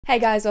Hey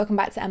guys, welcome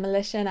back to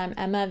Emmalition. I'm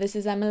Emma, this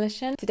is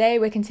Emmalition. Today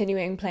we're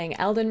continuing playing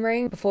Elden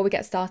Ring. Before we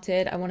get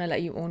started, I want to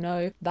let you all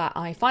know that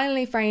I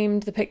finally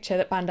framed the picture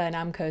that Bandai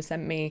Namco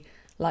sent me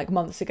like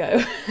months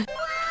ago.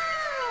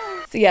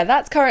 So yeah,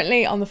 that's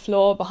currently on the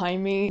floor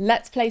behind me.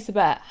 Let's place a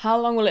bet. How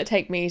long will it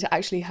take me to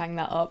actually hang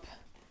that up?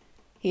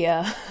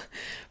 Here.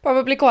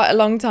 Probably quite a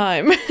long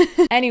time.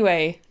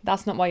 Anyway,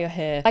 that's not why you're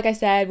here. Like I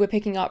said, we're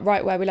picking up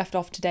right where we left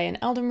off today in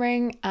Elden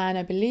Ring, and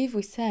I believe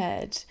we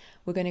said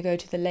we're going to go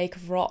to the Lake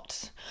of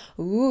Rot.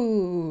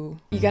 Ooh.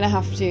 You're going to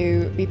have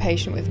to be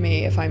patient with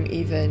me if I'm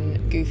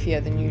even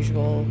goofier than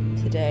usual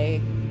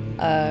today.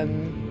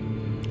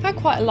 I've had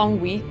quite a long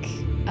week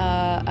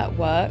at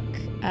work,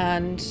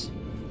 and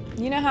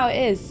you know how it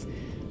is.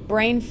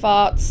 Brain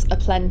farts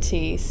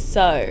aplenty,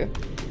 so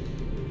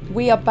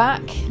we are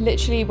back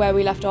literally where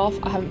we left off.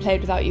 I haven't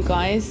played without you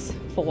guys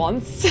for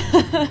once.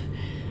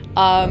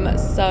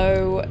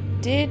 So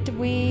did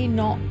we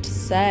not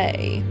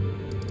say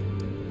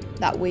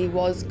that we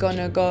was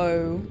gonna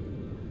go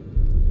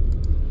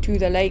to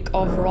the Lake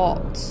of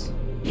Rot?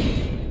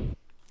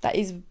 That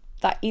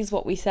is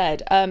what we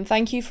said.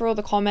 Thank you for all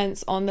the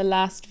comments on the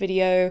last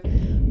video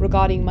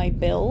regarding my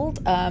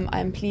build.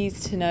 I'm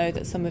pleased to know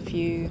that some of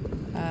you,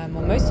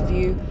 or most of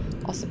you,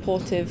 are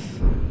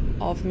supportive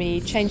of me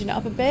changing it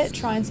up a bit,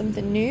 trying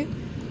something new.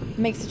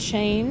 Makes a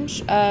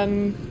change.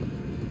 So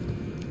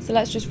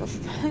let's just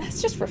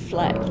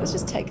reflect. Let's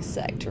just take a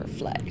sec to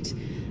reflect.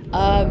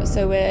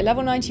 So we're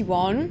level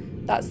 91.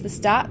 That's the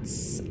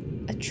stats,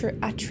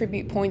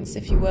 attribute points,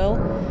 if you will.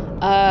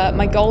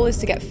 My goal is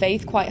to get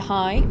faith quite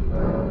high,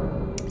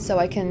 so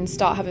I can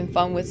start having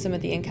fun with some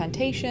of the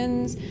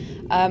incantations.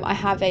 I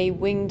have a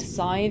winged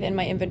scythe in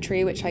my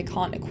inventory, which I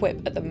can't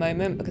equip at the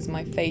moment because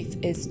my faith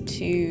is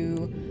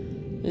too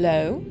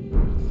low.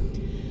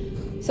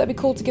 So it'd be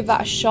cool to give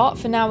that a shot.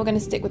 For now, we're going to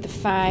stick with the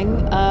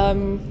Fang.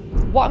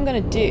 What I'm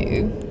going to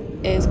do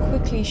is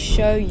quickly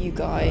show you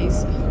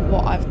guys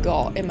what I've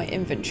got in my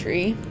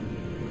inventory.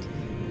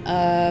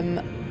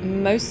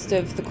 Most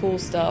of the cool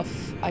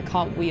stuff I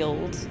can't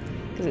wield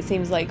because it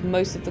seems like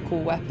most of the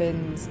cool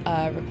weapons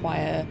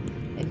require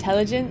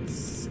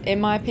intelligence, in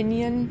my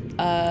opinion.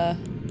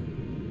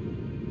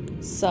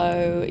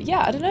 So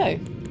yeah, I don't know.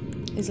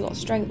 There's a lot of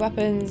strength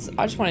weapons.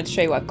 I just wanted to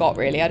show you what I've got,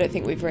 really. I don't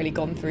think we've really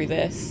gone through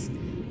this.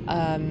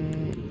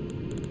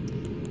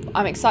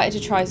 I'm excited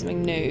to try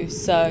something new,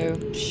 so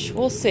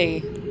we'll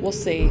see. We'll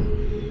see.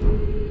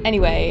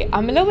 Anyway,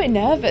 I'm a little bit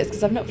nervous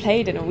because I've not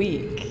played in a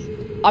week.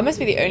 I must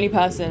be the only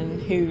person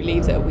who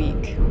leaves it a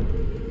week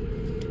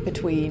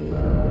between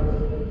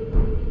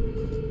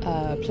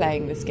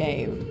playing this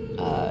game.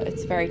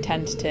 It's very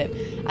tentative.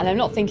 And I'm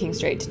not thinking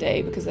straight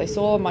today because I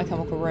saw My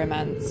Chemical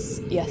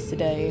Romance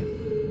yesterday.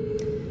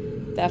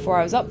 Therefore,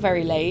 I was up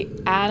very late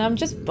and I'm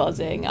just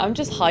buzzing. I'm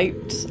just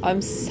hyped.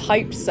 I'm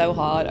hyped so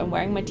hard. I'm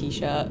wearing my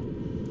t-shirt.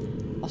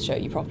 I'll show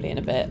you properly in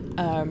a bit.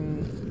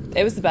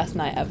 It was the best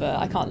night ever.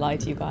 I can't lie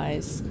to you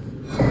guys.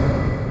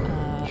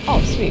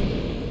 Oh, sweet.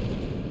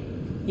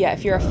 Yeah,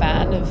 if you're a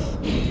fan of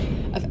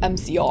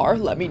MCR,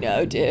 let me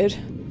know, dude.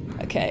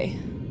 Okay.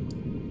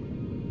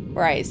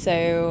 Right,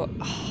 so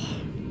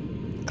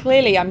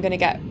clearly I'm gonna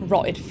get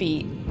rotted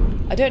feet.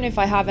 I don't know if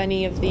I have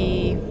any of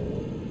the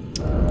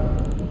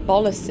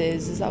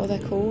boluses, is that what they're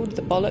called?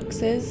 The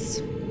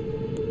bollockses?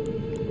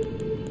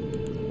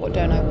 What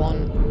don't I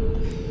want?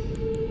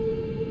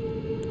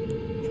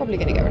 Probably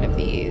gonna get rid of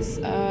these.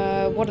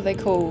 What are they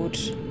called?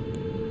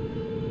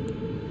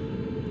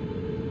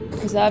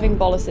 Preserving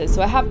boluses.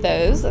 So I have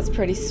those, that's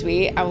pretty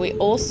sweet. And we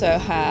also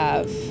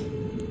have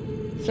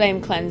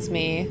Flame Cleanse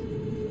Me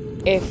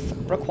if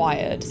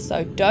required.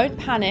 So don't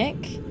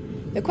panic.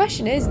 The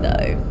question is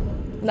though,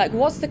 like,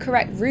 what's the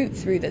correct route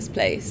through this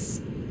place?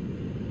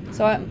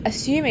 So I'm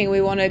assuming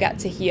we want to get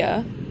to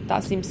here.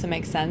 That seems to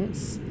make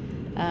sense.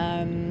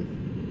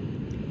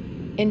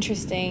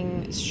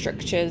 Interesting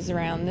structures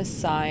around this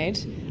side.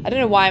 I don't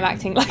know why I'm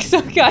acting like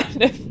some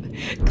kind of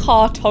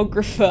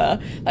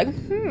cartographer. Like,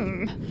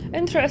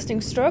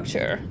 interesting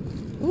structure.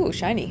 Ooh,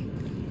 shiny.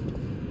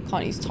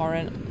 Can't use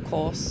torrent, of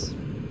course.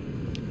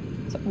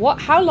 So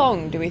how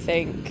long do we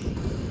think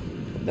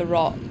the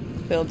rot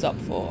builds up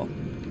for?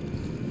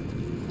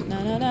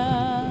 Na na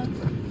na,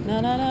 na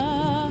na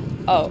na.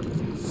 Oh.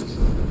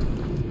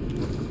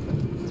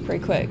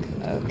 Pretty quick.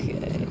 Okay.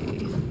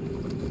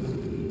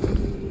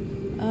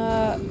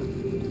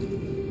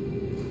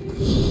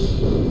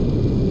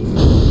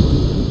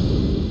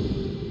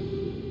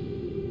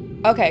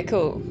 Okay,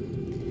 cool.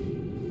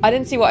 I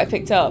didn't see what I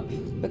picked up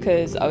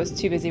because I was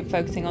too busy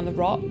focusing on the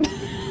rot.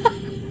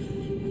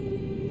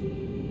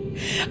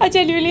 I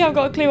genuinely haven't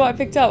got a clue what I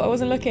picked up. I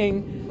wasn't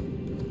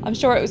looking. I'm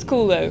sure it was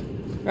cool though,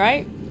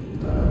 right?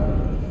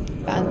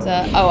 And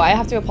oh, I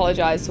have to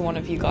apologize to one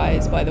of you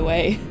guys, by the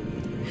way.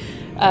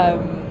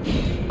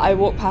 I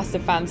walked past a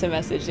Phantom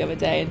message the other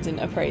day and didn't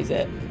appraise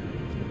it.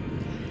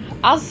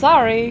 I'm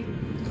sorry.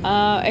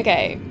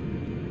 Okay.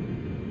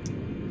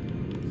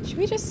 Should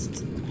we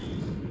just...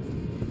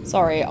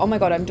 Sorry. Oh my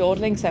god, I'm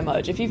dawdling so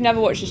much. If you've never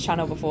watched this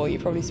channel before, you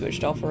probably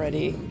switched off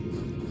already.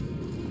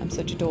 I'm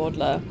such a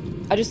dawdler.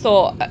 I just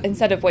thought,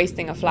 instead of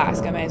wasting a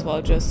flask, I may as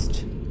well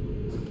just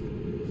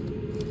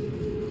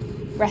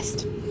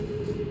rest.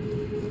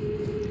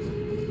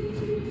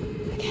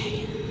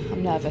 Okay,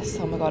 I'm nervous.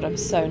 Oh my god, I'm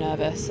so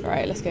nervous.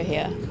 Alright, let's go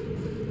here.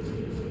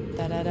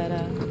 Da da da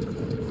da.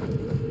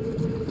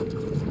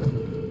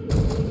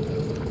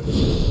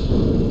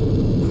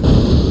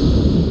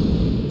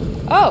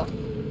 Oh!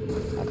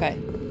 Okay.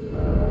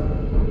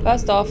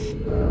 First off,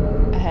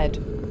 ahead.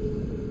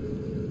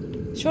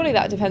 Surely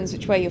that depends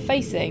which way you're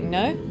facing,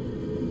 no?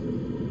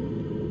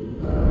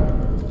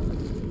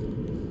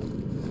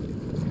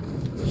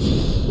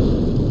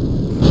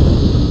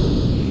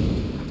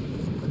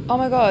 Oh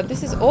my god,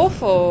 this is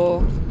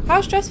awful. How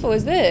stressful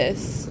is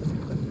this?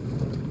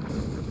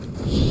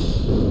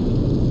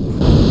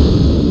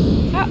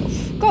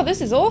 God,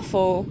 this is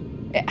awful.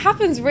 It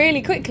happens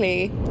really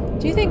quickly.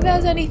 Do you think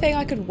there's anything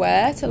I could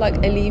wear to like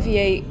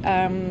alleviate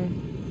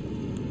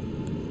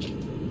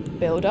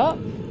build up?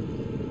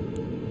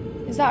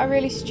 Is that a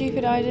really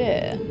stupid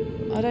idea?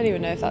 I don't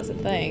even know if that's a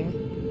thing.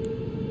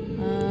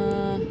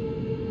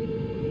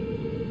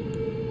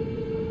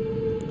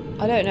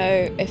 I don't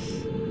know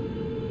if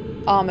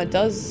armor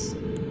does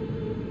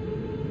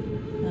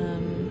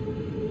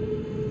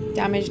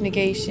damage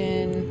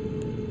negation.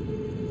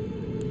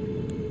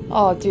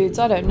 Oh dudes,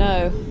 I don't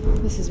know.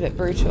 This is a bit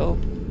brutal.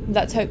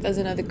 Let's hope there's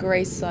another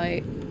grey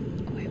site.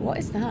 Oh, wait, what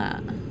is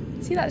that?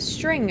 See that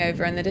string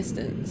over in the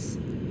distance?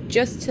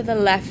 Just to the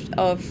left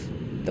of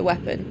the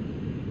weapon.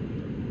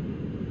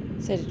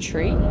 Is it a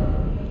tree? Oh,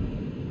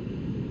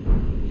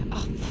 I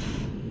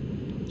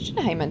don't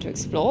know how you're meant to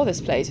explore this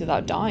place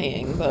without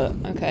dying, but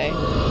okay.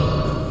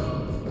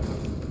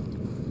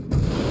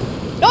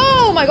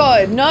 Oh my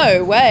god,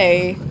 no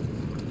way!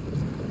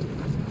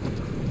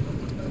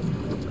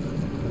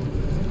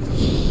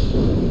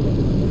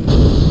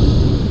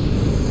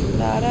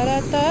 Da da da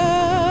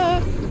da.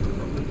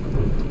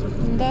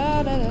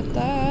 Da da da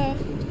da.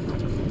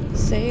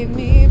 Save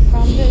me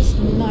from this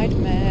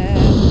nightmare.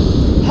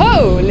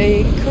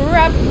 Holy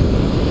crap!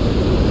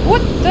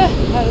 What the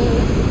hell?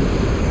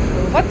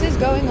 What is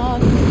going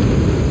on?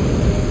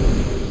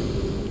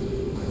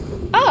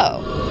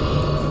 Oh!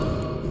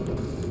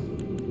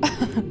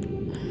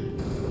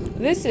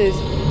 This is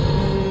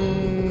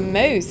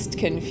most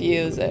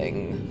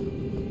confusing.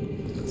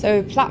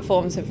 So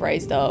platforms have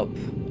raised up.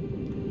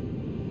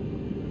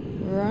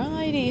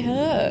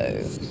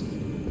 Righty-ho.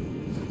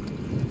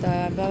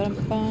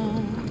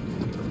 Da-ba-da-ba.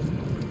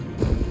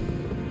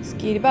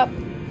 Skiddy-bop.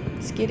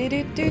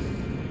 Skiddy-doot-doot.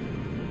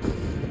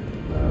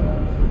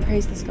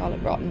 Praise the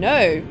Scarlet Rot.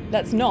 No,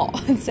 let's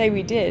not. And say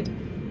we did.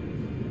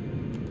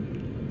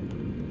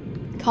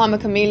 Karma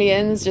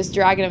Chameleon's just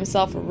dragging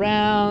himself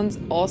around.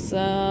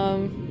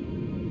 Awesome.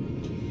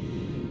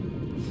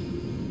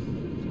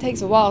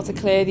 Takes a while to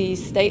clear the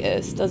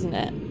status, doesn't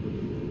it?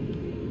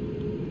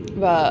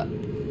 But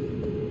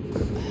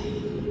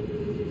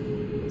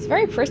it's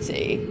very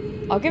pretty.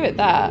 I'll give it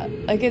that.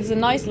 Like it's a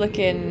nice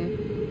looking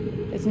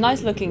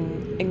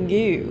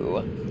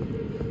goo.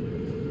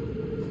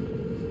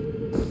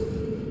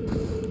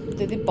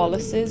 Did the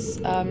boluses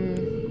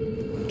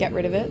get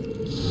rid of it?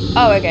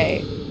 Oh,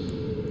 okay.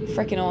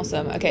 Freaking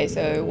awesome. Okay,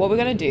 so what we're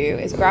gonna do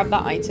is grab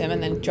that item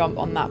and then jump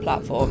on that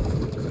platform.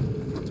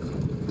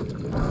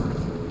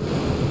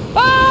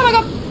 Oh my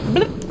god!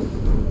 Blip.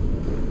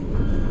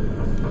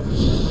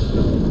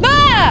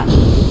 Ah!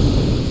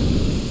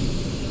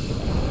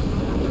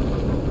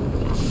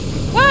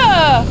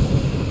 Ah!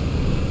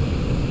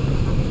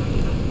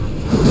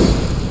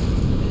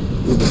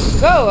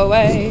 Go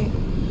away.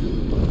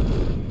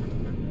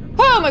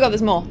 Oh my god,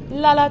 there's more.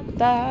 La la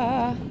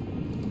da.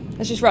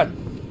 Let's just run.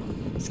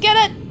 Let's get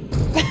it.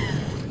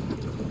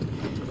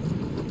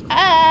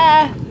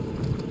 Ah!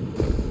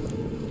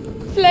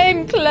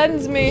 Flame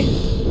cleanse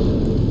me.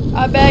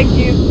 I beg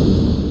you.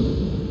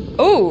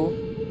 Ooh.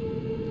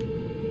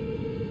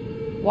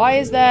 Why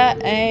is there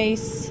a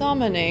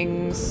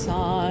summoning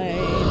sign?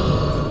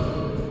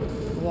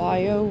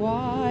 Why oh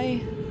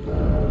why?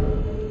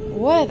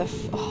 Where the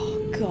f- oh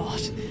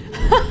god.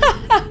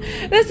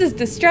 This is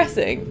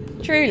distressing.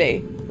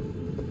 Truly.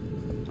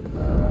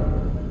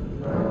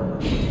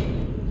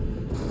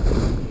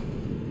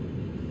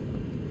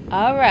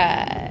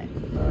 Alright.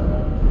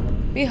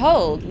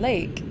 Behold,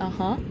 lake.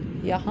 Uh-huh.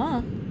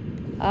 Yeah-huh.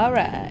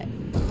 Alright.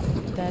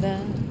 Da-da.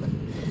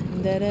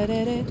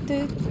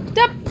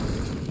 Da-da-da-da-da.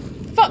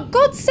 For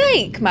God's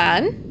sake,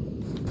 man.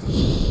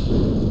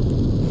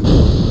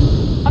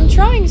 I'm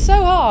trying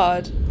so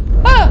hard.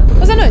 Ah!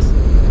 What's that noise?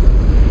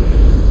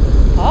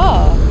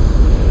 Ah.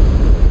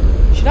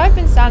 Should I have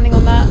been standing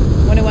on that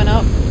when it went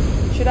up?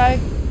 Should I?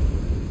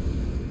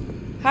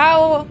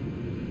 How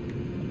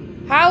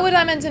would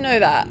I meant to know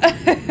that?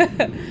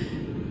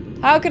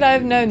 How could I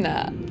have known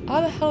that?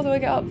 How the hell do I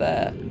get up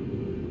there?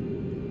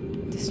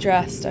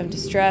 Distressed. I'm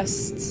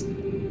distressed.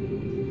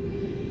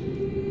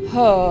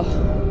 Oh.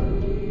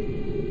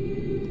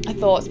 I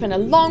thought it's been a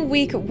long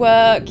week at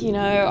work, you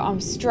know,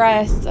 I'm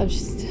stressed. I'm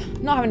just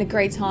not having a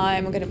great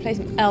time. I'm going to play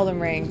some Elden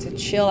Ring to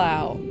chill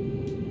out.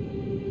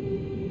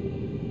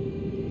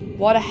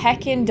 What a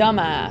heckin'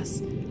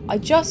 dumbass. I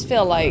just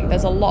feel like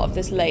there's a lot of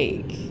this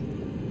lake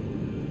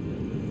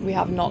we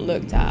have not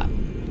looked at.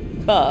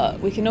 But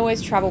we can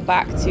always travel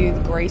back to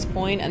the Grace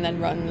Point and then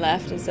run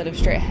left instead of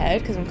straight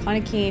ahead, because I'm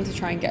kind of keen to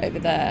try and get over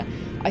there.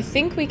 I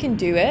think we can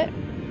do it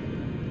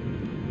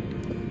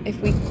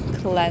if we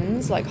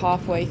cleanse like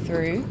halfway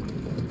through.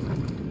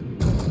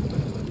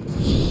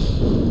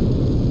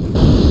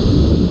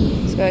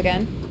 Let's go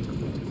again.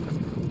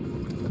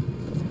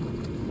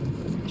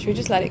 Should we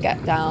just let it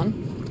get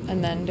down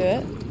and then do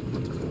it?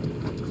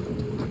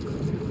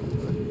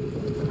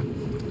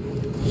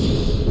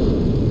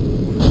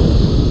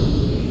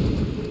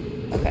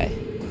 Okay.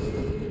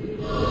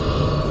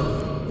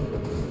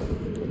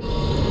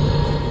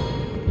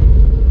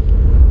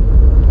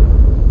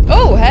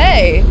 Oh,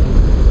 hey!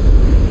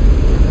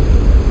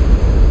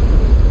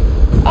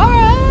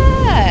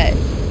 Alright!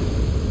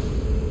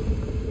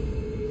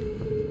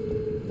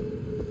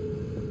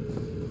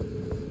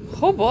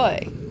 Oh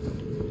boy.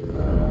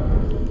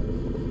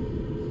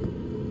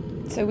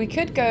 So we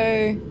could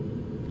go...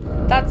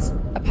 That's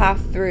a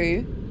path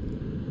through.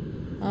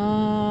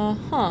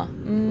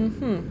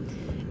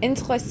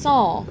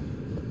 Intéressant.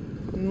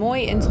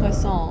 Muy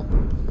intéressant.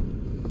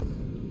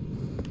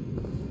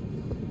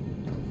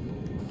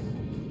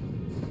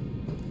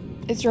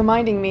 It's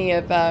reminding me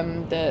of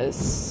the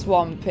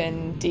swamp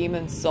in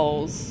Demon's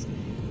Souls.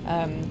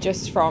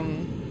 Just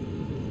from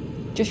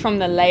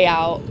the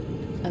layout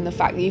and the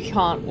fact that you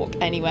can't walk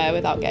anywhere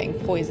without getting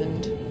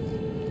poisoned.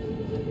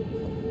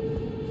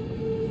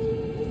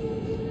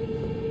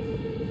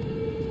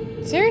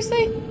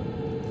 Seriously?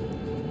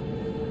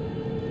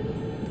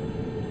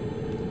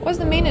 What's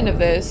the meaning of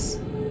this?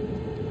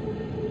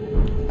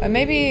 Or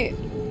maybe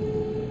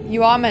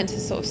you are meant to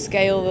sort of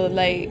scale the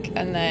lake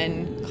and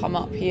then come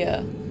up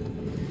here.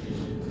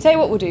 Tell you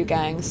what we'll do,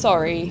 gang.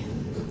 Sorry.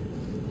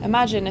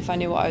 Imagine if I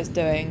knew what I was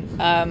doing.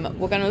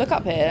 We're going to look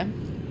up here,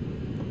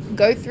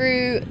 go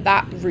through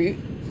that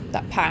route,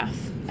 that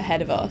path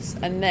ahead of us,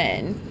 and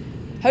then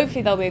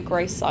hopefully there'll be a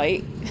grey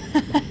site.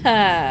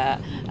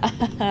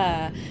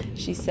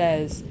 She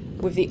says,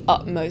 with the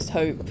utmost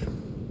hope.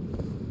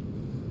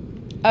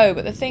 Oh,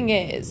 but the thing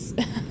is,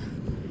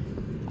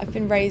 I've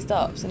been raised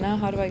up, so now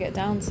how do I get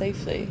down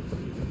safely?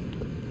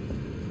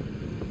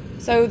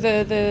 So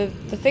the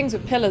things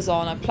with pillars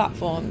on are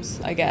platforms,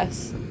 I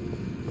guess.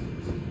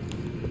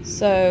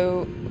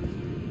 So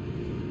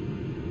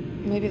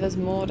maybe there's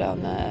more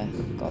down there.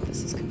 God,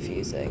 this is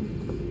confusing.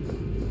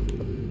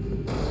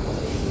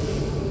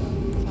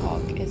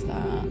 Fuck is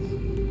that?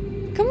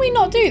 Can we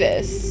not do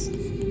this?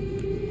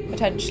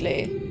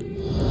 Potentially.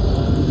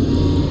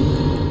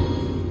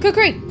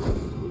 Cookery!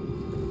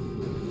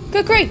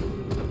 Cookery!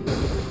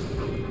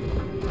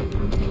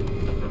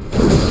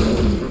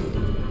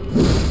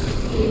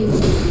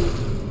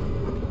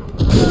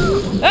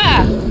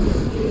 Ah!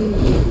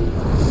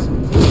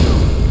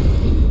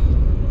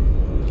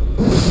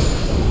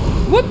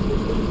 Whoop!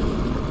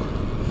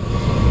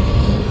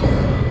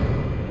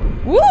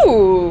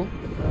 Woo!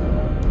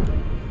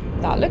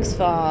 That looks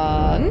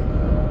fun.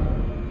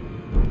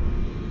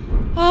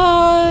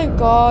 Oh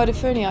god,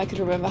 if only I could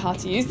remember how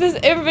to use this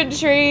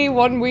inventory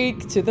 1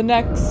 week to the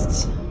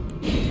next.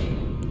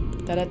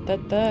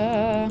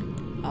 Da-da-da-da.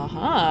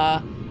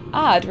 Aha.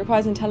 Ah, it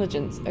requires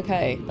intelligence.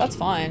 Okay, that's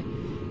fine.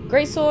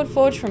 Great sword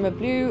forged from a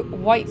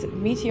blue-white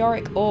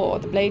meteoric ore.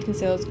 The blade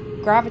conceals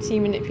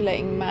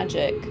gravity-manipulating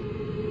magic.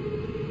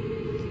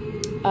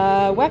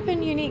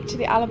 Weapon unique to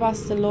the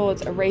Alabaster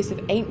Lords, a race of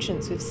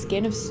ancients with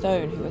skin of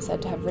stone who were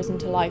said to have risen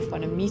to life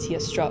when a meteor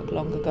struck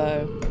long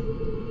ago.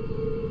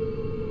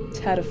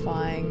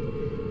 Terrifying.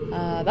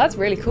 That's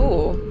really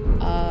cool.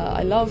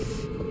 I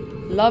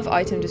love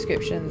item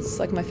descriptions. It's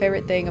like my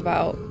favorite thing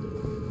about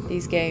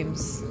these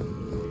games.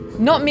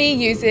 Not me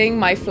using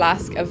my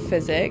flask of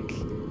physic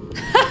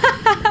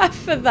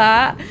for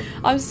that.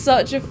 I'm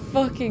such a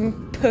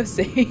fucking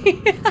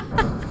pussy.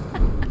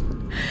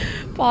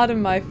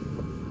 Pardon my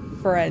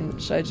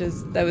French.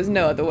 There was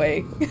no other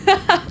way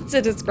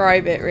to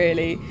describe it,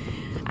 really.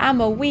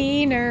 I'm a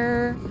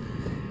wiener.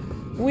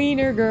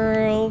 Wiener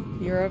girl.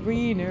 You're a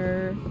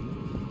wiener.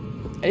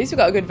 At least we've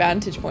got a good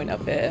vantage point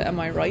up here. Am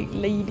I right,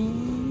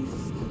 ladies?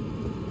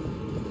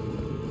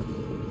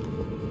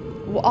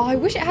 Well, oh, I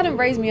wish it hadn't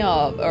raised me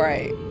up.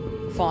 Alright.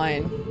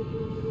 Fine.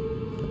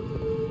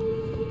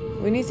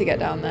 We need to get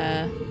down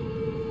there.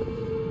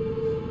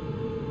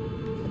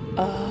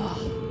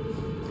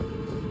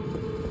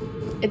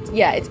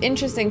 It's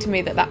interesting to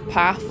me that that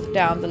path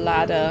down the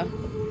ladder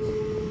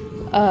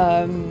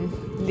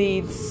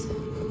leads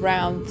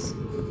round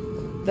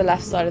the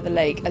left side of the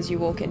lake as you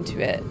walk into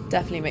it.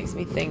 Definitely makes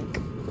me think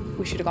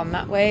we should have gone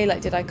that way.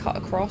 Like, did I cut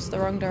across the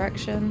wrong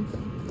direction?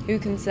 Who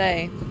can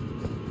say?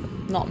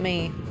 Not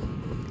me.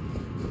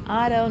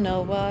 I don't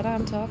know what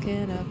I'm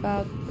talking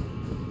about.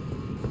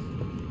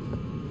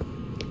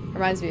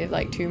 Reminds me of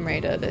like Tomb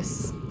Raider,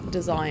 this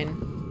design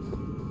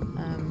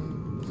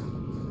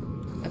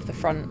of the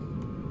front.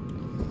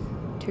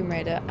 Tomb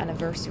Raider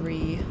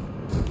anniversary.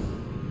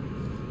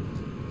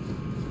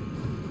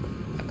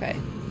 Okay.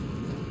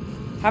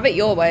 Have it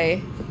your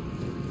way.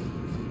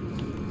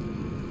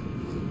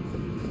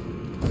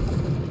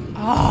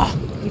 Ah,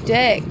 you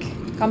dick.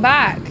 Come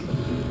back.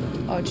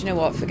 Oh, do you know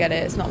what? Forget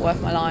it. It's not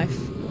worth my life.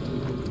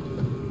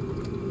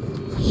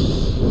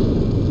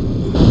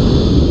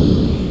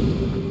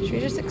 Should we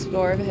just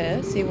explore over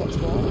here? See what's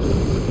what?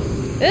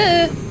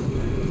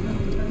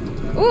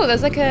 Ooh,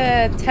 there's like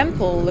a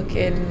temple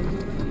looking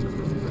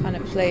kind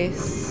of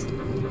place.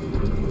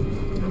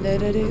 One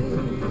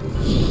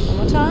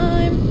more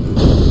time.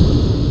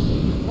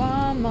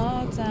 One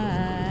more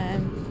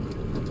time.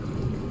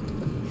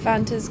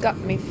 Fanta's got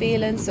me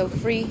feeling so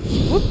free.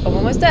 Whoop, I'm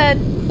almost dead.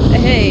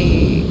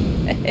 Hey,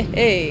 hey,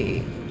 hey.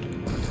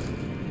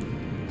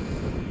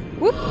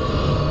 Whoop.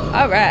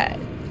 All right. I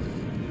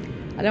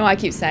don't know why I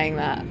keep saying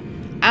that.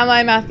 Am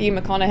I Matthew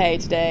McConaughey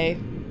today?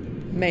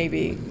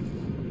 Maybe.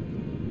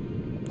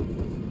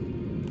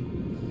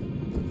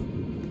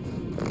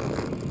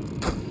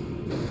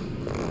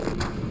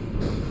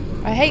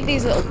 I hate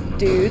these little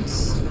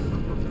dudes.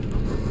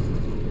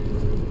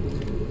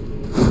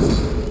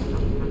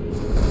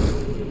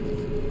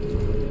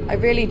 I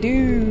really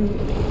do.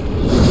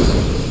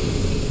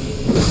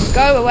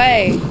 Go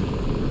away,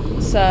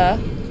 sir.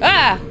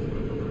 Ah!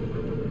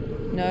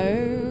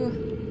 No.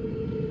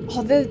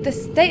 Oh, the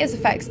status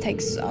effects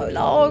take so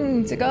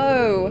long to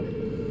go.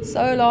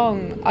 So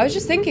long. I was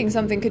just thinking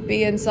something could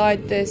be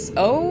inside this.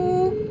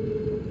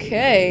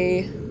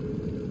 Okay.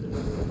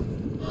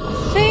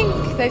 I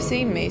think they've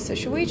seen me, so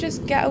should we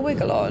just get a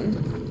wiggle on?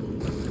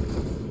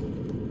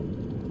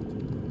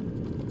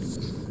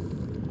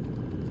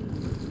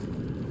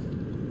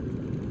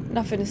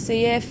 Nothing to see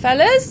here,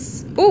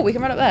 fellas. Oh, we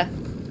can run up there.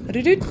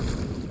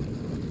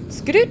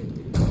 Skadoot.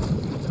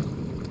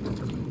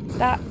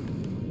 That.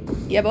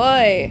 Yeah,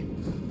 boy.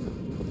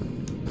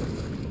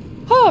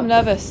 Oh, I'm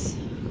nervous.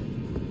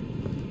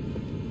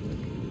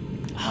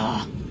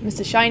 Ah,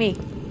 Mr. Shiny.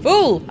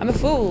 Fool! I'm a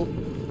fool.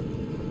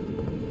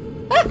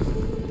 Ah!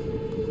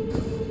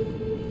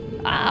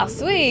 Ah,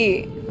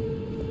 sweet.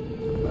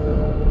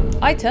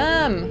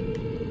 Item.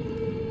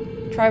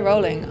 Try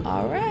rolling.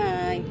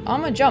 Alright.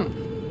 I'm gonna jump.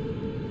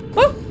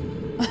 Woo!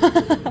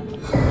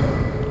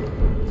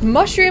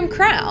 Mushroom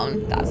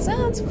crown. That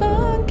sounds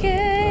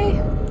funky.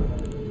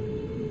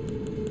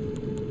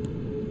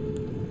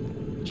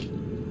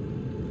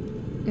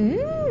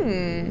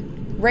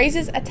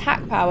 Raises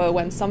attack power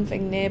when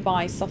something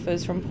nearby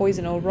suffers from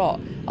poison or rot.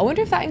 I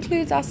wonder if that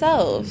includes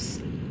ourselves.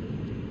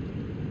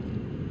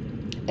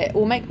 It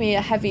will make me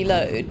a heavy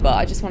load, but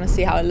I just want to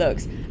see how it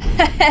looks.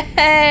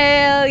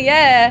 Hell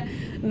yeah!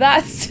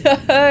 That's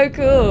so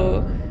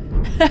cool.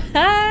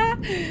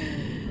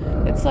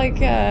 It's like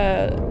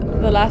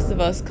The Last of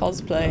Us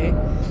cosplay.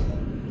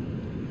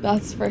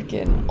 That's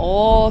freaking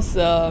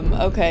awesome.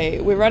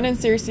 Okay, we're running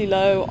seriously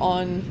low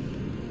on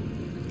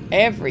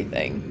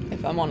everything,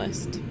 if I'm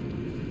honest.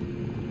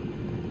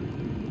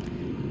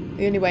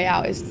 The only way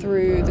out is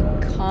through the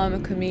Karma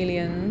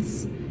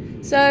Chameleons.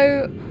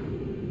 So,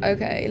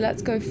 okay,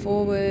 let's go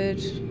forward.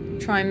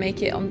 Try and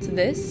make it onto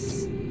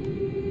this.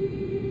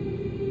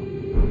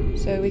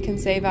 So we can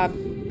save our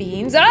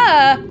beans.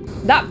 Ah!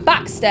 That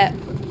back step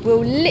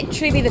will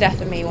literally be the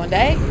death of me one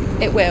day.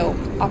 It will.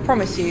 I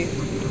promise you.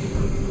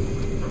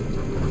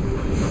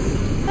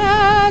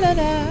 Ah, da,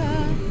 da.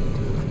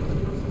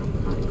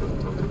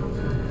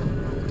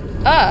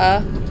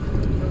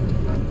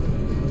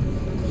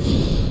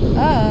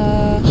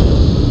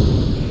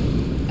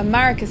 A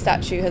Marika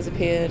statue has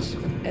appeared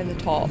in the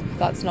top.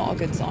 That's not a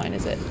good sign,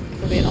 is it?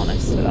 If we're being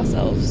honest with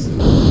ourselves.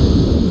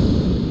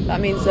 That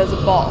means there's a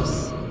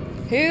boss.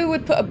 Who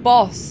would put a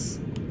boss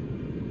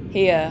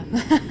here?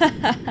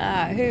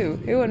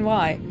 Who and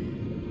why?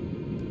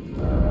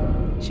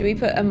 Should we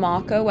put a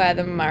marker where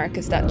the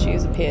Marika statue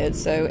has appeared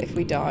so if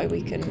we die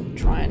we can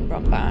try and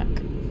run back?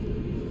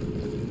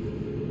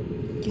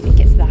 Do you think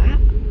it's that?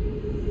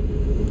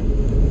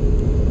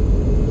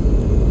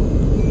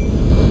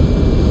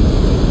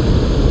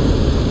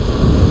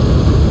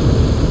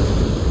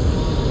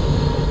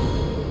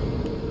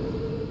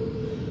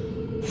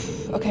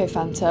 Okay,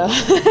 Fanta.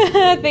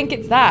 I think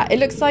it's that. It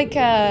looks like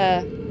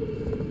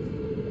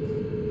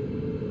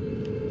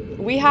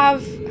we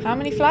have how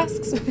many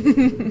flasks?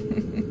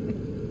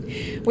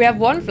 We have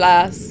one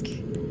flask.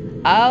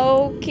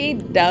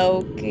 Okie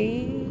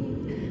dokie.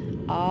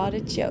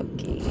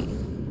 Artichoke.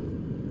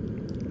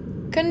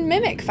 Can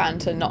Mimic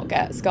Fanta not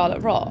get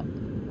Scarlet Rot?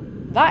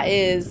 That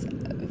is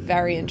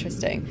very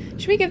interesting.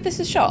 Should we give this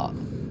a shot?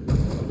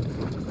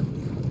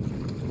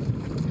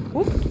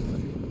 Whoop.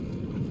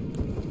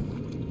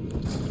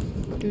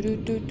 Do do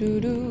do do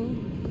do.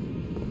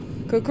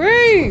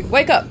 Kukri!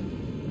 Wake up!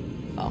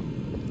 Oh.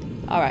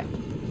 Alright.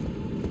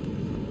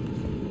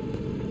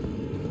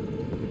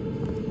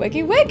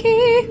 Wakey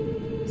wakey!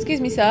 Excuse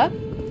me, sir.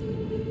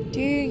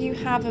 Do you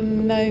have a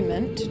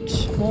moment to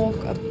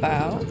talk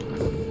about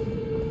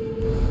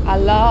our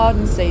Lord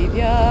and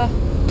Saviour,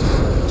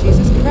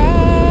 Jesus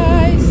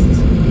Christ?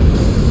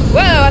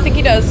 Whoa, I think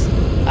he does.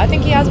 I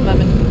think he has a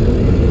moment.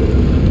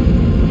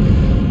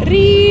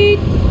 Read.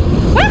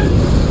 Ah!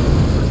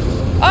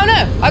 Oh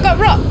no! I got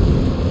rot!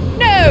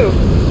 No!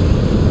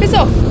 Piss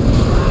off!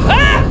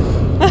 Ah!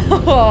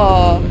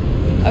 Oh,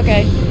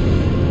 okay.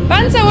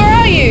 Fanta, where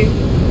are you?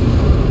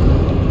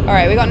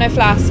 Alright, we got no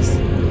flasks.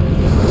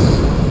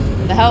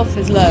 And the health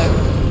is low.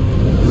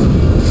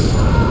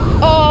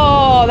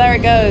 Oh, there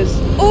it goes.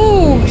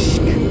 Ooh!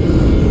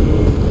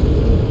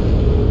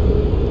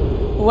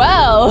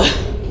 Well.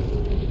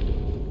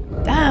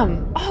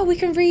 Damn. Oh, we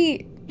can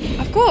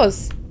of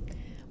course.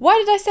 Why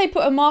did I say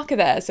put a marker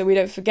there so we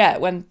don't forget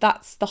when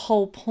that's the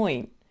whole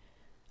point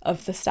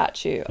of the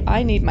statue?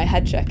 I need my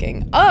head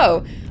checking.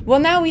 Oh, well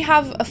now we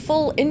have a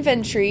full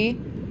inventory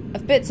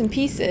of bits and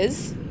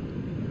pieces.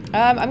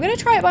 I'm going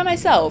to try it by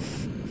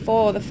myself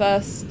for the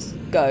first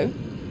go.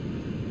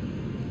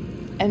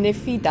 And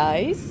if he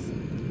dies,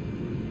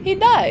 he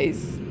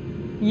dies.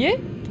 Yeah?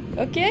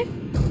 Okay.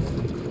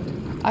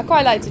 I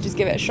quite like to just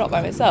give it a shot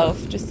by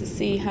myself just to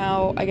see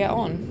how I get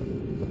on.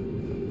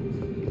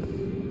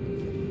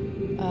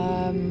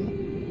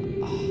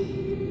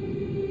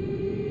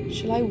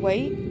 Shall I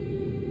wait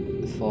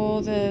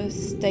for the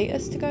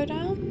status to go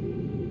down?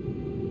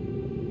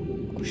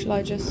 Or shall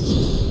I just...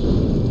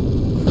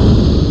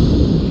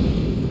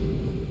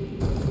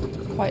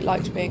 Quite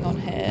liked being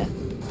on here.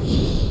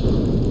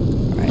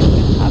 Alright, I'm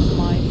going to have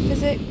my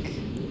physic.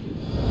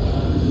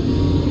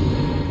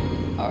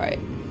 Alright,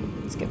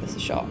 let's give this a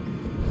shot.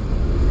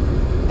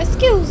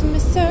 Excuse me,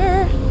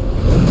 sir.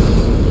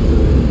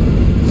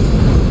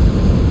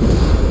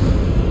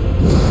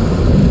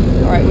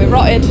 Alright, we're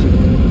rotted.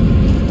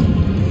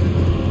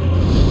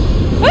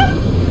 Ah!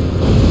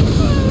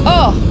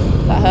 Oh,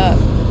 that hurt.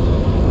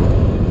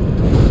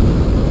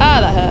 Ah,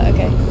 that hurt.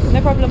 Okay,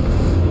 no problem.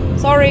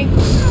 Sorry.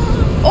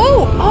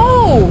 Oh,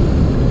 oh!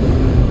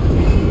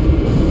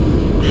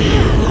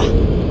 Ah.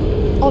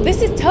 Oh,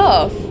 this is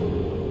tough.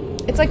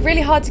 It's like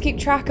really hard to keep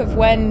track of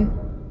when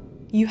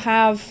you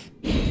have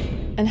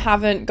and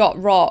haven't got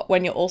rot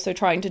when you're also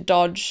trying to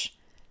dodge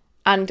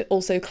and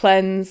also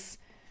cleanse.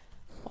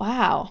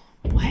 Wow.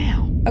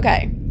 Wow.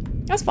 Okay,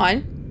 that's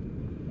fine.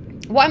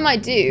 What I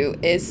might do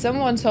is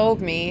somebody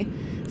told me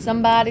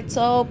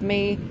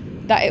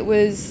that it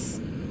was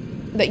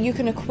that you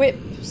can equip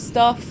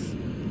stuff,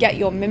 get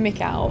your mimic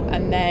out,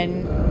 and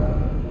then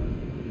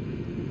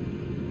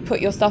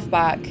put your stuff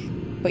back,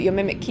 but your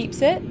mimic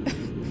keeps it.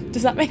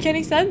 Does that make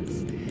any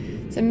sense?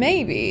 So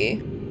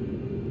maybe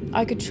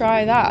I could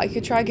try that. I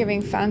could try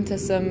giving Fanta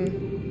some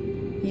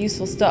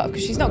useful stuff,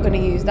 because she's not going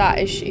to use that,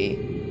 is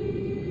she?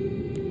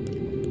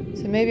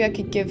 So maybe I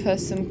could give her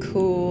some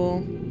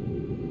cool...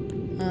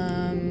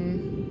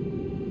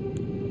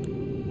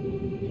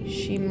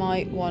 she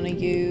might want to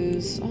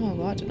use...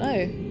 Oh, I don't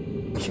know.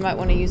 She might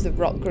want to use the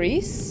rock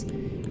grease.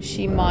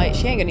 She ain't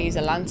going to use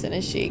a lantern,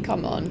 is she?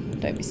 Come on,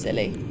 don't be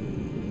silly.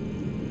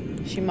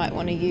 She might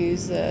want to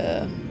use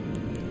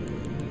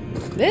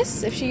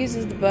this, if she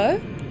uses the bow.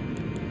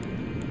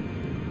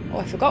 Oh,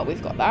 I forgot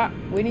we've got that.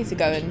 We need to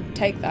go and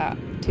take that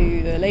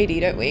to the lady,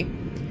 don't we?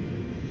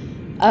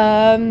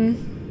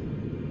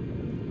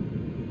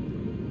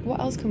 What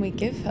else can we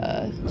give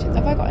her?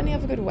 Have I got any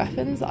other good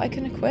weapons that I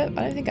can equip?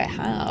 I don't think I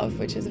have,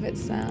 which is a bit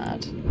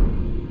sad.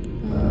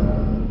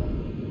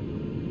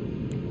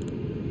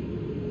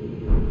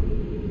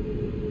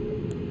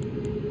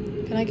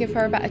 Can I give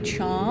her a better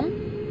charm?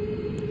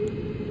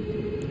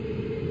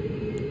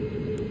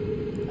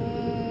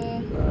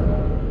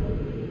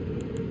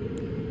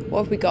 What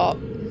have we got?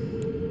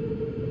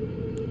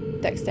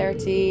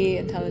 Dexterity,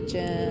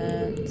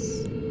 intelligence.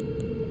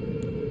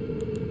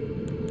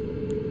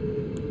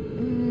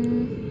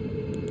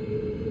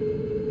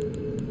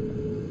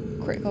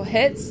 Critical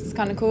hits, it's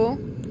kind of cool.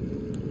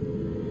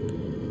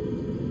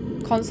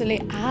 Constantly,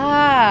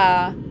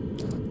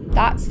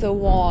 that's the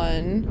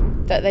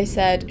one that they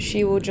said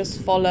she will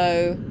just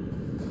follow,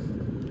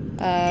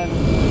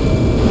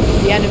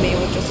 the enemy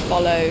will just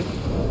follow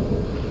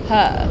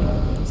her.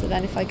 So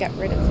then if I get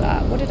rid of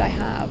that, what did I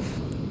have?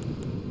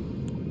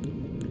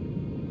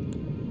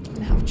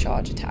 I have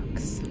charge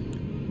attacks.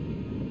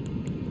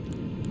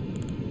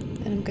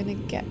 Then I'm gonna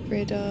get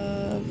rid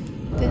of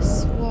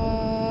this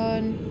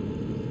one.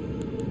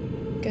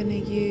 Gonna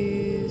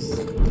use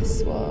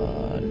this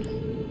one.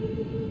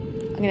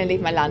 I'm gonna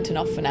leave my lantern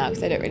off for now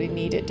because I don't really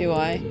need it, do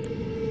I?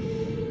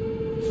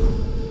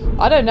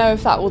 I don't know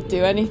if that will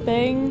do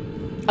anything.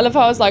 I love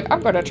how I was like,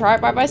 I'm gonna try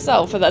it by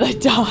myself, and then I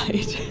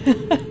died.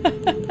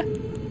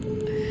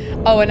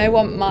 Oh, and I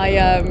want my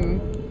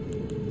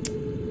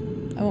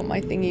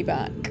thingy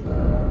back.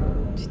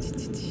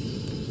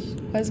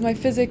 Where's my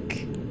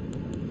physic?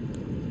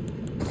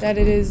 There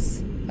it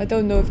is. I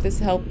don't know if this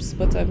helps,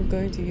 but I'm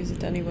going to use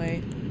it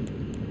anyway.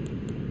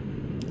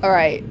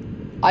 Alright,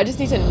 I just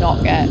need to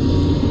not get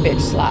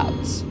bitch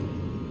slapped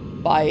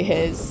by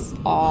his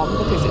arm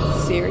because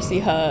it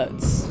seriously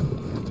hurts.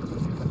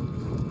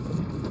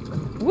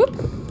 Whoop!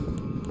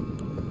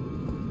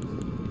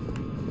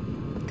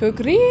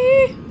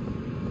 Kukri!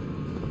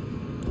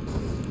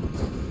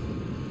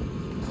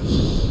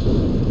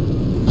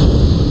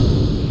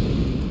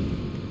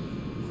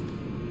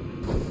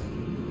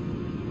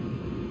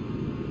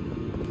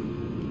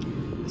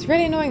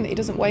 really annoying that he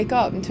doesn't wake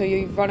up until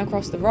you run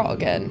across the rot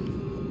again.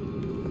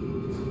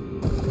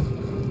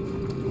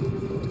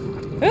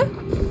 Huh?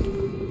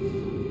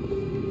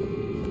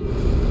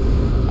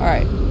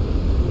 Alright.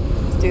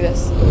 Let's do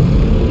this.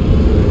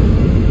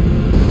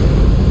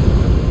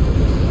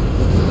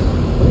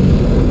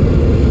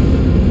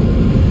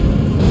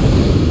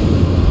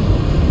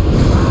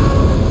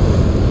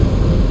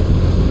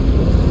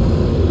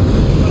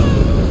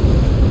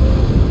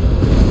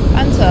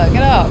 Anta,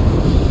 get up.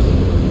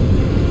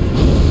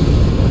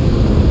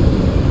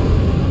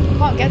 I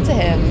can't get to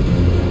him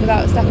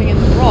without stepping in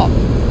the rot. I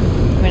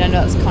mean, I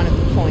know that's kind of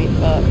the point,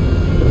 but...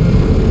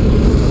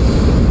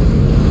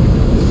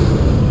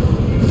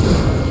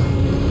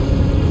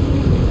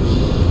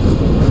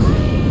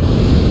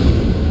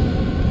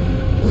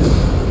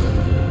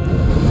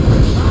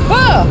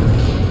 Ah!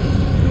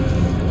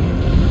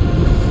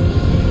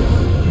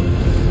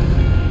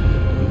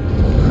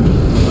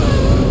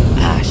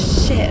 Ah,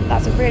 shit,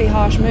 that's a really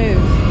harsh move.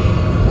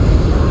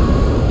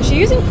 Is she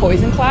using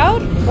Poison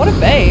Cloud? What a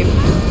babe.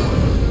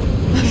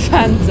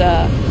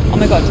 Fanta. Oh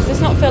my god, does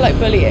this not feel like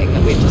bullying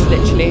that we've just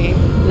literally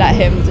let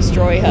him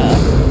destroy her?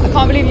 I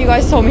can't believe you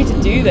guys told me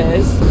to do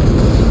this.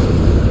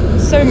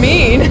 So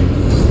mean.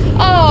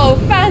 Oh,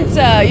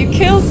 Fanta, you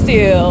kill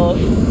steal.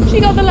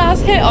 She got the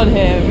last hit on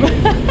him.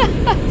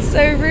 That's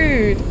so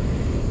rude.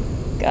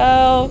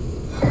 Girl.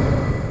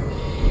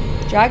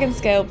 Dragon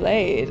Scale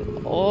Blade.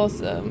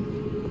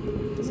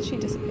 Awesome. Doesn't she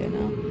disappear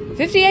now?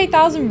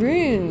 58,000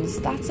 runes.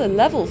 That's a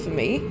level for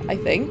me, I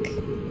think.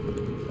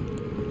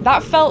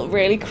 That felt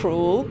really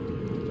cruel.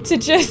 To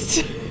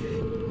just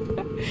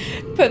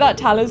put that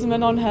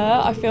talisman on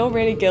her. I feel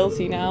really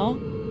guilty now.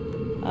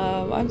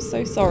 I'm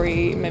so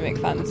sorry, Mimic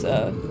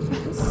Fanta.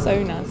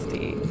 So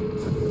nasty.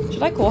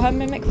 Should I call her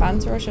Mimic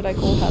Fanta or should I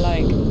call her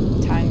like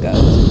Tango or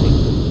something?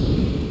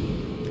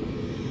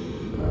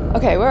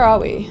 Okay, where are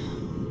we?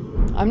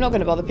 I'm not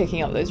going to bother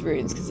picking up those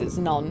runes because it's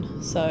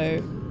none.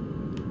 So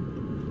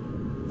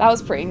that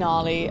was pretty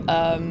gnarly.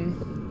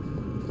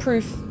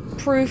 Proof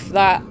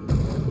that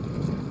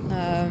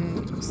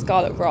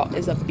Scarlet Rot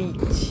is a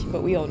beach,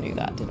 but we all knew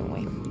that, didn't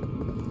we?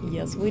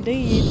 Yes, we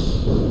did.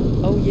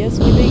 Oh, yes,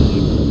 we did.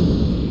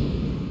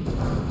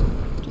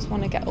 Just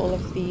want to get all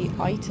of the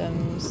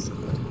items.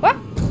 What?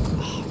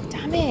 Oh,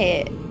 damn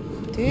it,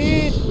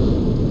 dude.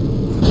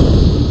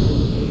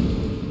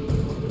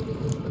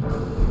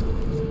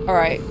 All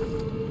right.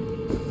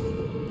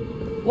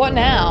 What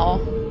now?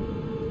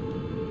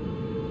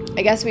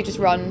 I guess we just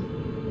run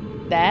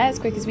there as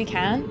quick as we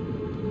can.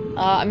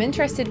 I'm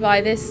interested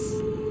by this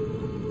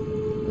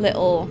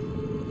little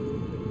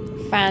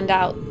fanned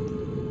out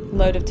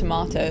load of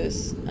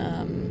tomatoes.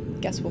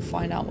 Guess we'll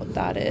find out what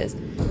that is.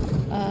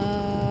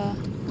 Oh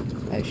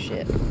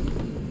shit.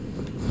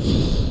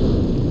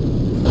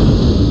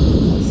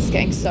 This is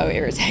getting so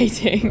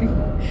irritating.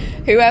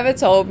 Whoever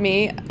told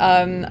me,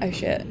 oh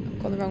shit,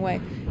 I've gone the wrong way.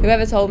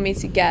 Whoever told me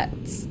to get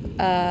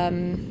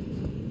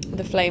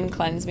the Flame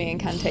Cleanse Me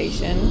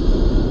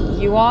incantation,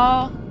 you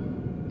are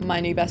my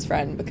new best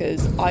friend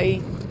because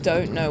I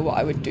don't know what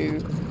I would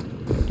do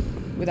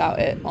without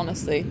it,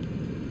 honestly.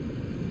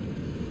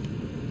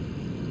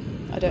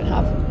 I don't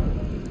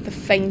have the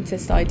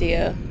faintest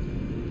idea.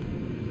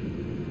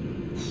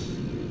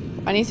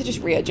 I need to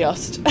just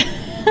readjust.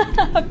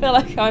 I feel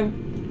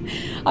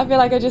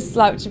like I just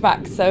slouched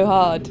back so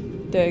hard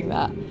doing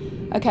that.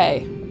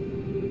 Okay.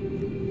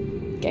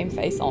 Game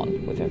face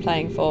on. We've been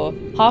playing for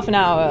half an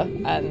hour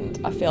and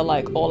I feel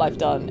like all I've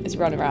done is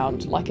run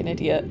around like an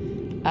idiot.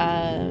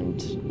 And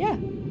yeah.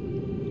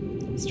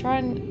 Let's try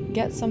and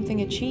get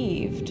something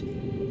achieved.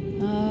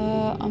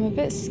 I'm a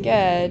bit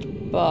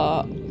scared,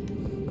 but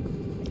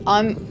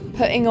I'm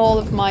putting all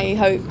of my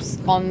hopes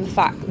on the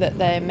fact that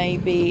there may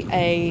be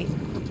a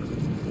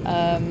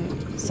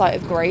site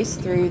of grace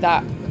through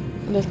that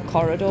little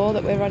corridor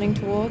that we're running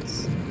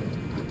towards.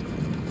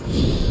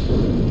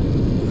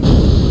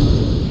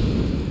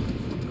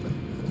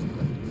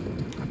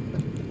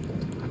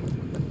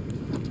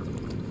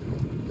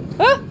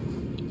 Ah!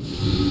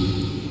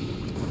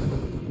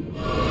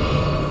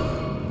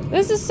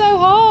 This is so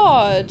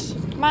hard,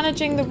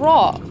 managing the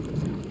rot.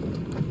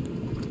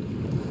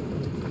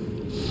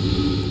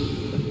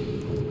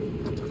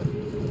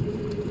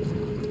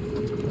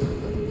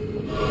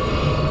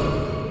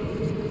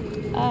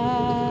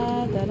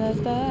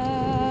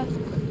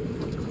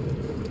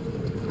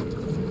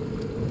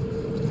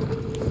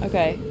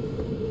 Okay.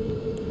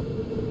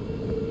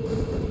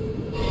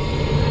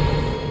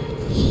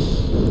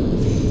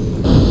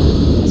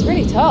 It's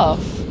really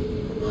tough.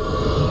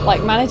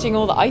 Like, managing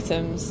all the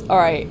items.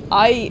 Alright,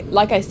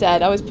 like I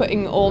said, I was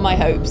putting all my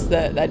hopes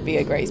that there'd be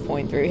a grace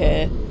point through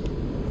here.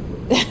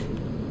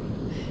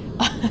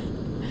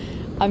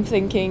 I'm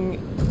thinking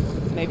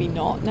maybe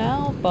not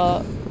now,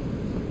 but...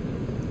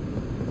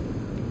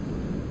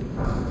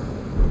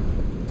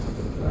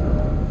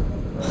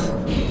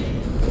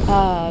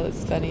 Ah,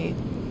 that's funny.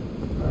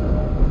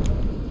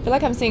 I feel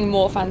like I'm seeing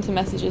more phantom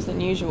messages than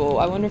usual.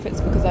 I wonder if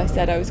it's because I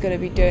said I was going to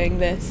be doing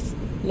this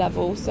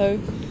level so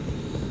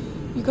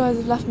You guys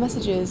have left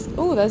messages.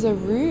 Oh, there's a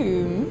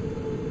room.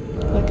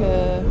 Like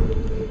a...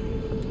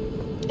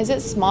 Is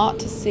it smart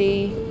to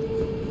see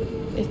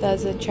if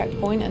there's a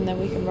checkpoint and then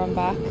we can run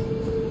back?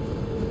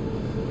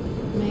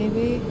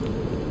 Maybe.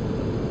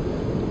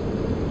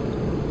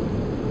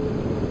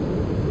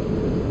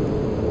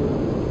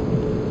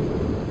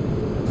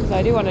 So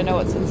I do want to know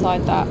what's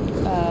inside that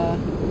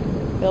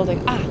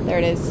building. Ah, there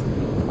it is.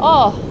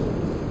 Oh,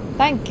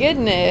 thank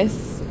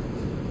goodness.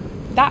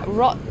 That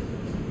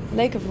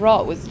Lake of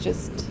Rot was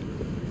just...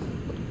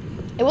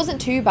 It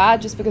wasn't too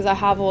bad just because I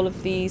have all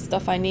of the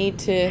stuff I need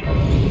to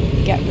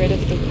get rid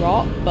of the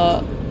rot,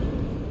 but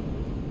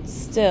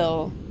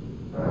still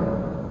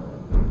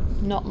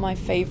not my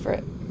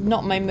favorite,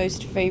 not my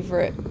most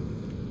favorite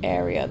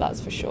area,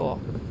 that's for sure.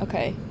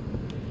 Okay,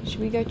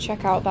 should we go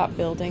check out that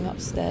building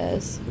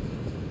upstairs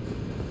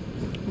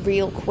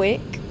real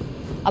quick?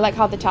 I like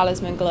how the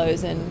talisman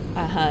glows in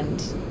a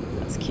hand.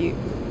 That's cute.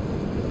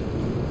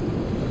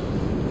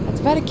 That's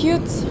very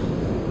cute.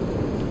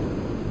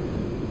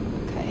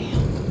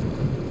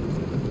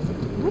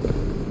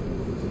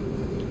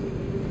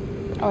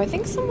 Oh, I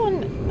think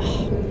someone...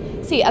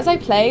 See, as I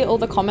play, all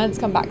the comments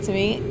come back to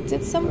me.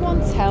 Did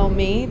someone tell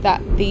me that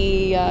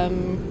the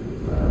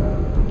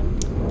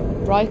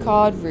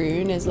Rykard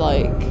rune is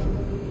like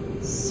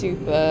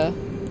super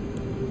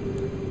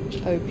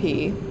OP?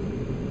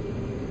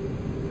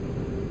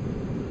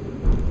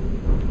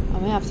 I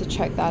may have to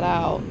check that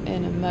out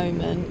in a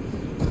moment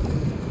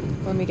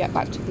when we get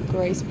back to the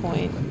Grace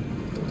Point.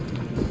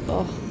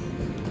 Ugh.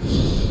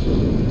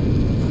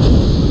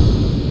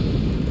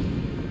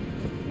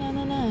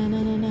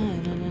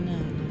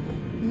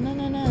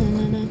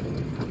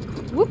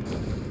 Whoop.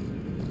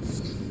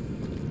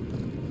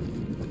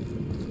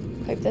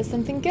 Hope there's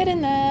something good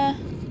in there.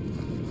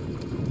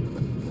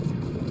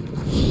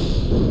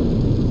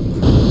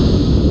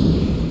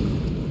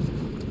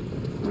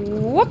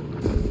 Whoop.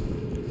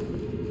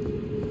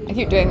 I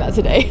keep doing that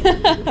today.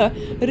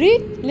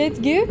 Right, let's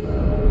go.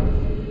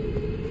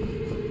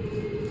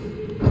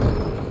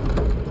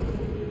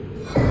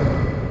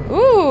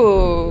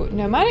 Ooh,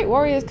 Nomadic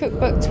Warriors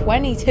Cookbook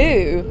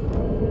 22.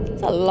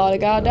 That's a lot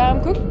of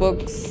goddamn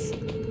cookbooks.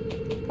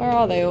 Where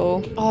are they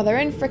all? Oh, they're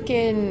in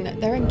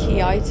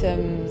key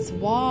items.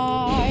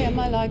 Why am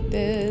I like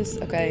this?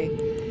 Okay.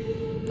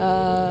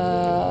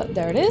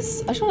 There it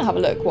is. I just want to have a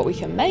look what we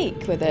can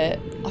make with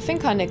it. I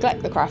think I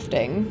neglect the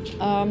crafting.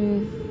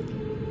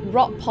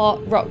 Rot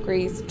pot, rot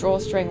grease,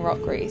 drawstring,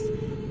 rot grease.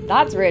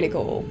 That's really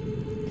cool.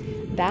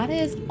 That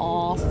is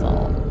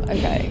awesome.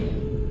 Okay.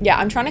 Yeah,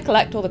 I'm trying to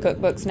collect all the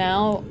cookbooks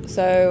now,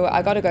 so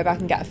I got to go back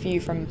and get a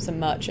few from some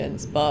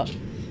merchants, but...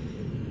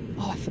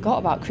 Oh, I forgot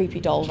about Creepy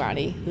Doll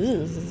Ranni.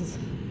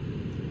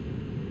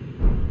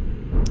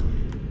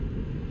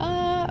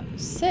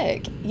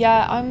 Sick.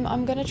 Yeah,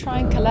 I'm gonna try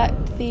and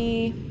collect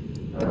the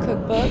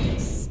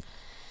cookbooks.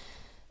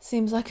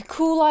 Seems like a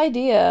cool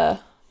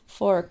idea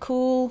for a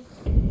cool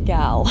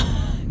gal.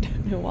 I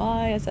don't know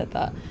why I said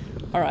that.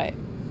 All right.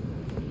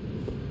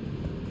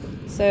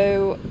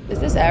 So, has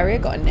this area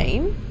got a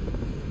name?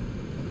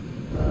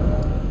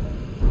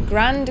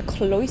 Grand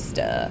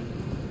Cloister.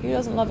 Who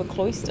doesn't love a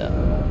cloister?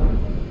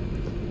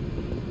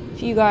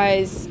 If you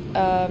guys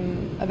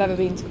have ever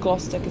been to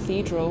Gloucester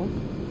Cathedral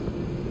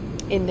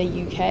in the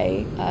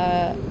UK,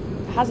 it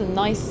has a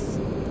nice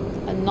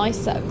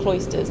set of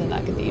cloisters in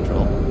that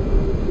cathedral.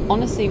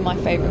 Honestly, my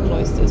favourite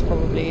cloister is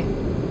probably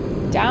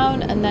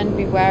down and then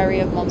be wary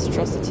of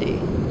monstrosity.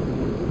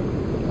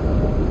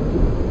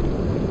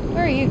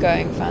 Where are you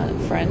going,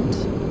 friend?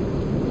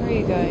 Where are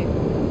you going?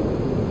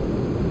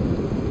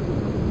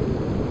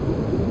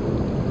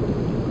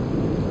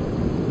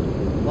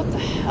 What the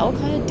hell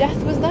kind of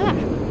death was that?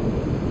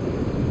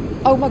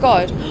 Oh my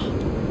god.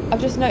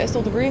 I've just noticed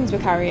all the runes we're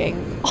carrying.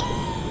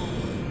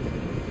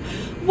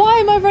 Why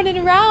am I running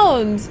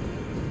around?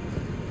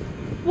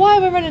 Why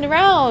am I running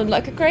around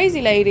like a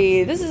crazy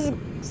lady? This is a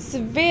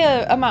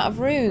severe amount of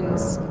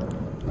runes.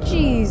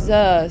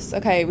 Jesus.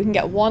 Okay, we can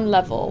get one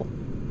level.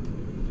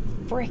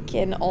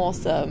 Freaking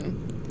awesome.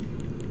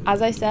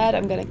 As I said,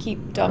 I'm going to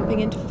keep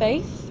dumping into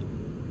Faith.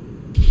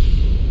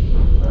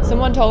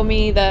 Someone told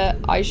me that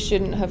I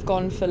shouldn't have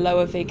gone for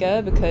lower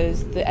vigor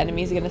because the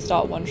enemies are going to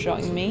start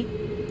one-shotting me.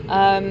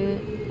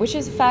 Which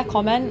is a fair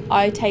comment.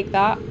 I take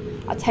that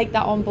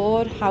on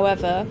board.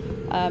 However,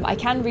 I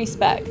can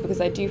respec because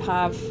I do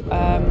have,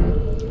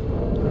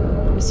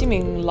 I'm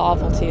assuming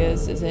larval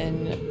tears is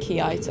in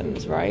key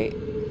items, right?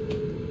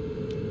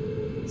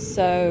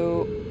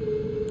 So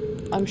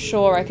I'm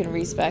sure I can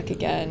respec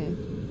again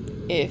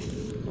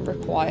if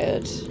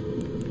required.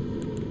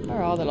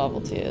 Where are the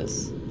larval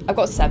tears? I've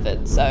got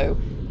 7, so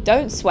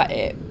don't sweat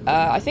it.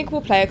 I think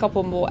we'll play a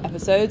couple more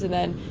episodes and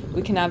then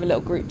we can have a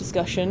little group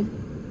discussion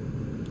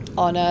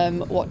on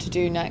what to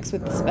do next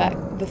with the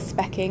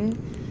specking.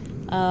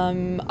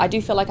 I do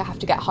feel like I have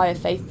to get higher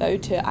faith though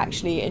to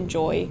actually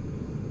enjoy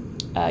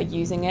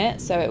using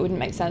it, so it wouldn't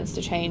make sense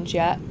to change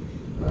yet.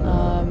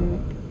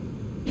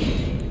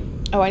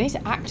 Oh, I need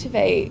to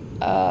activate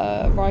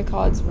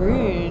Rykard's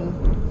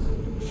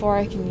rune before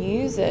I can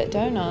use it,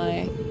 don't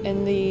I?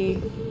 In the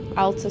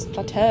Altus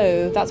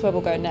Plateau. That's where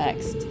we'll go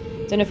next.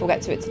 Don't know if we'll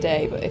get to it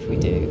today, but if we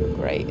do,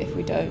 great. If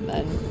we don't,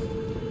 then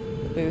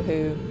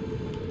boo-hoo.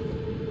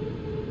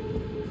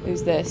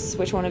 Who's this?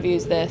 Which one of you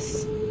is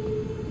this?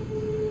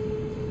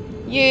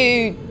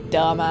 You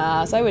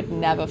dumbass. I would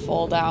never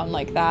fall down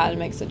like that and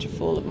make such a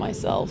fool of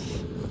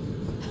myself.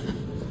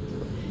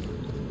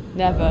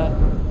 Never.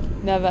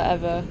 Never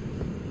ever.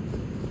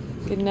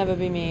 Could never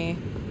be me.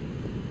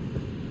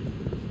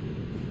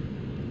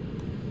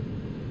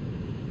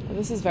 Oh,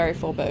 this is very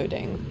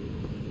foreboding.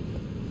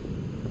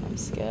 I'm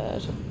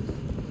scared.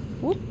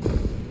 Whoop.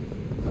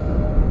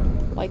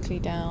 Likely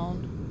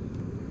down.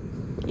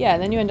 Yeah,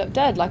 then you end up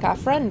dead like our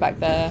friend back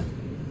there.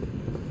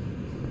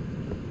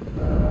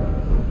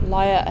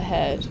 Liar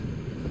ahead.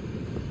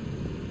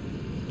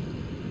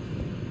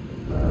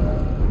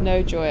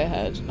 No joy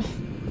ahead.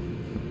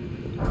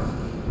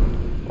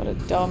 What a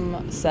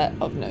dumb set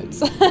of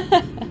notes.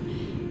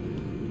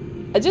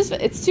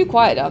 It's too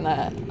quiet down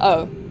there.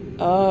 Oh.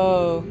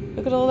 Oh.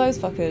 Look at all those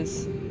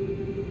fuckers.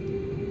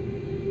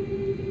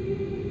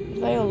 What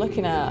are they all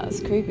looking at?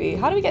 It's creepy.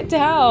 How do we get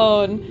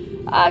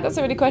down? Ah, I got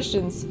so many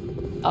questions.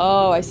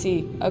 Oh, I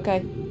see.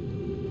 Okay.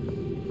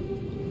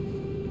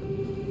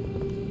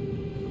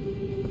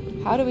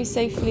 How do we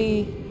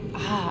safely...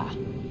 Ah.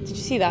 Did you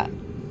see that?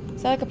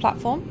 Is that like a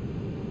platform?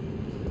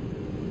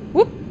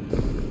 Whoop!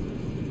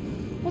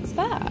 What's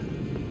that?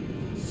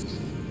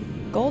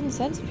 Golden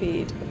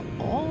centipede.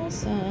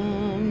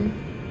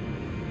 Awesome.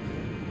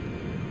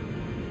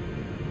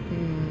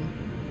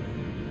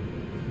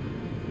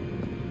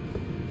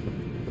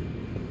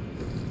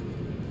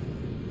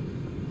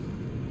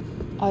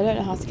 I don't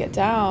know how to get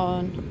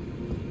down.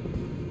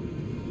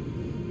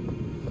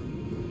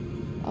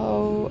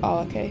 Oh,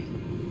 okay.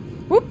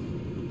 Whoop!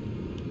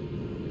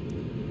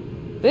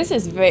 This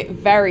is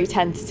very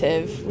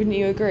tentative, wouldn't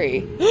you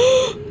agree?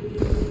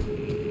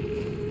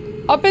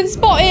 I've been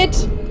spotted!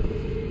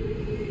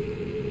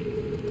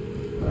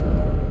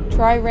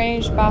 Try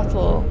ranged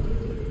battle.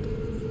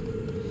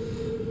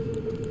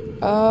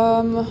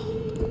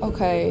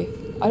 Okay.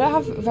 I don't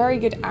have very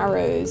good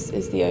arrows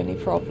is the only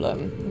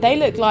problem. They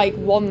look like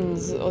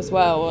wands as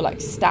well, or like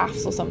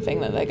staffs or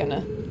something that they're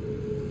gonna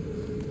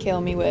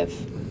kill me with.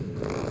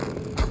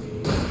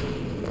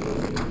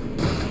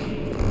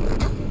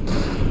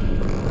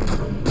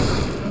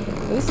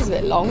 Well, this is a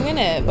bit long, isn't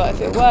it? But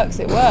if it works,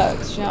 it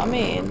works. Do you know what I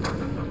mean?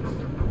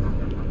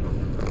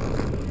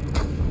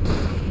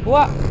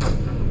 What?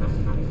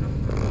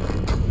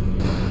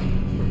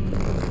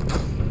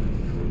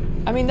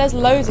 I mean, there's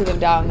loads of them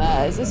down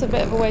there. Is this a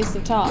bit of a waste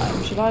of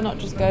time? Should I not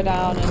just go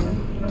down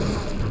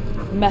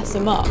and mess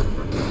them up?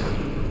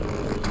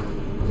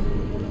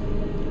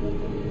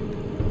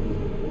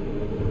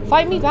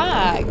 Fight me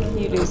back,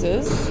 you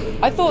losers.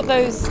 I thought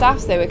those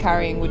staffs they were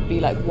carrying would be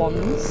like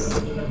wands.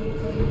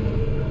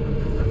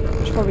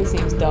 Which probably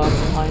seems dumb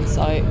in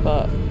hindsight,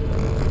 but...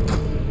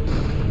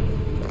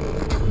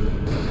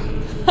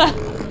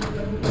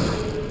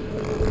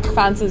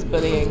 Fanta's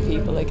bullying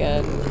people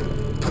again.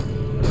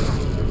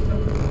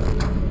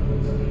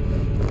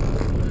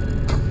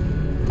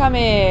 Come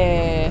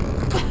here!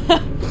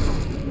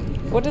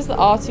 What does the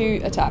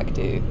R2 attack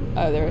do?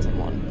 Oh, there isn't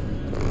one.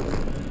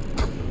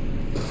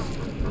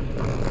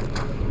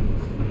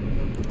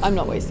 I'm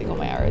not wasting all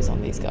my arrows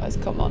on these guys.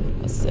 Come on,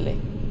 that's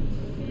silly.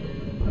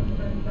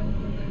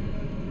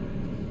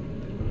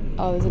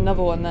 Oh, there's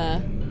another one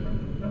there.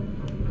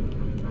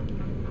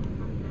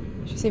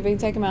 Should we see if we can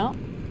take him out?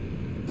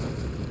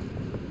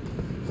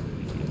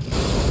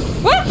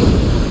 Ah!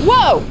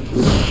 Whoa!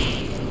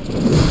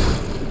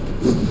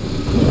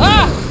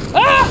 Ah!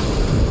 Ah!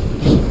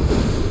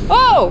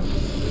 Oh!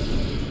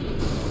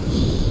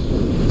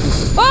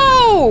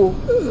 Oh!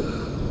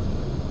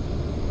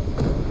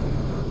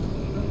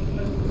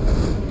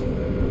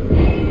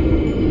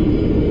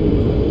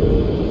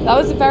 That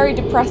was a very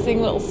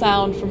depressing little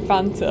sound from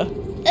Fanta.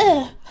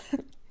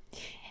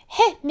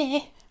 Hit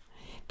me,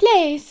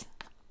 please.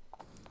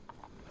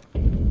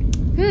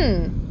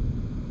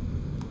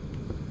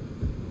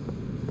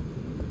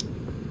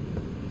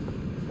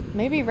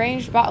 Maybe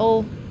ranged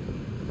battle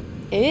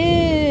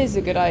is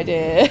a good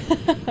idea.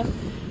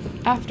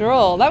 After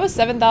all, that was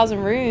 7,000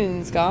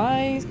 runes,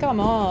 guys. Come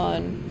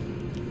on.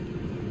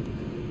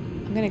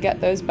 I'm gonna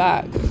get those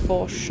back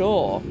for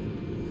sure.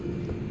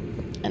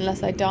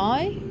 Unless I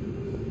die.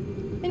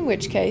 In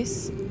which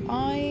case,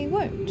 I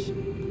won't.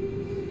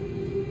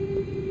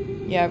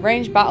 Yeah,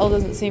 ranged battle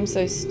doesn't seem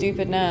so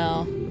stupid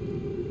now.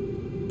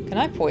 Can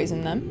I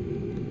poison them?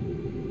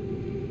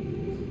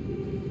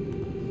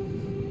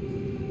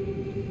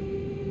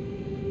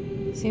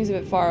 Seems a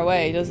bit far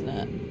away, doesn't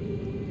it?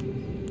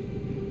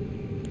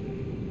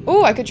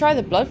 Oh, I could try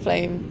the blood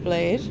flame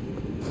blade.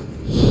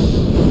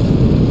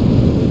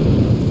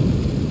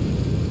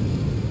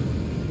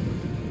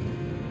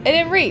 It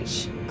didn't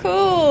reach.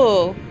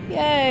 Cool.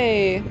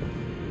 Yay.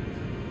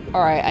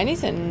 Alright, I need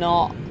to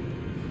not...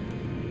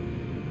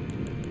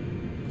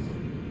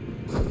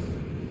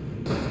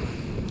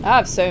 I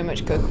have so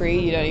much cookery,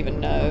 you don't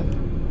even know.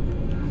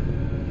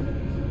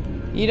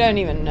 You don't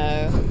even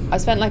know. I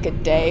spent like a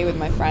day with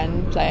my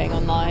friend playing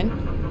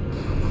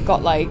online.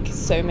 Got like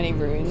so many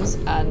runes,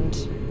 and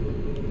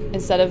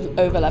instead of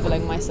over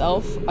leveling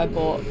myself, I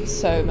bought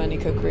so many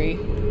kukri.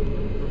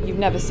 You've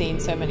never seen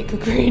so many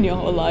kukri in your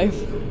whole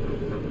life.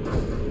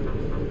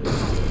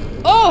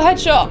 Oh,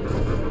 headshot!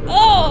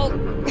 Oh!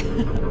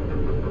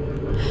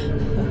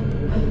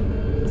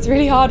 It's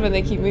really hard when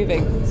they keep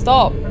moving.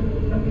 Stop.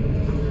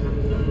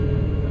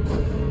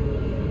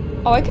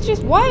 Oh, I could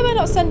just... Why am I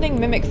not sending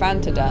Mimic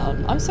Fanta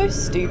down? I'm so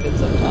stupid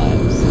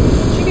sometimes.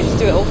 She could just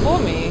do it all for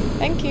me.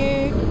 Thank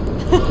you.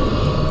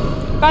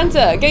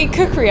 Fanta, get your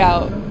kukri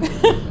out.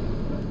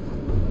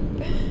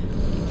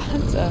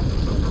 Fanta,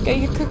 get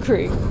your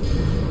kukri.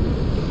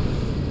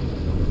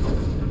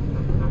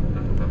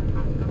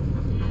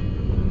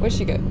 Where'd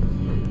she go?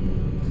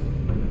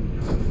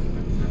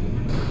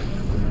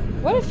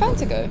 Where did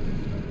Fanta go?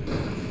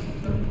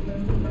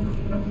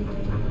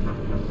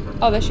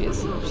 Oh, there she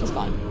is. She's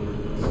fine.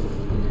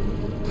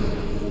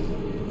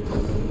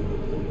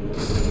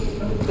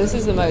 This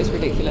is the most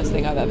ridiculous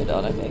thing I've ever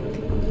done, I think.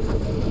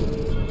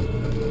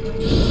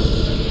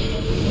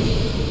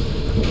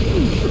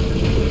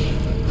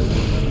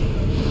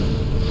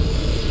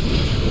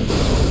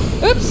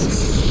 Oops!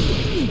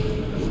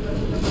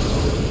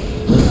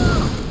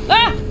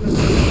 Ah!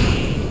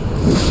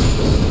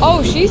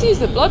 Oh, she's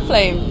used the Blood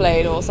Flame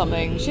blade or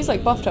something. She's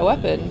like buffed her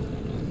weapon.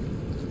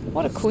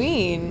 What a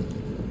queen.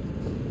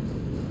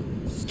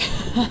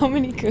 How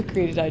many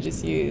kukri did I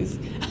just use?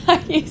 I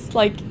used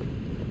like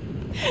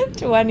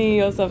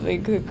 20 or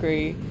something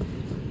kukri.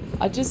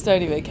 I just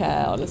don't even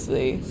care,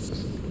 honestly.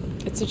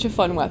 It's such a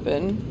fun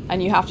weapon,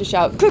 and you have to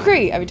shout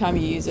kukri every time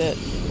you use it.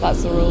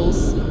 That's the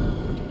rules.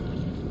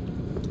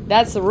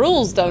 That's the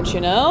rules, don't you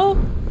know?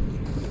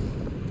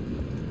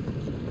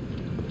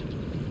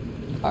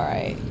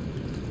 Alright.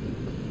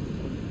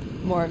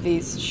 More of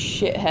these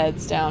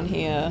shitheads down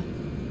here.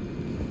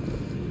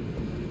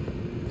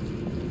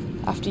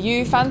 After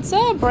you,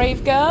 Fanta,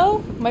 brave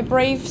girl. My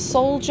brave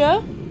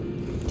soldier.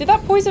 Did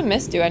that poison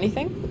mist do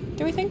anything?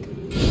 Do we think?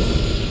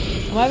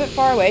 Am I a bit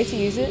far away to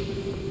use it?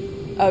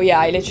 Oh yeah,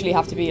 I literally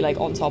have to be like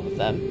on top of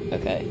them.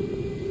 Okay.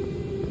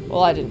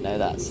 Well, I didn't know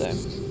that, so.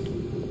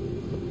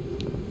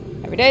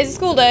 Every day is a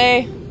school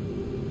day.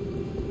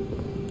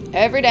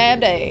 Every damn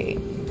day.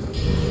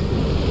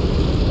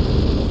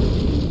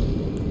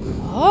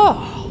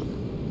 Oh.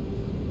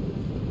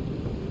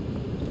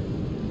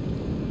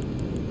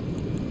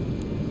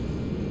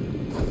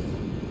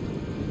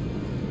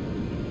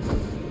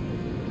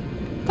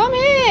 Come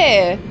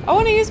here! I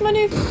want to use my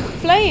new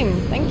flame.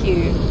 Thank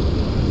you.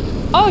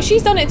 Oh,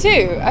 she's done it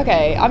too.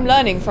 Okay, I'm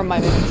learning from my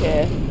mimic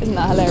here. Isn't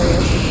that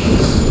hilarious?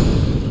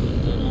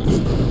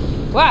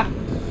 Wah!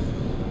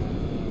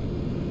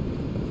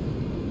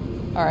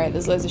 Alright,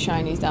 there's loads of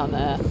shinies down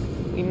there.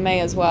 We may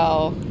as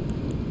well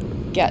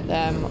get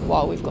them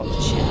while we've got the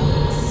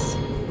chance.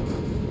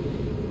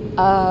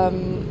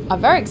 I'm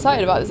very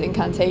excited about this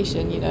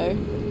incantation, you know.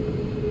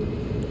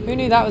 Who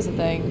knew that was a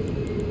thing?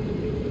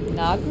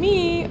 Not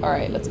me.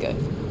 Alright, let's go.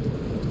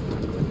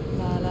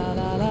 La la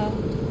la la.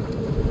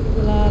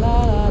 La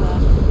la la la.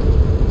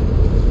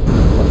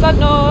 What's that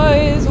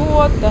noise?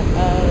 What the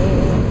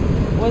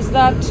hell was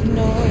that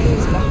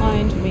noise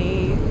behind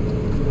me?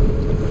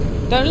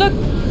 Don't look.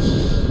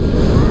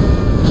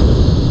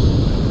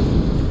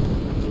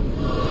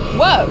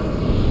 Whoa.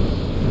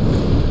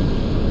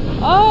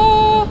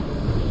 Oh.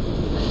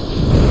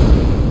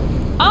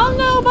 I don't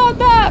know about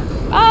that.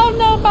 I don't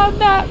know about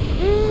that.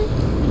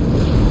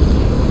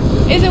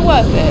 Is it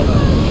worth it?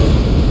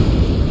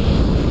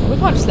 We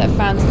can't just let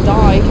fans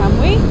die, can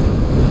we?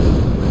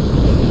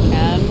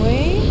 Can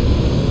we?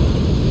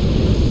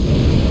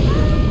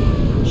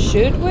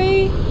 Should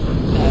we?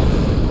 No.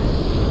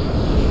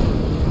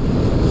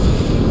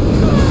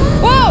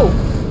 Whoa!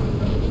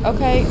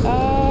 Okay,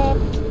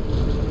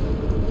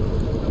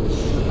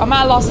 I'm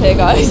at a loss here,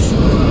 guys.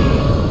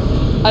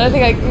 I don't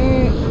think I...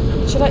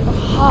 should I...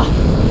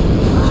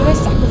 should I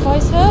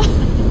sacrifice her?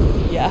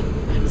 Yeah,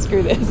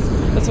 screw this.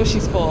 That's what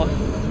she's for.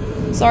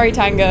 Sorry,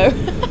 Tango.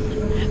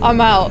 I'm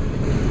out.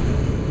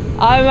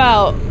 I'm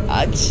out.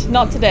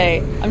 Not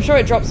today. I'm sure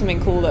it dropped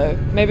something cool, though.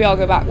 Maybe I'll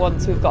go back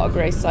once we've got a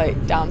grace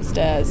site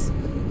downstairs.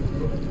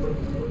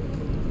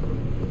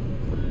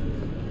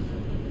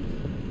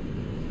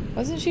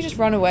 Why doesn't she just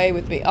run away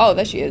with me? Oh,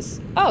 there she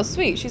is. Oh,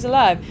 sweet. She's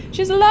alive.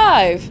 She's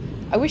alive!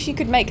 I wish you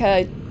could make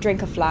her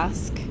drink a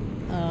flask.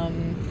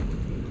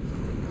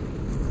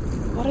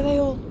 What are they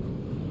all...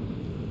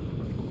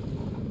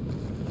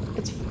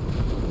 It's...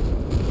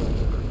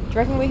 Do you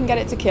reckon we can get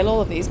it to kill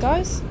all of these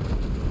guys?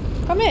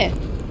 Come here.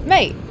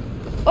 Mate.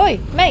 Oi,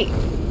 mate.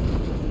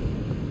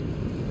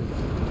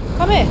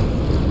 Come here.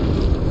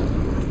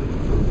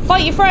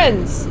 Fight your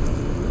friends.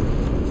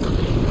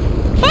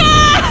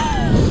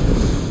 Ah!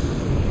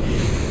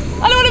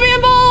 I don't want to be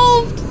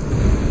involved.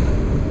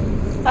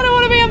 I don't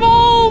want to be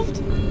involved.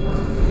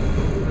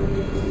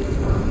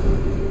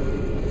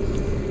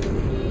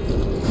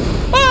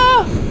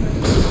 Ah!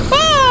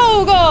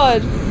 Oh,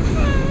 God.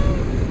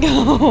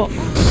 Oh.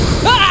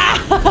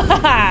 Ah!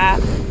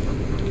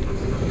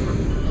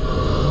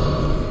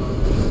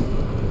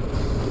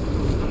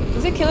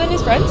 Is it killing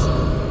his friends?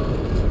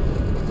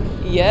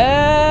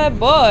 Yeah,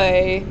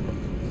 boy.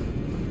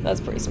 That's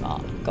pretty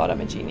smart. God,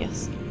 I'm a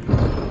genius.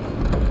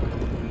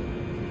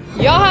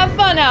 Y'all have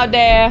fun out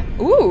there.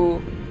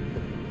 Ooh.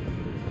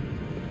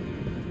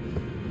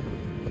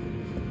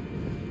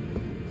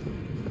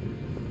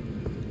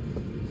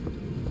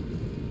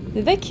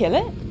 Did they kill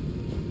it?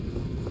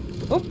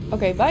 Oh,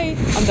 okay, bye.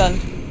 I'm done.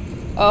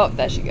 Oh,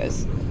 there she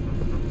goes.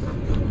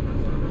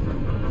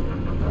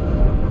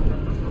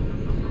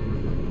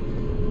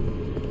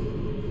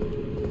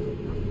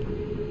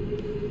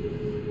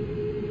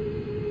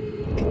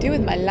 Could do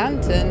with my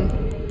lantern.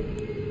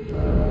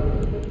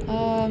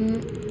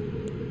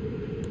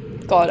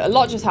 God, a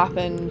lot just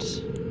happened,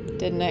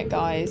 didn't it,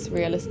 guys?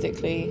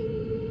 Realistically.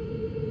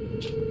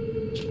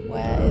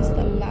 Where is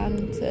the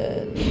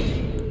lantern?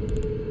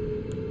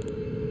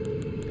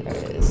 There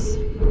it is.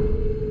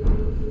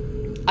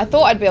 I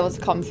thought I'd be able to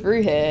come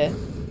through here.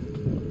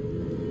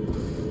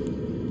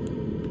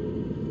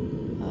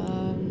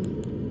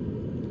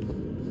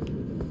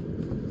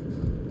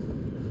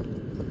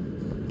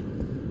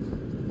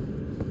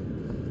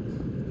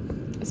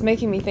 It's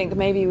making me think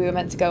maybe we were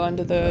meant to go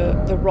under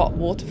the rot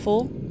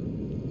waterfall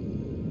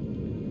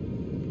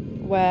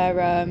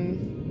where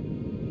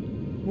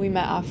we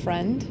met our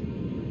friend.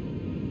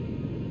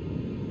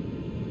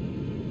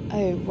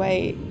 Oh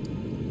wait,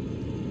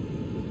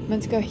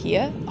 meant to go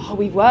here? Oh,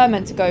 we were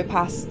meant to go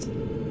past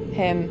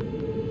him,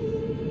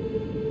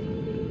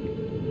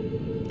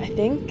 I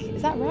think.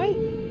 Is that right?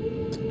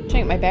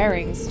 Check my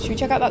bearings. Should we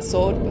check out that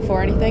sword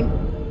before anything?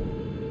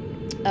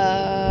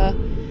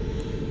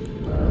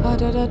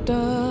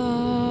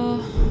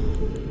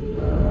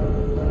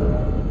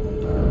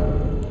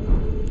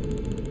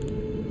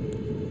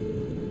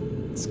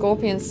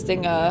 Scorpion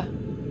Stinger.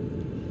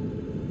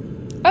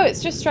 Oh,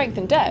 it's just strength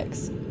and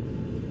dex.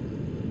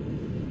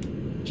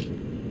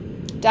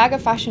 Dagger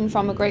fashioned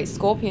from a great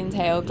scorpion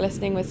tail,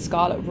 glistening with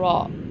scarlet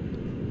rot.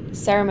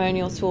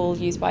 Ceremonial tool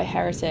used by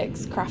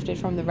heretics, crafted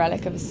from the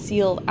relic of a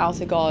sealed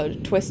outer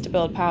god. Twist to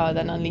build power,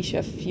 then unleash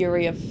a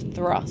fury of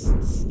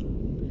thrusts.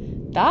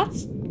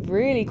 That's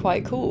really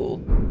quite cool.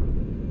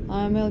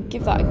 I'm gonna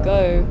give that a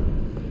go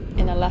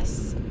in a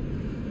less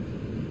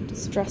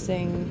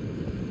distressing...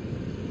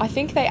 I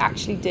think they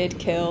actually did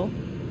kill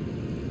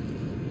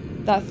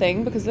that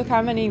thing, because look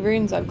how many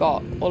runes I've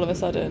got all of a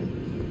sudden.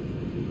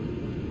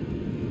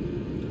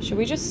 Should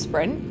we just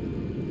sprint?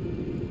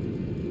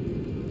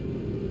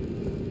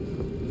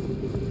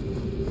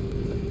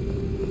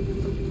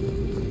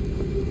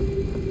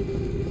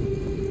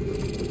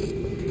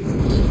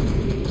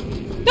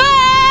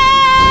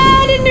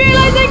 Ah! I didn't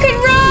realize I could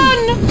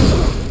run!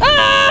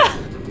 Ah!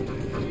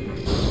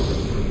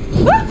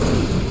 Ah!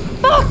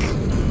 Fuck!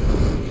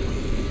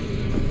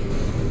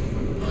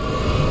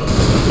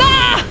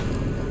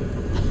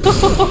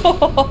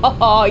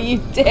 Oh, you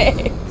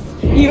dicks.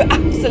 You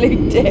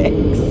absolute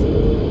dicks.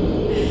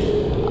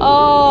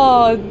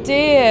 Oh,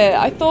 dear.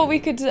 I thought we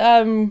could,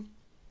 I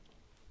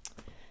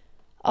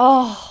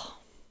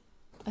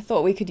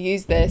thought we could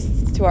use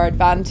this to our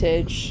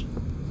advantage.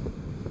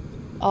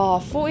 Oh,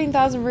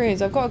 14,000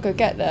 runes. I've got to go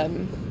get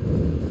them.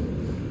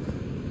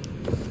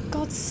 For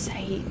God's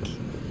sake.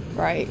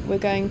 Right, we're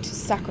going to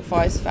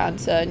sacrifice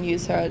Fanta and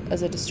use her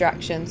as a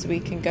distraction so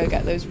we can go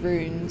get those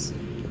runes.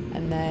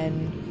 And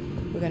then...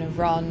 we're going to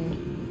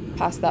run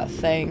past that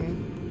thing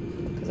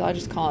because I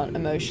just can't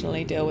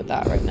emotionally deal with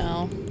that right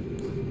now.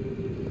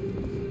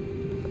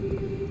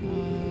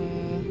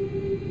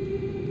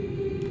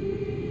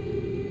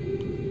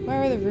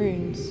 Where are the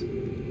runes?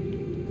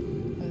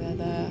 Oh, they're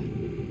there.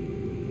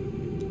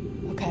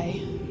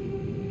 Okay.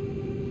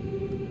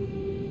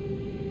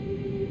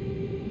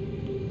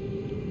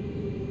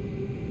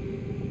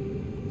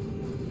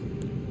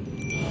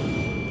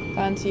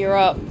 Fancy, you're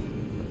up.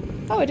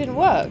 Oh, it didn't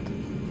work.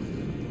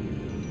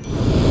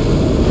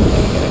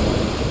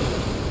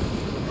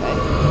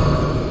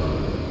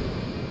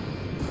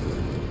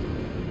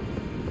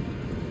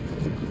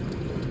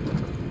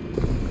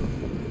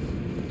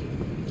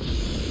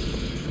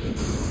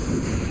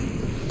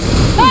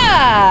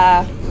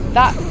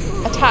 That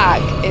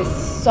attack is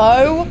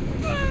so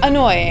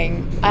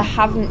annoying. I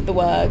haven't the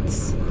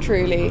words,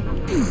 truly.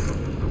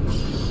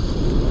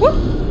 Whoop!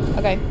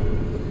 Okay.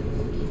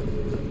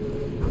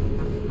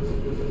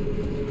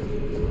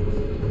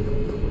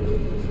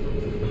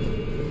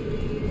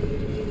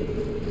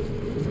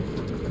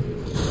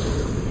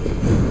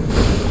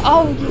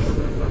 Oh,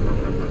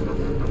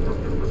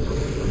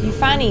 you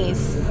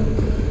fannies.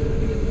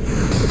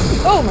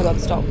 Oh my god,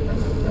 stop.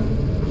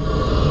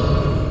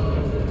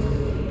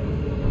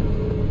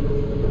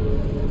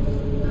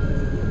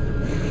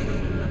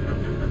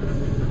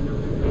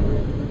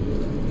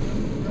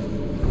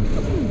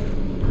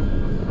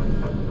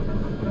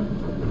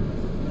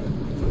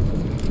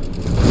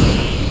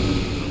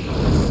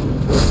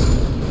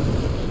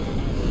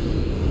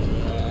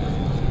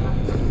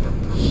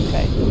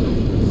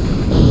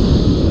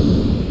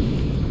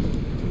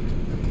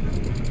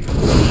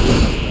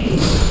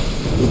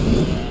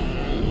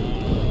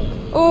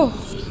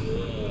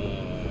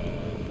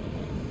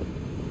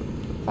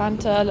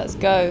 Fanta, let's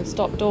go.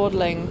 Stop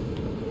dawdling.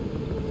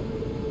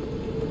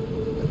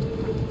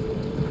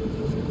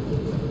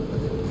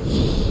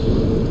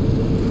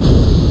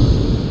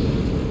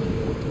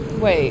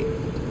 Wait.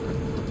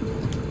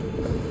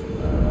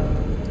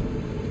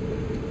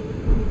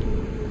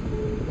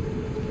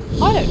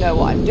 I don't know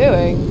what I'm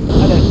doing,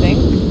 I don't think.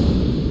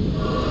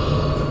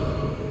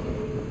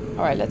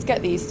 Alright, let's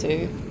get these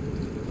two.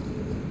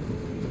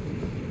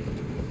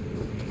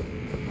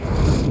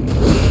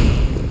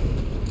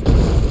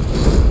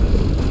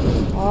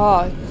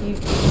 Oh, you...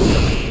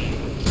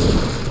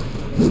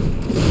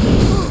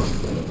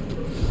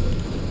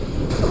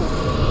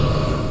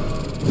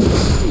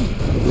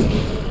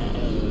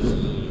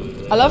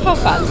 I love how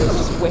fans is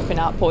just whipping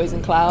out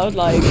Poison Cloud,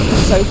 like,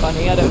 it's so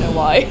funny, I don't know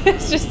why.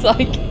 It's just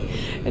like,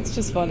 it's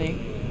just funny.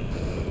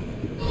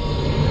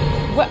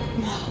 What?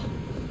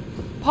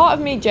 Part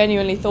of me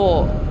genuinely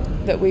thought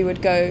that we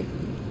would go,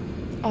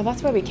 oh,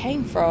 that's where we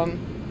came from.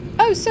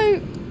 Oh,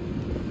 so...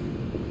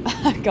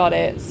 Got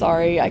it,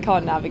 sorry, I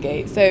can't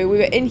navigate. So we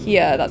were in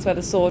here, that's where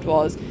the sword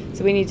was.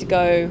 So we need to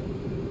go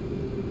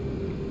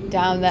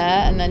down there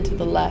and then to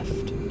the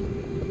left.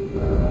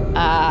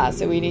 Ah,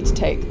 so we need to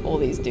take all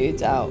these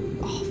dudes out.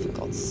 Oh, for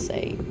God's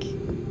sake.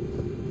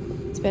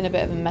 It's been a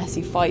bit of a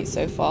messy fight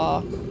so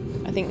far.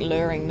 I think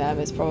luring them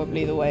is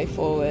probably the way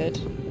forward.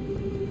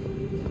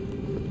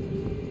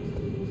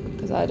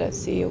 Because I don't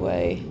see a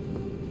way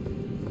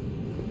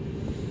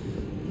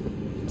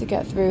to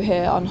get through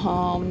here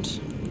unharmed.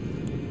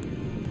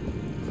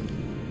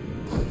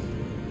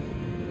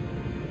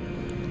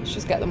 Let's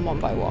just get them one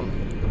by one.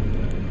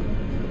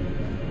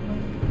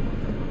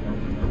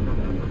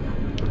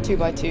 2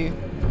 by 2.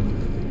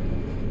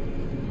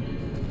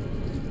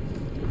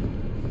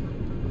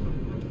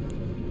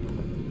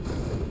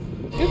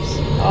 Oops.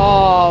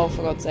 Oh,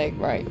 for God's sake,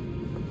 right.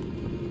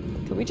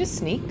 Could we just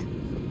sneak?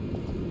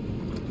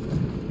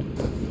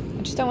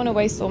 I just don't want to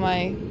waste all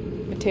my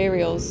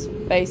materials,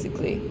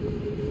 basically.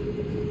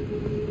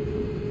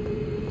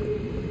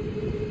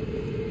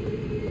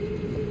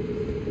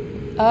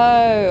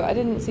 Oh, I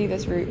didn't see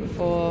this route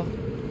before.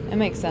 It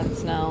makes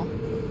sense now.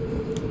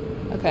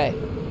 Okay.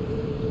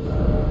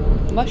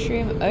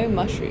 Mushroom, oh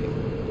mushroom.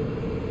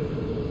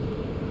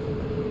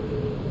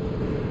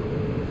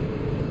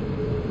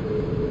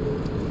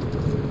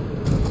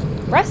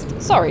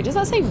 Rest? Sorry, does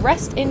that say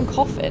rest in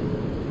coffin?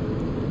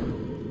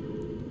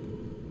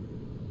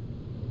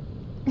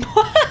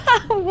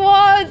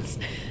 What?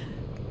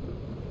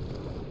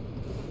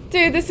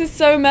 Dude, this is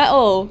so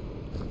metal.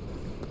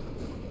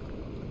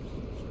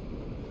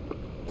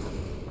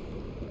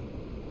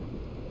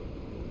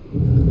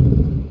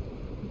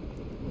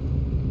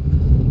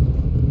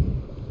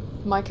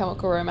 My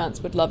Chemical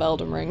Romance would love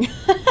Elden Ring.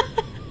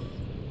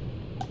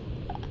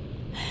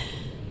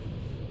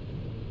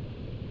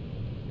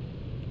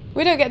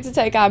 We don't get to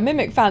take our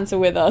Mimic Fanta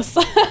with us.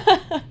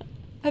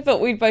 I thought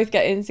we'd both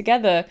get in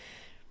together.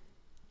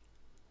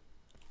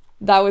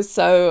 That was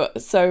so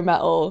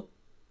metal.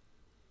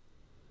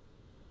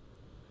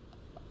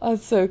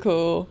 That's so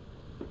cool.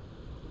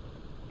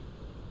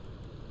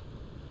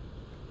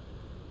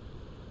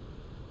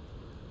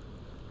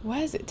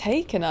 Where's it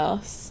taken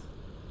us?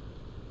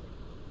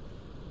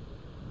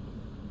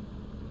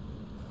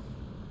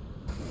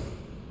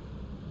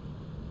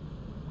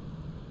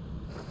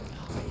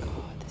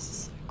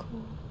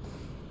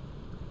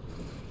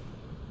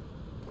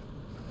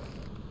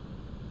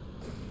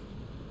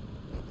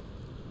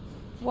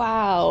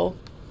 Wow,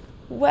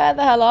 where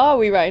the hell are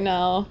we right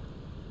now?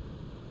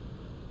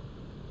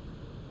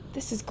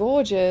 This is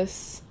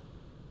gorgeous.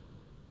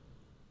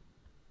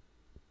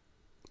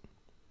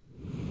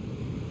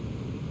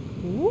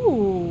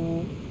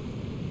 Ooh.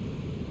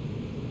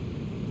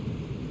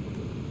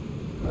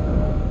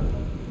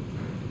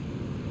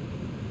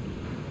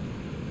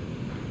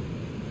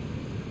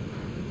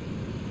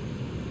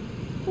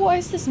 What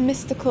is this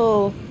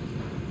mystical...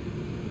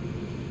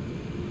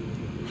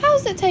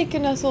 How's it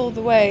taken us all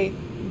the way?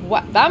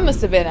 What? That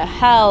must have been a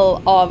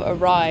hell of a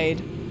ride.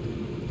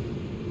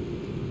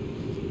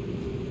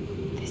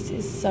 This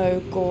is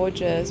so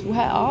gorgeous.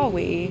 Where are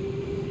we?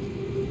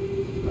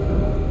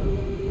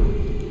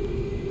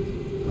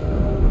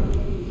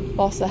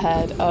 Boss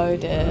ahead. Oh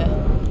dear.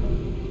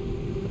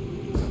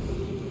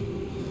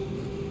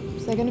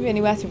 Is there going to be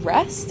anywhere to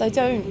rest? I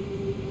don't...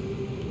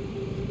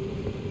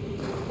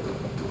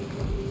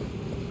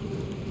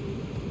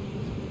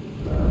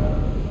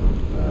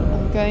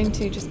 Going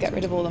to just get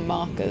rid of all the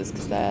markers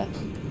because they're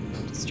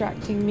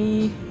distracting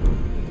me.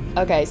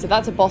 Okay, so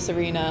that's a boss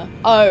arena.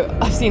 Oh,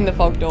 I've seen the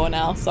fog door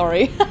now,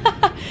 sorry.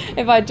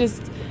 If I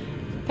just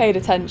paid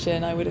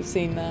attention, I would have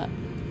seen that.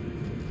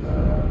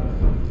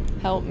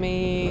 Help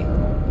me.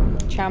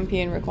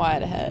 Champion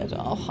required ahead.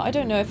 Oh, I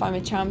don't know if I'm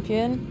a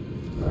champion.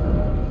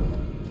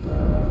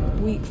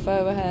 Weak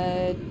foe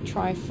ahead.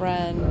 Try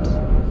friend.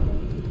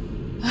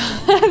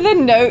 The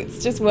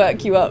notes just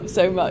work you up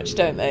so much,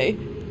 don't they?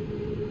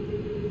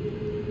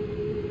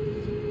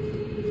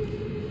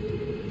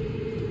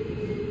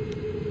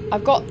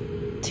 I've got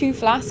 2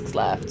 flasks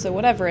left, so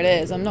whatever it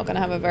is, I'm not going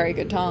to have a very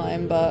good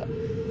time, but...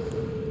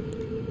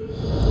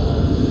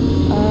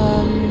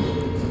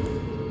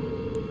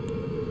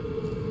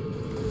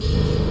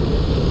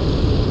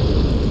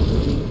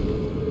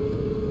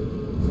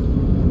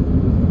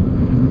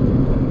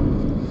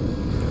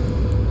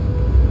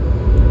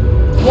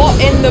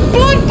 What in the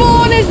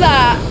Bloodborne is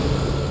that?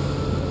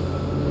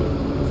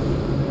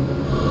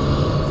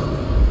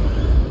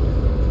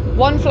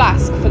 One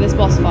flask for this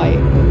boss fight.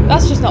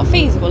 That's just not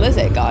feasible, is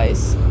it,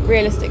 guys?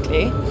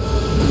 Realistically.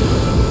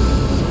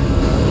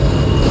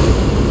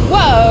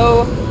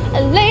 Whoa!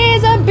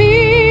 Laser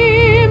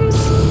beams!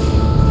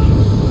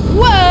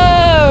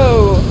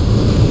 Whoa!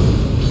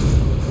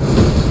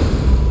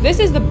 This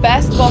is the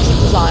best boss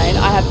design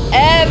I have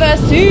ever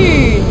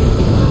seen.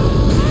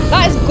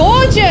 That is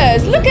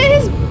gorgeous! Look at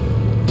his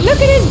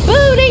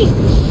booty!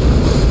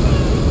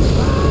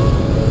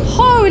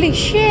 Holy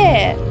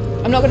shit!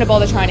 I'm not going to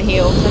bother trying to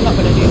heal, because I'm not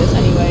going to do this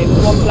anyway.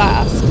 With 1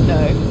 flask,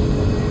 no.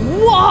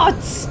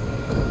 What?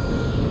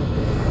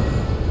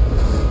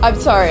 I'm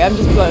sorry, I'm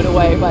just blown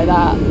away by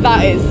that.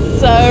 That is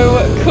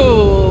so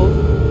cool.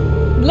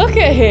 Look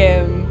at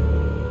him.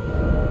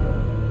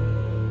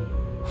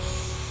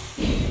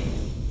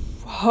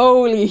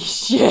 Holy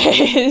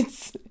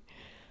shit.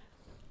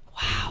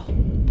 Wow.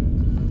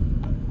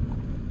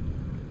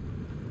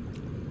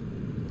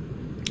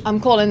 I'm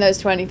calling those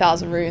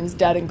 20,000 runes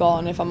dead and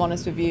gone, if I'm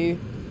honest with you.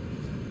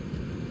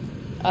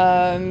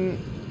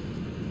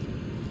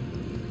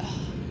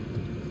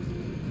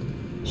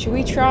 Should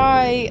we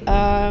try,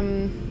 I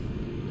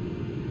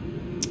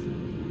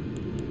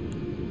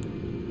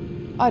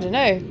don't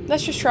know.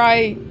 Let's just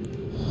try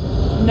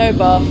no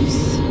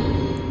buffs.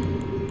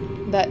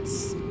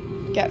 Let's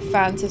get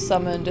Fanta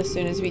summoned as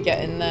soon as we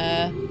get in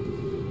there.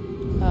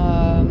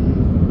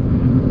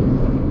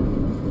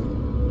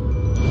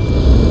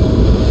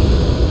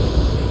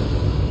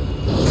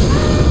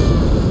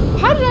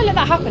 How did I let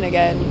that happen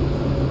again?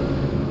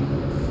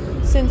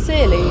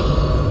 Sincerely.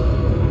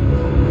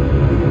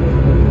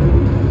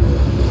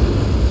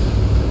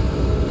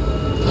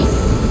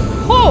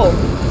 Oh!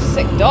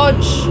 Sick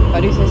dodge, if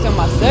I do say so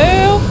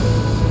myself.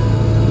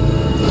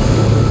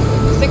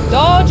 Sick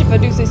dodge, if I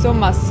do say so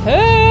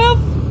myself.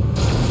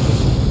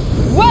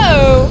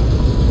 Whoa!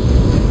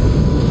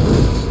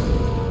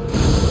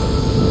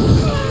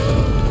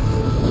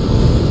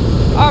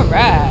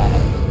 Alright.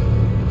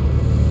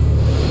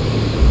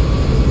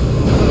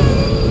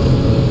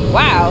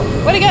 Wow,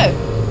 where'd it go?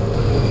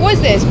 What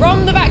is this?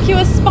 Rom the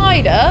vacuous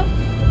spider?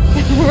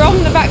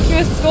 Rom the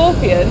vacuous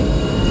scorpion?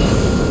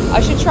 I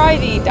should try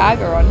the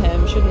dagger on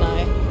him, shouldn't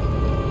I?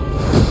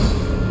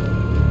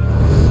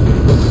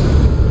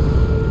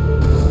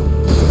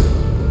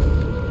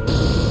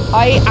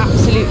 I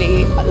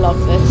absolutely love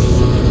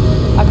this.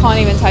 I can't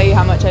even tell you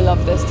how much I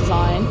love this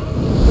design.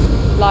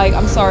 Like,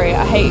 I'm sorry,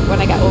 I hate when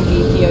I get all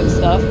geeky over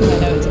stuff because I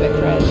know it's a bit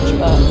cringe,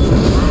 but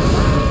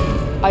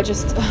I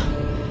just...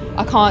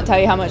 I can't tell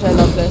you how much I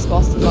love this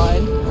boss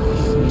design.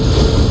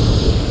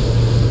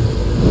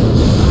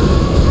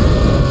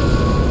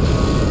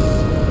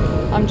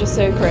 I'm just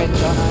so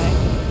cringe, aren't I?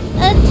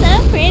 That's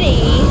so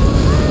pretty.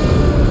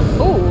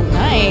 Oh,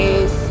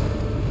 nice.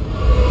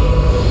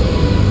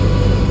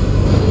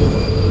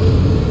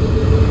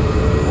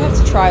 I have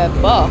to try a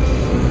buff.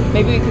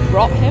 Maybe we could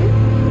rot him?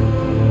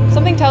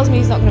 Something tells me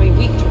he's not going to be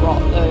weak to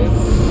rot, though.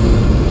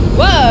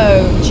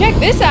 Whoa! Check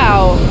this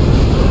out!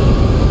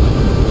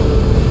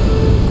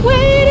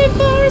 Waiting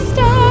for a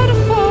star to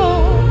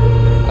fall.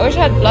 I wish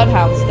I had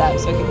bloodhound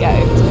steps so I could get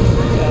over to him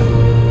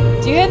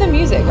quicker. Do you hear the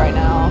music right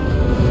now?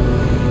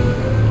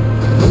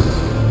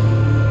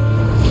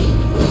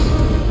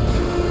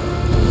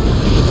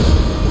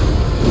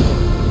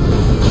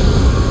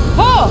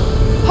 Ho!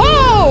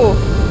 Ho!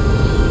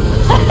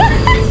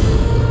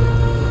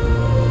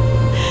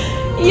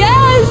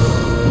 Yes!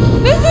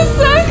 This is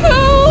so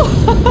cool!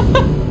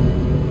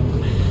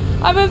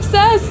 I'm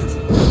obsessed!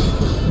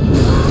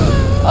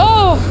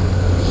 Oh!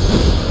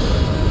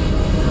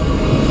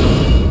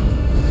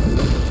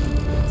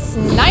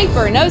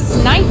 Sniper, no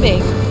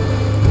sniping!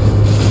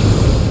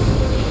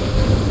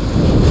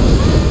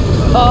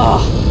 Oh!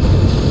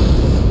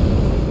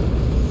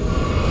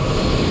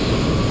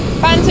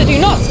 Fanta, do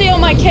not steal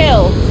my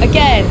kill!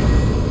 Again!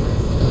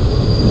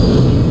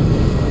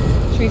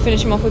 Should we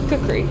finish him off with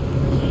cookery?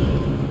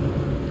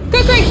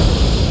 Cookery!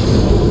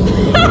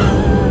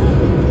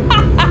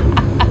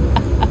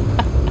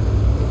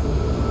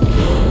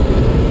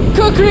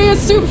 Cookery is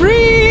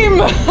supreme!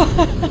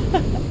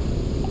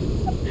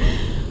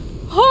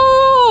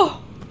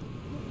 Oh!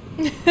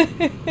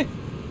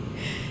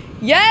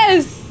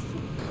 Yes!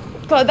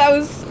 God, that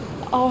was...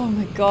 Oh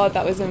my god,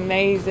 that was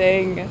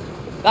amazing.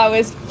 That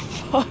was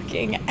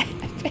fucking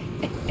epic.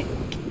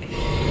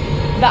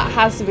 That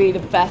has to be the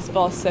best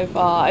boss so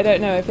far. I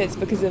don't know if it's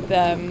because of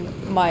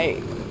my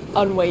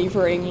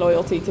unwavering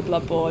loyalty to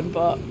Bloodborne,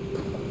 but...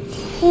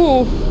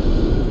 Whew.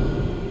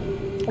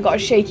 I got a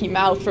shaky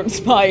mouth from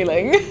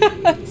smiling.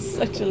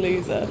 Such a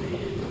loser.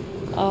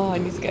 Oh, I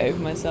need to get over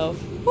myself.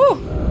 Whew.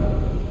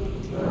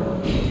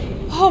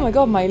 Oh my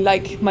god, my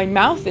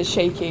mouth is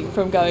shaking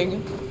from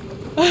going.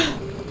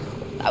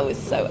 That was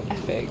so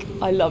epic.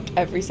 I loved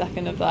every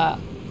second of that.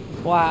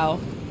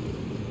 Wow.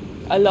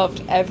 I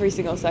loved every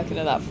single second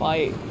of that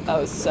fight. That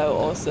was so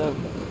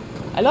awesome.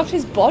 I loved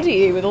his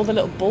body with all the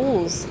little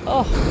balls.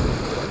 Oh.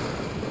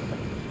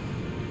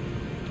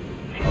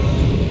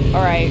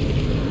 Alright.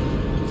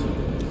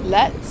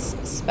 Let's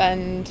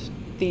spend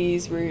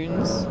these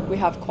runes. We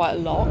have quite a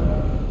lot.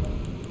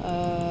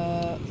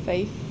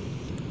 Faith.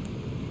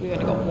 We've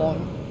only got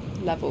one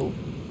level.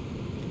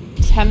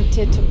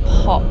 Tempted to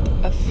pop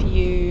a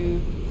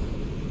few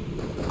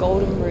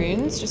golden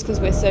runes just because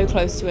we're so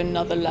close to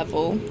another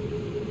level. Is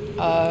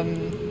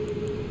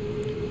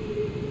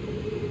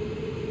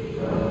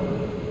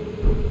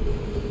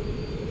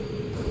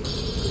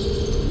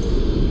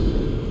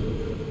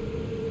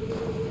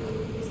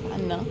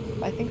that enough?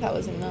 I think that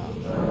was enough.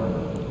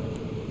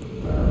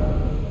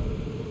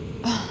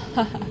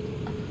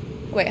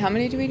 Wait, how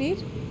many do we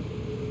need?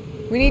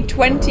 We need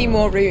 20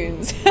 more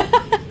runes.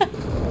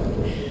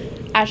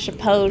 I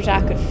suppose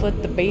I could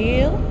foot the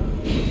bill.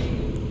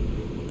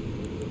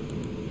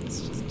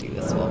 Let's just do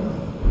this one.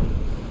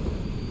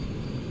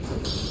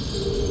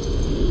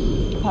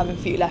 I have a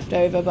few left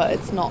over, but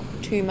it's not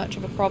too much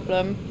of a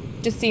problem.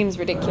 Just seems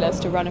ridiculous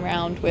to run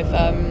around with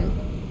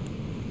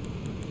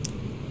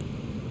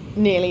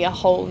nearly a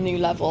whole new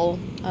level.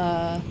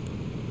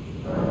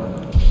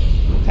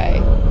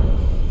 Okay.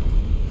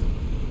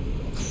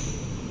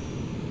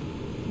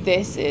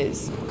 This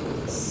is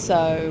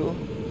so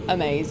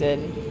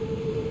amazing.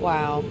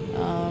 Wow.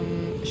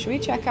 Should we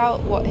check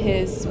out what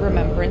his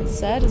remembrance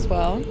said as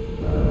well?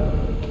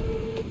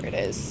 Here it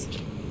is.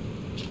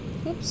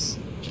 Oops.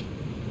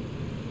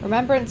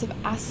 Remembrance of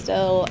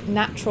Astel,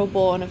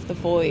 Naturalborn of the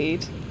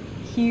Void,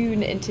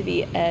 hewn into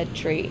the Erd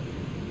tree.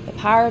 The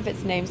power of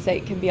its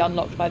namesake can be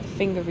unlocked by the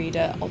finger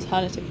reader,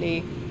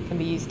 alternatively can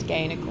be used to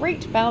gain a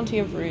great bounty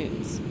of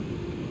runes.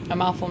 A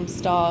malformed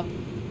star,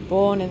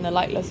 born in the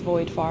lightless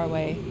void far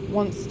away,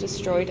 once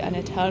destroyed an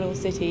eternal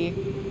city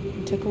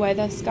and took away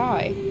their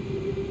sky.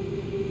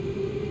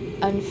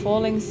 And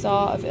falling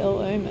star of ill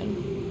omen.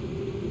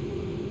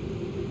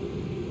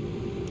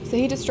 So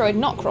he destroyed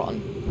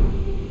Nokron.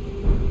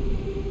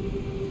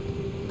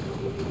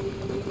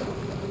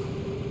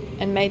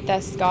 And made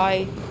their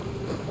sky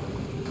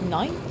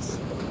night?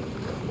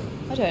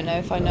 I don't know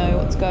if I know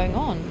what's going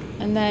on.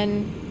 And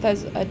then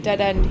there's a dead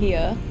end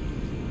here,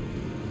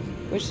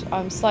 which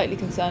I'm slightly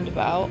concerned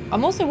about.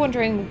 I'm also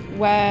wondering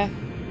where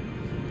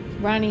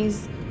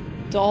Ranni's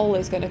doll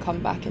is going to come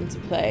back into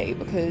play,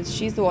 because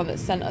she's the one that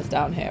sent us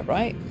down here,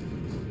 right?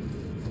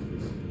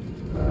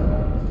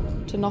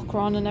 To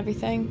Nokron and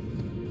everything.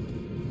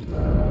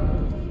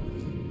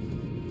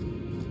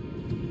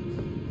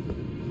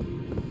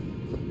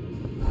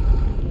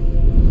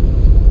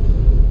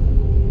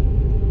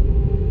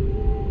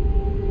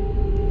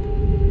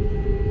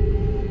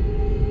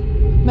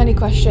 Many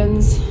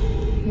questions.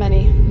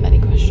 Many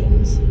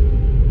questions.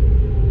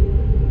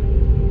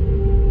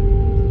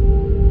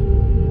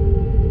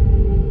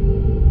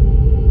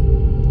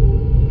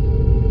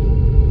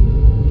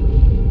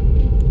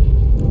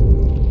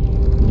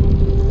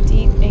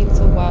 Deep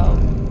Angel Well.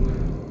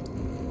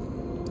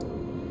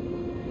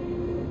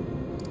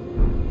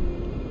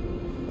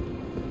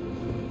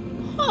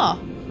 Huh.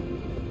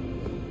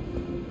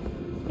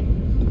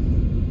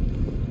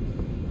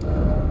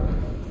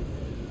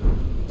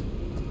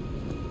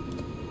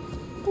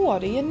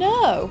 What do you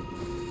know?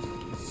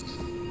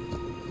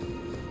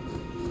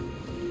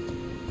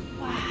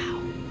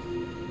 Wow.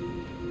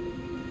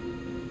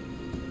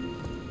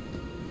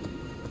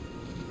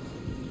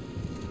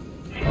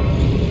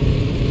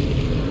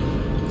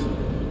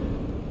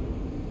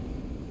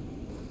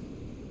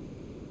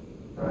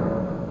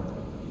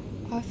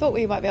 I thought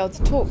we might be able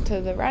to talk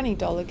to the Ranni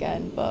doll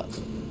again, but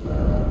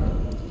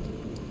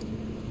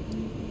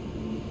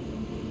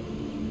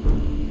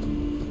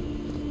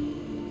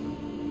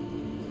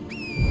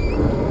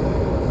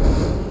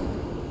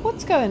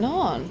what's going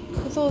on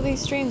with all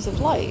these streams of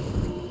light?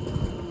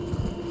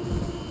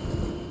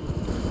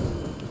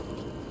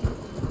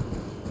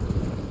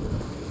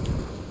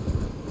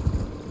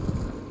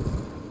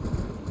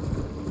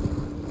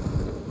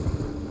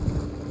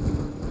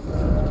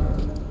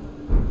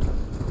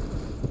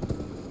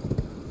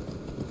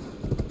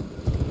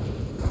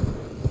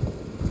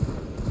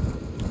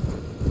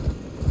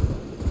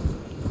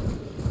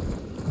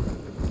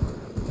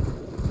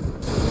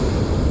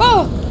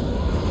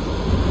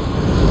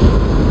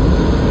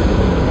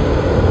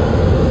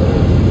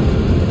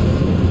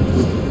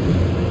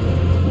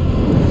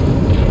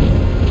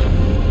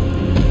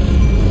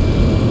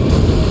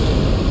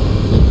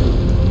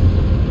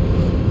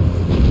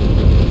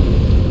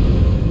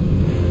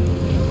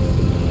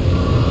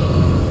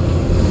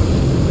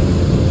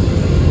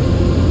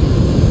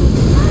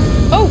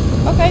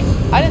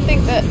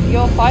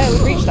 Your fire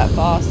would reach that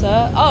far,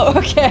 sir. Oh,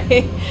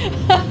 okay.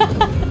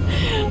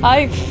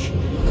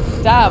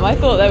 Damn, I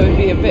thought there would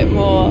be a bit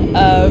more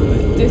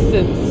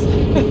distance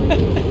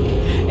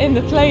in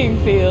the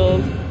playing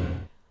field.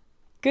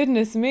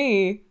 Goodness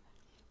me.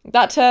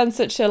 That turned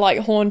such a like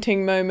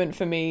haunting moment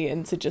for me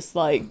into just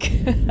like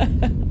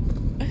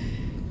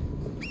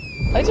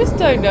I just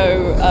don't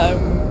know.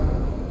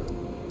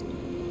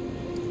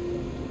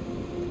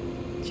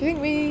 Do you think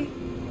we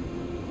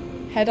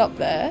head up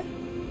there?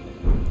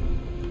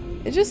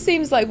 It just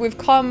seems like we've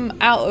come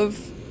out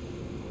of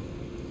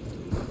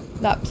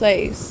that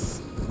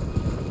place.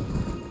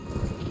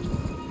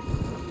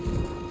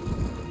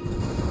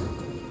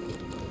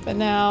 But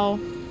now,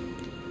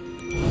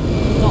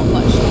 not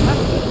much will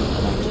happen,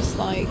 and I'm just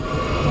like,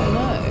 I don't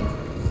know.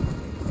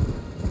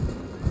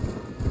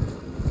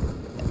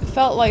 It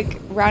felt like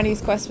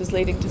Ranni's quest was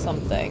leading to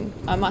something.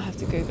 I might have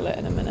to Google it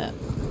in a minute.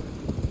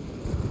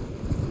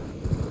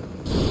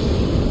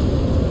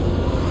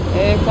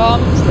 Here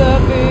comes the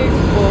big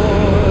boy.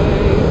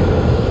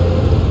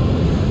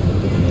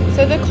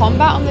 So the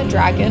combat on the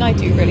dragon I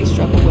do really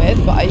struggle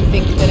with, but I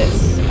think that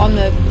it's on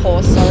the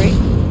horse, sorry.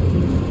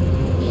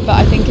 But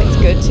I think it's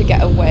good to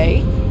get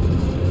away.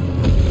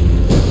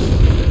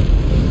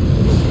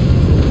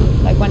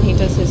 Like when he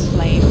does his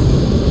flame.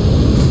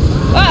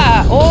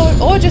 Ah!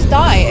 Or just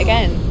die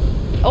again.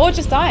 Or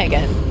just die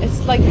again.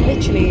 It's like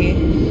literally...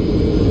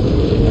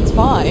 It's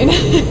fine.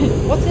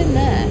 What's in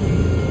there?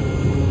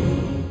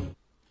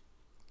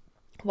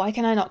 Why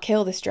can I not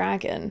kill this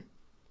dragon?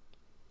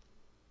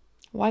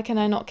 Why can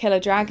I not kill a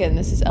dragon?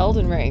 This is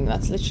Elden Ring.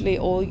 That's literally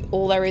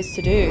all there is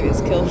to do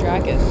is kill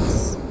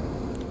dragons.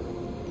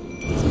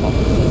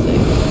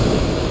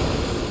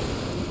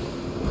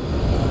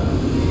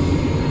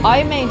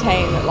 I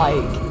maintain that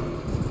like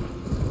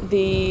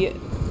the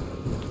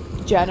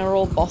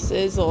general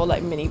bosses or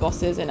like mini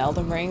bosses in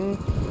Elden Ring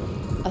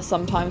are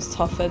sometimes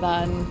tougher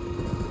than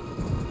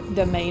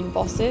the main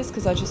bosses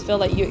because I just feel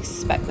like you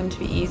expect them to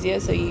be easier,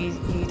 so you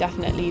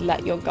definitely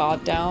let your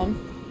guard down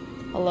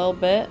a little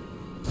bit.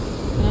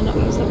 Can I not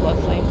use the blood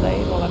flame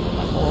blade while I'm on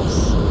my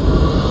horse?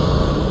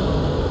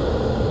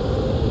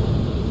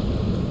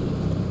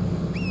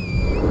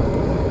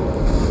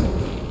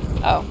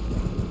 Oh.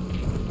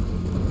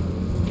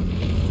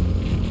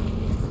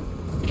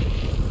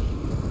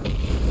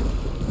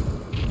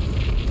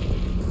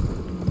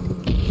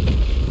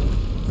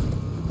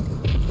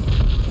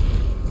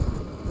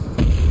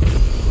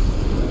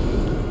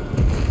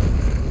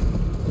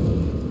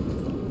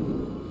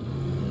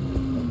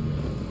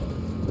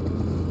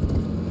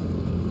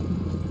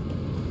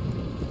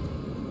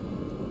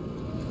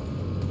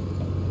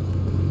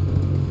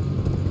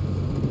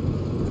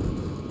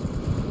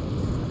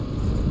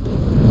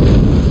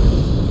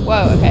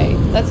 Whoa, okay.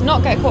 Let's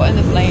not get caught in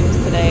the flames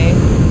today.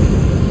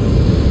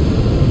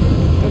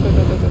 Go, go,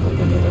 go, go, go, go,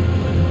 go, go, go.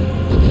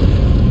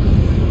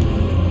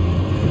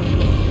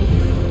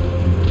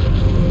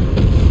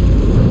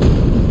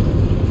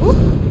 Ooh,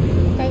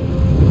 okay.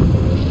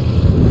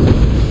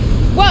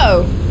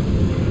 Whoa!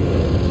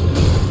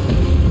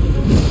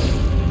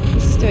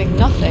 This is doing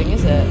nothing,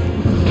 is it?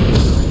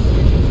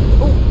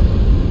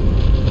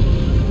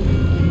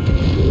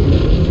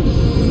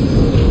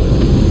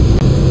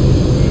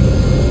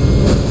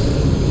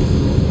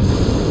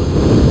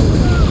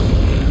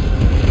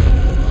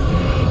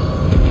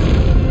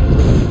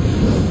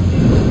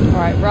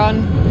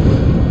 Run.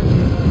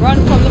 Run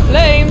from the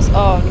flames.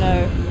 Oh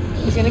no.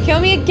 He's gonna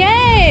kill me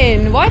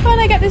again. Why can't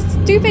I get this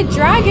stupid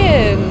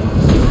dragon?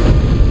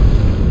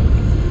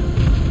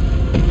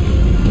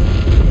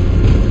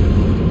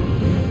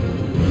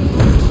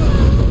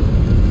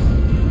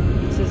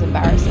 This is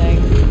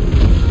embarrassing.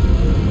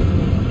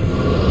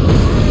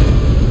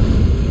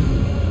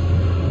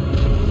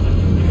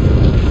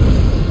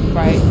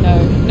 Right,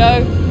 no.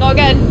 No, not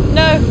again.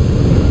 No.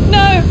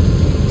 No.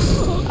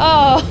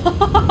 Oh.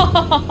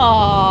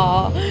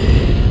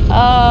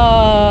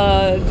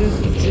 This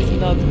is just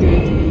not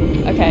good.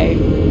 Okay.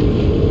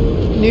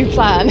 New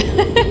plan.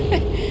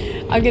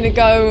 I'm gonna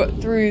go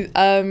through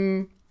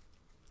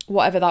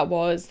whatever that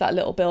was, that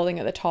little building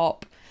at the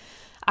top,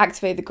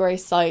 activate the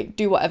grace site,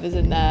 do whatever's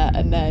in there,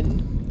 and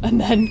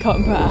then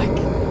come back.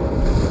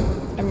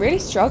 I'm really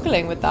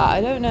struggling with that.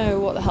 I don't know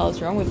what the hell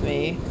is wrong with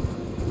me.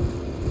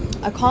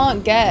 I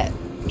can't get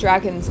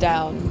dragons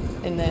down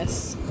in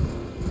this.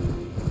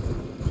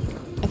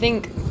 I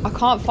think I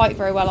can't fight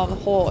very well on the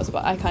horse,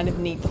 but I kind of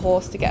need the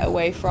horse to get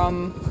away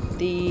from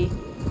the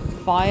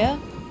fire.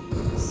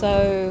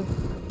 So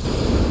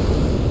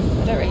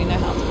I don't really know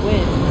how to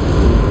win.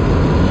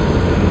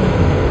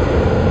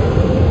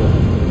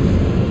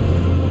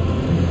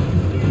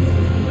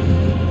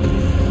 I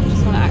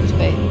just want to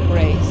activate the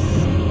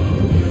grace.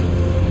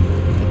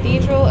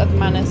 Cathedral of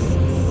Manus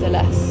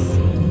Celeste.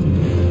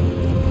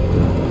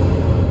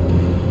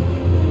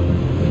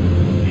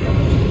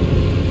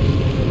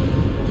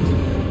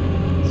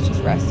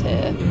 Rest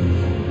here,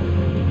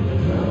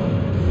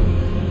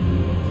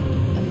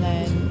 and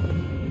then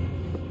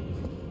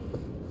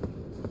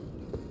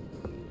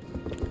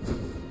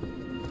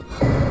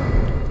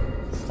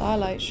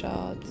starlight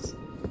shards.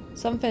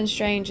 Something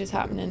strange is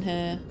happening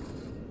here.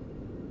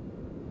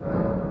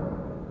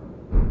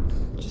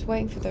 Just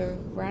waiting for the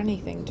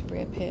Ranni thing to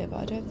reappear, but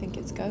I don't think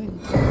it's going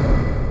to.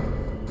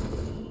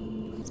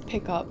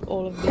 pick up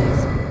all of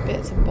these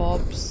bits and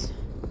bobs.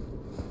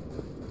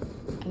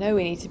 I know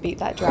we need to beat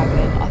that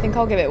dragon. I think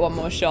I'll give it one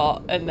more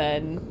shot and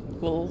then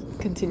we'll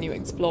continue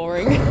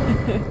exploring.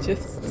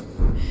 Just...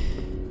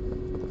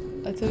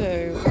 I don't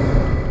know.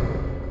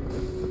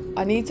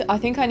 I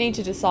think I need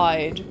to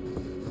decide,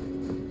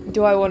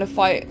 do I want to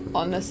fight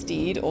on a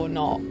steed or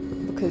not?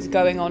 Because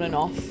going on and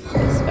off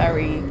is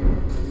very...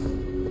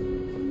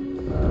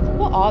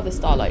 What are the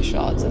starlight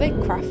shards? Are they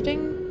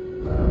crafting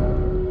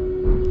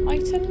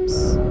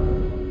items?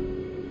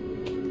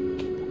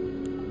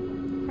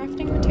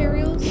 Crafting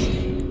materials?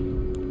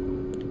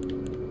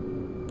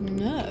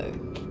 No.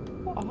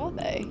 What are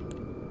they?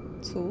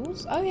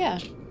 Tools? Oh yeah.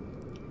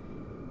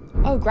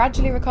 Oh,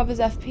 gradually recovers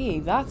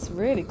FP. That's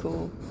really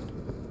cool.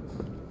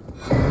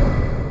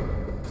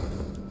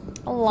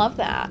 I love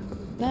that.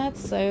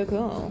 That's so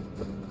cool.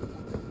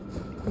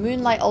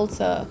 Moonlight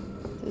altar.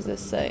 What does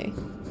this say?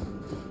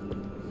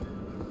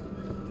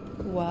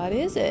 What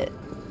is it?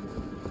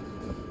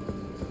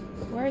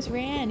 Where's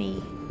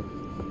Ranni?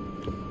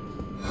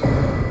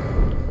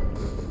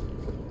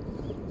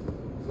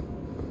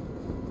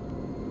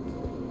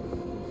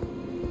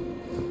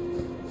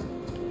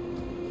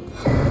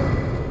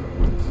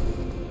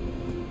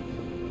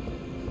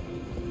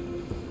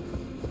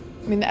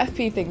 I mean, the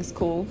FP thing's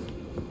cool.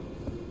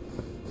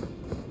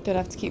 Don't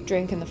have to keep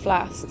drinking the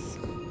flasks.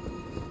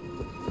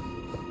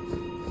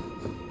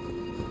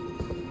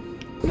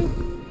 Bloop,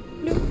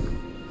 bloop,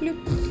 bloop.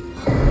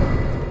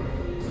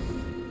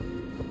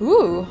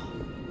 Ooh.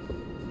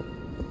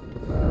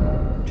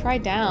 Try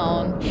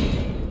down.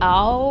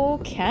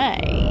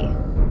 Okay.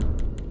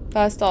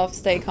 First off,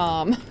 stay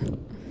calm.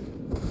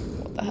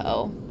 What the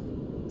hell?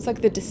 It's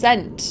like the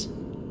descent.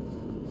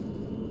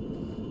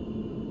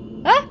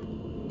 Ah!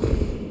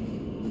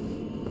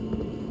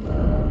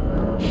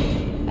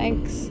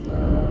 Thanks.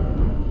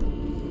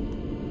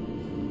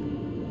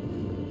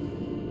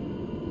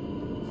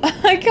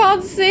 I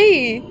can't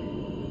see.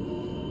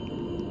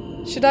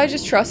 Should I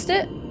just trust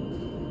it?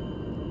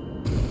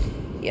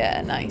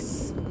 Yeah,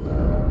 nice.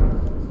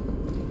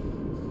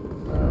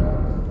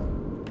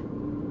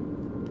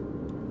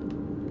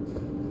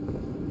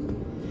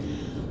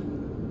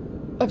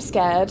 I'm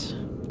scared.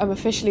 I'm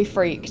officially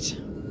freaked.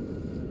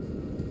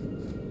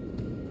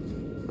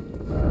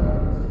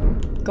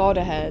 God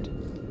ahead.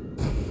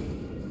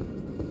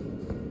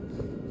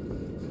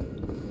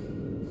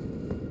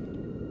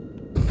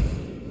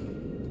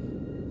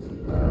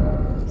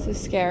 This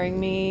is scaring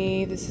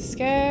me. This is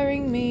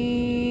scaring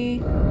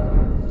me.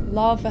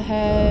 Lava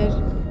head.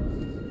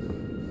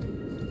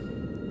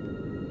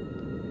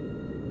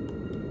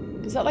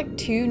 Is that like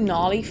two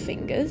gnarly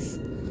fingers?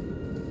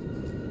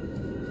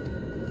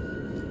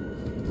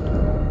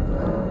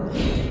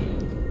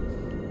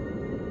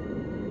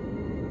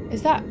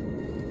 Is that...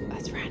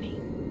 That's Ranni.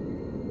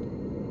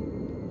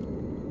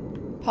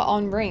 Put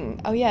on ring.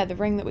 Oh yeah, the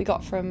ring that we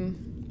got from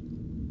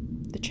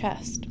the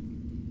chest.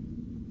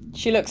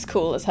 She looks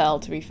cool as hell,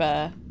 to be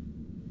fair.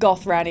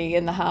 Goth Ranni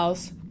in the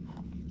house.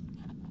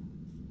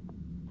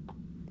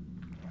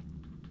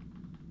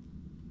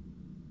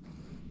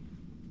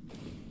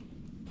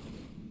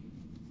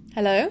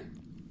 Hello?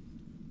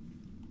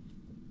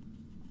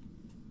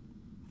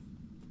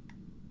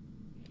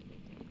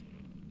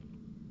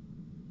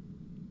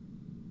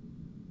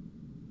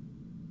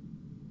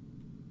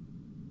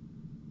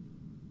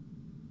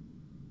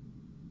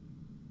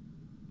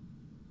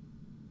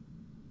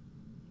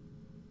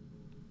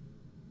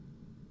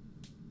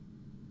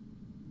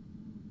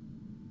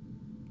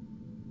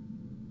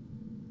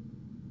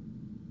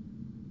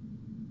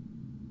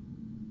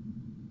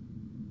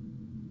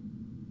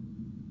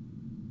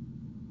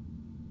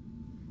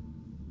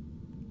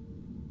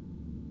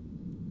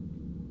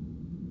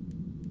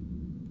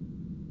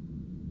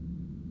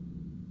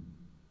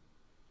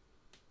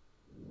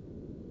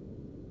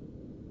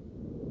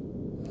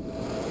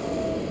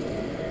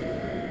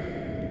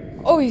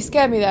 Oh, you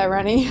scared me there,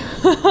 Ranni.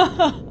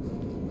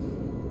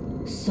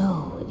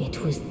 So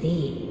it was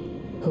thee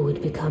who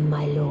would become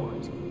my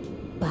lord.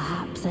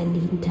 Perhaps I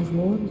needn't have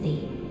warned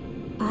thee.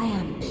 I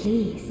am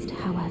pleased,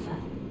 however.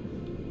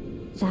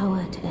 Thou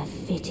art a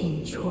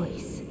fitting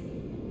choice.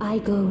 I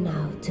go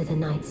now to the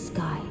night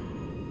sky.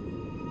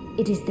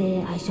 It is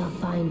there I shall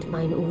find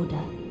mine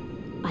order.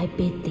 I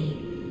bid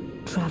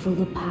thee travel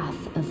the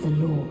path of the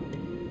Lord,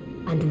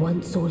 and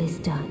once all is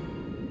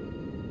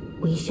done,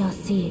 we shall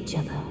see each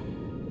other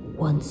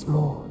once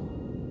more.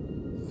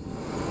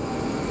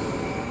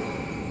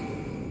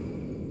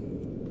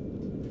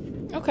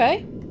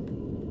 Okay.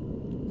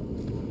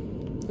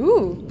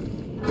 Ooh.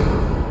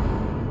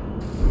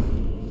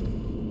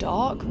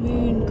 Dark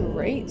Moon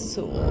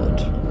Greatsword.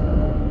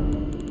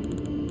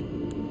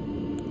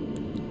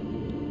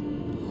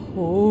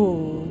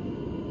 Ooh.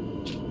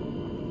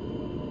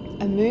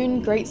 A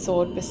moon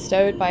greatsword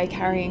bestowed by a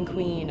carrying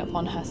queen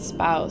upon her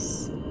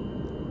spouse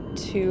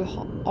to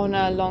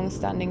honor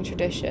long-standing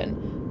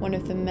tradition. One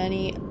of the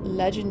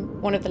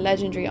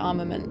legendary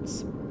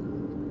armaments.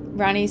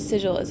 Ranni's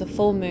sigil is a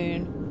full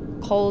moon,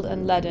 cold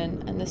and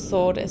leaden, and the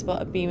sword is but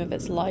a beam of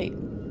its light.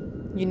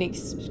 Unique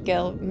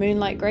skill.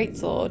 Moonlight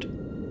Greatsword.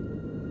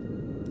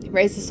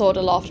 Raise the sword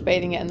aloft,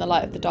 bathing it in the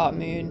light of the dark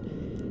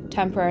moon.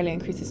 Temporarily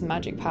increases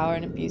magic power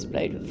and imbues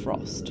blade with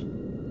frost.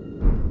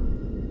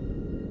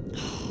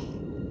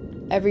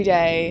 Every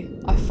day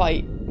I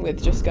fight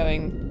with just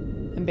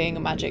going and being a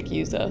magic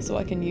user so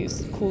I can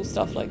use cool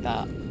stuff like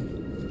that.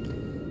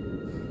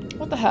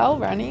 What the hell,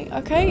 Ranni?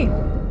 Okay.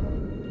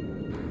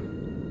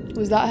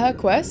 Was that her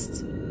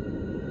quest?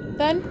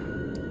 Then?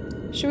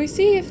 Should we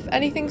see if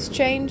anything's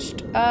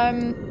changed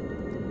in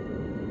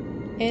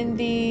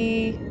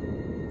the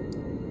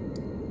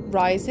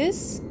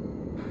Rises?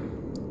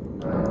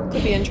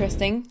 Could be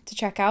interesting to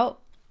check out.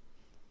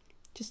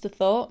 Just a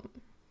thought.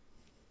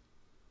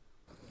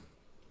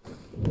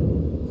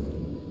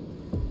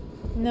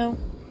 No,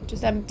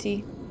 just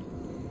empty.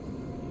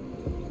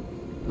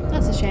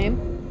 That's a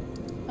shame.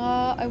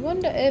 I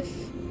wonder if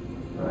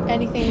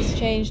anything's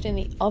changed in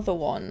the other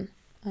one.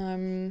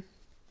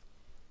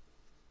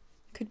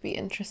 Could be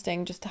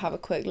interesting just to have a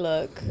quick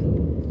look.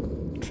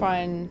 Try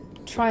and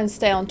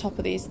stay on top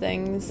of these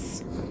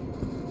things.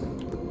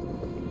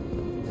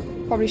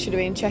 Probably should have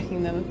been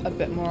checking them a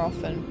bit more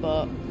often,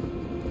 but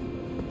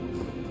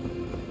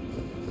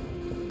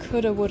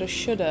coulda, woulda,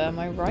 shoulda. Am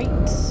I right?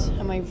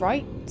 Am I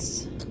right?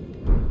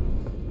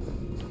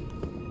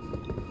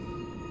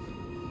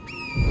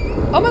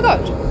 Oh my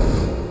god!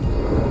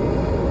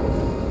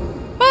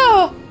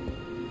 Oh!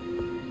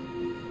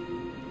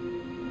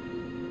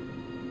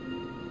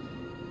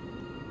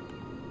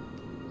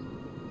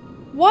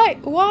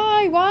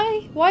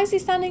 Why is he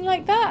standing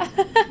like that?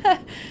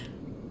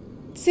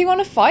 Does he want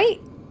to fight?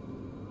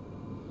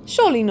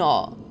 Surely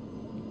not.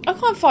 I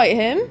can't fight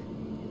him.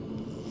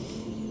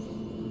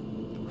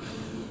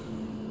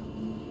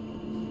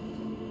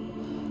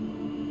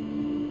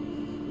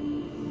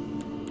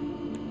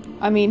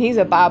 I mean, he's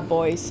a bad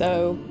boy,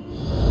 so...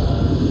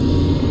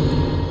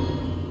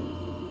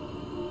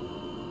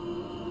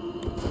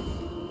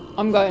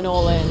 I'm going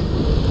all in.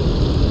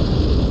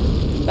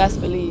 Best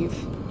believe.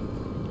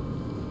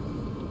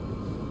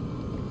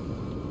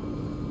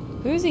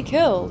 Who's he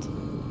killed?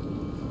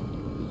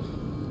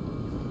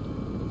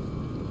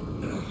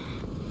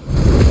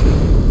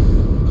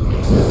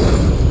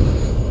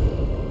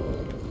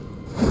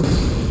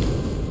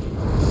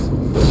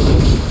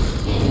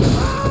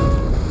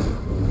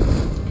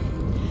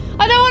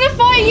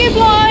 You,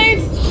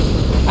 Blaidd!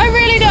 I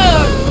really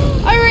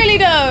don't! I really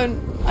don't!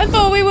 I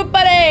thought we were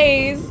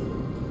buddies!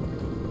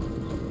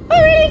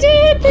 I really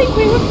did think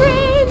we were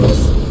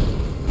friends!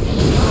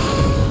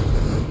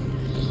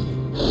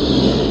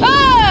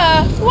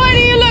 Ah! Why do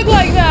you look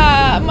like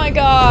that, my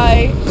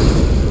guy?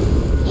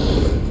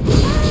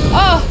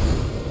 Oh!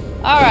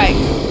 Alright.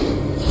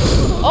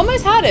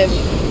 Almost had him.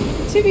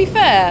 To be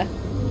fair.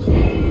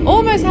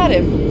 Almost had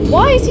him.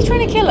 Why is he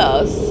trying to kill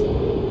us?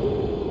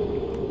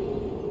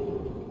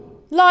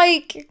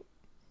 Like,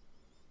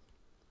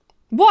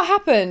 what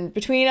happened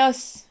between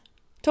us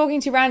talking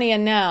to Ranni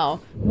and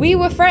now? We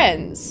were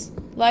friends.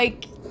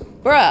 Like,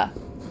 bruh,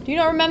 do you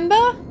not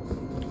remember?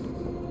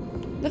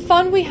 The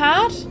fun we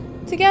had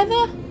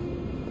together?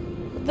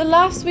 The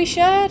laughs we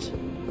shared?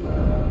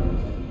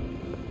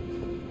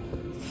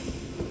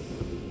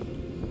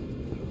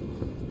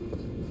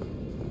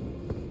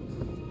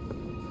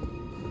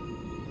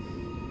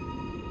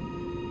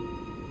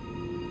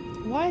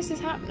 Why is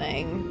this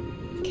happening?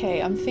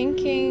 Okay, I'm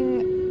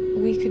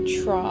thinking we could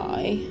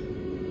try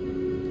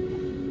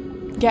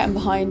getting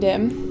behind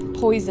him,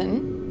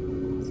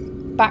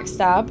 poison,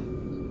 backstab,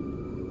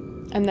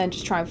 and then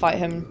just try and fight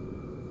him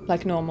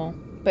like normal.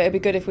 But it'd be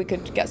good if we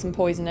could get some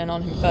poison in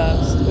on him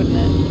first, wouldn't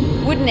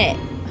it? Wouldn't it?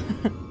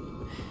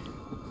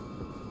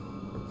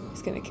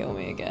 He's gonna kill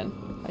me again.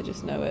 I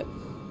just know it.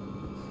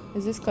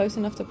 Is this close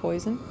enough to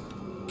poison?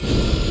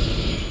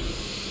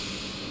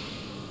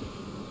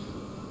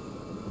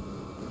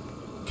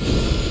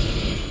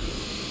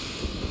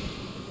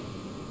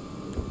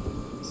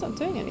 Not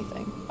doing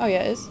anything. Oh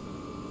yeah, it is.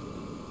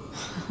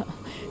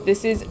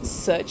 This is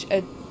such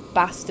a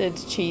bastard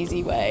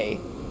cheesy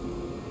way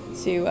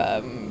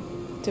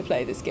to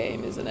play this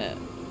game, isn't it?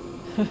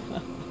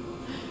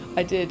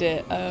 I did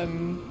it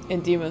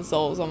in Demon's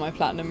Souls on my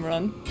platinum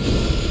run.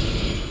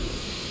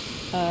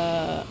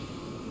 No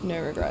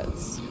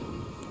regrets.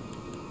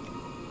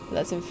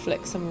 Let's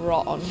inflict some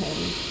rot on him.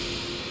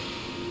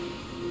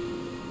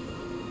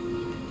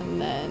 And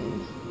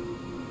then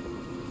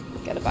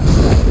get a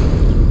backstab.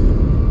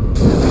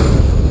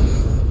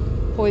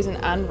 Poison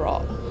and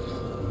rot.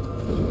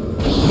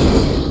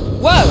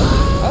 Whoa!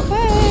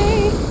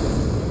 Okay!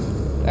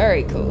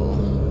 Very cool.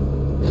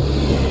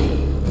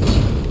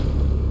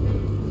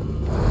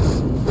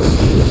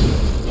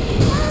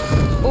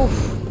 Oof.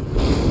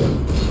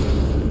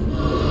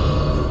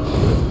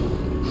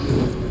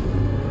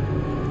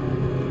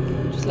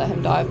 Just let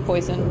him die of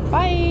poison.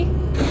 Bye!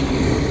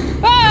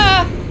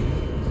 Ah!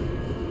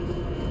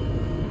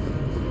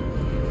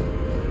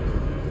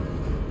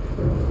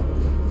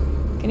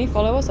 Can he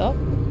follow us up?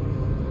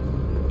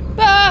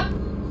 Ah!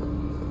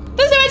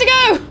 There's nowhere to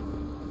go!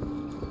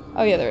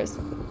 Oh yeah, there is.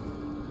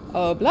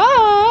 Oh,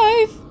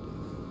 Blaidd!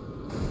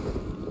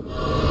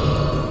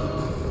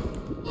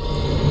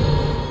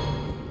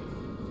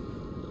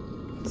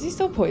 Is he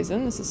still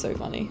poisoned? This is so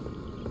funny.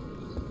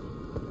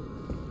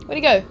 Where'd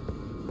he go?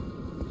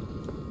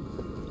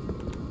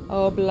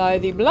 Oh,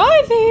 Blaiddie,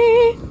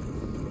 Blaiddie!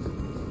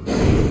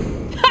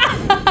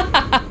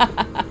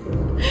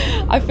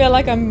 I feel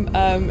like I'm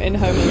in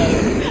Home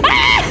Alone.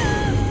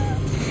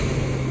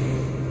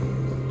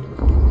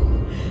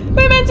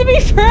 We're meant to be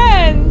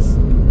friends!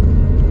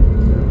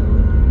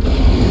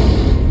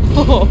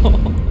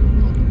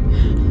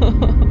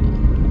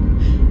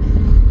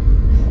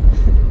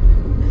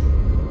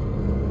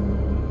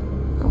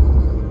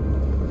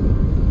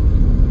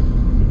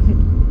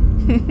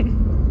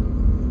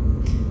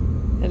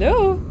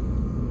 Hello?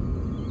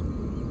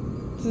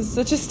 This is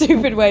such a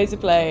stupid way to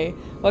play.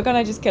 Why can't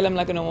I just kill him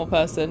like a normal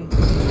person?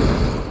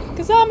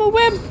 Because I'm a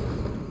wimp!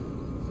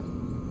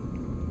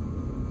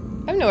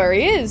 I don't know where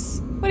he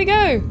is. Where'd he go?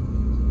 I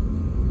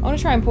want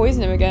to try and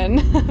poison him again.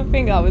 I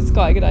think that was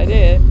quite a good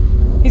idea.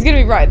 He's going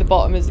to be right at the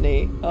bottom, isn't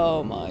he?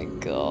 Oh my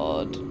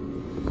god.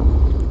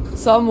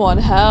 Someone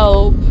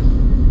help.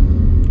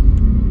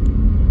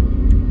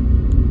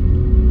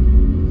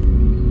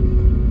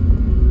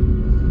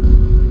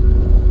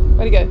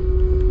 Where'd he go?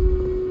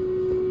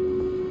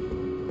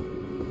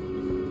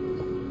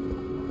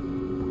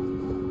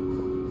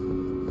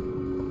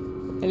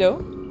 Hello?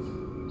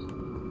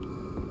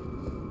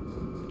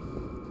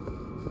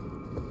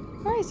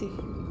 Where is he?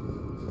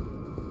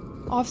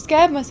 Oh, I've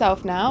scared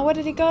myself now. Where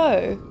did he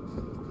go?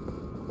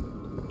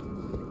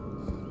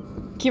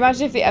 Can you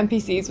imagine if the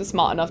NPCs were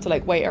smart enough to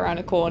like wait around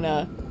a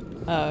corner?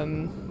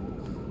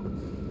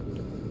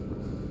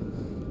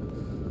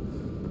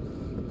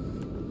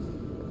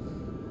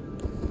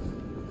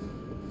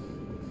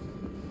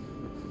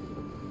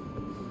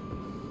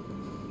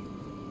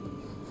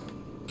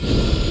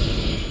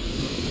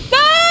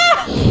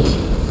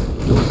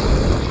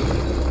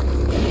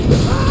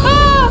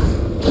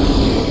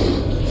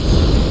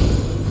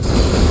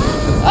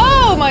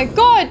 Oh my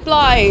god,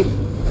 Blaidd!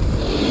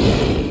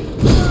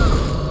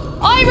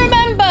 I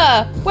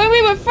remember when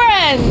we were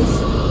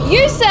friends!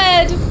 You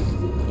said...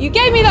 You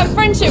gave me that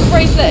friendship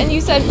bracelet and you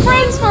said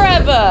friends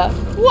forever!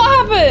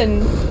 What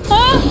happened?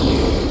 Huh?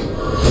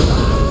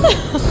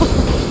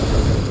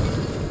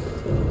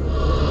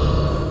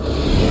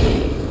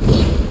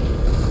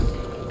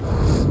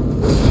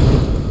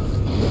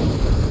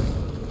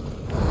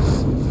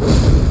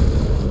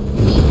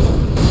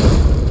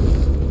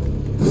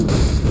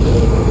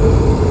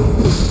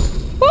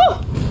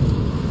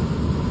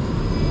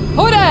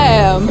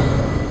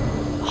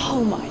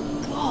 Oh my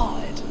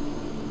god.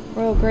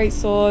 Royal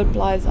Greatsword,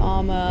 Blaidd's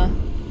armor.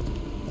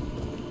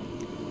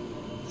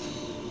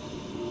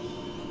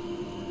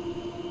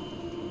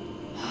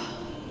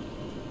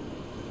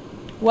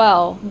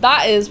 Well,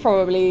 that is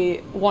probably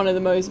one of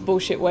the most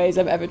bullshit ways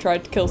I've ever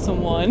tried to kill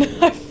someone.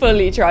 I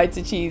fully tried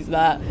to cheese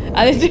that,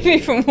 and it didn't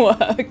even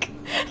work.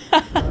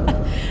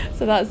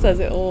 So that says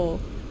it all.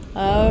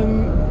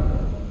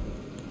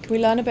 Can we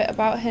learn a bit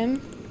about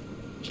him?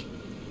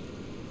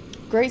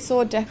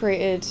 Greatsword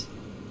decorated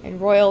in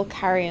royal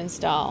carrion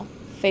style,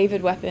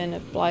 favoured weapon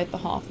of Blaidd the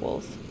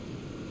Half-Wolf.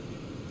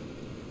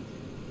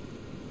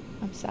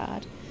 I'm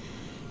sad.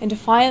 In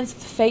defiance of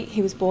the fate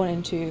he was born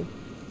into,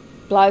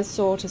 Blaidd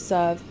swore to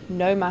serve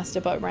no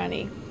master but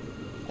Ranni.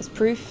 As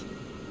proof,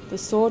 the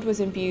sword was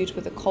imbued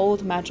with a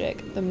cold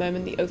magic the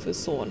moment the oath was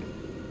sworn.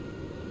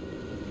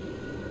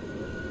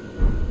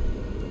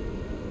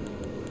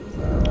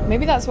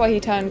 Maybe that's why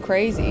he turned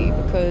crazy,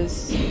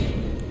 because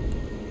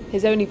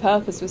his only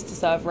purpose was to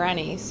serve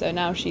Ranni, so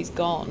now she's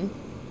gone.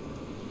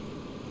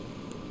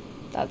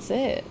 That's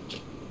it.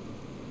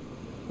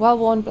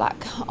 Well-worn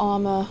black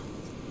armour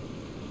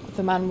of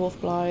the man-wolf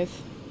Blaidd.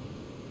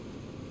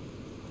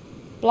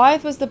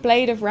 Blaidd was the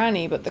blade of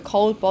Ranni, but the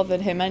cold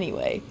bothered him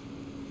anyway.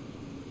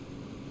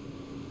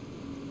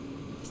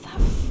 Is that a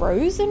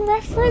Frozen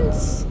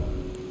reference?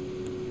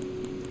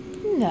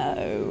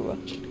 No.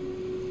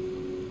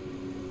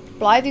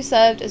 Blaidd, who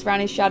served as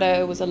Ranni's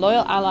shadow, was a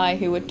loyal ally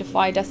who would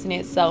defy destiny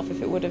itself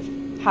if it would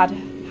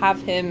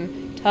have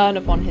him turn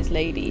upon his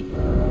lady.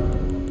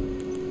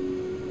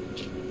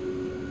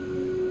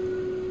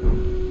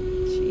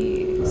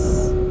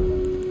 Jeez.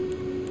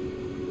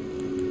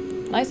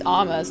 Nice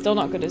armor. Still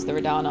not good as the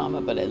Redan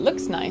armor, but it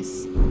looks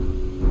nice.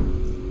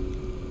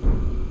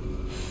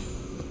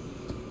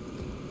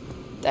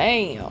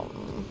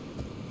 Damn.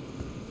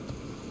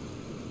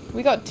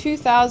 We got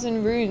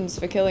 2,000 runes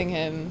for killing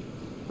him.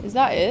 Is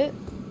that it?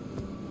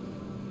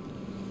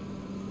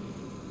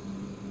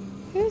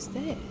 Who's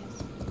this?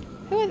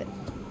 Who are they?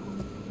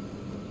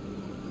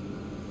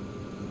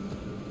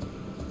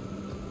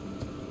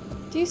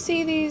 Do you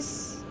see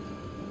these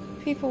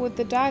people with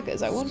the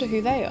daggers? I wonder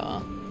who they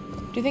are.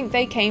 Do you think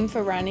they came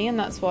for Ranni and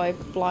that's why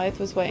Blaidd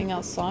was waiting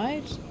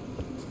outside?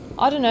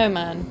 I don't know,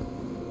 man.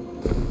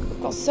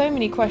 I've got so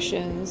many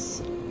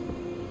questions.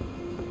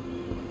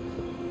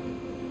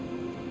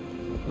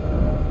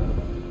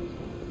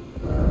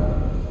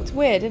 It's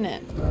weird, isn't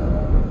it?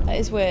 That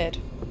is weird.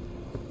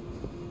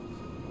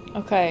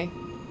 Okay.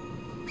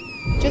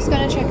 Just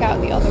gonna check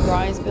out the other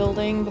rise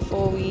building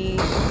before we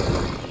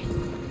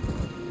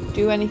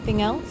do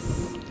anything else.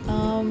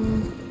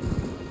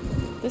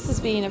 This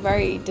has been a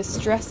very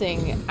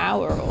distressing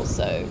hour or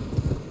so,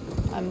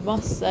 I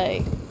must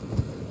say.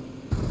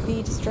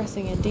 Be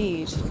distressing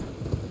indeed.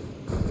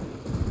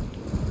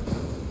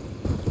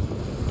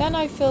 Then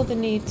I feel the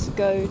need to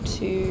go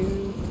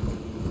to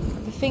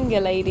the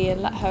finger lady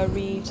and let her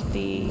read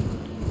the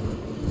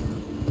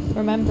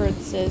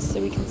remembrances so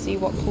we can see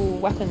what cool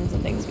weapons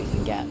and things we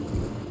can get.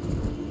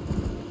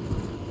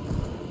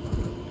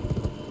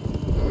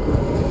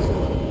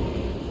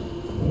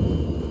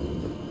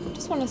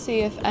 Just want to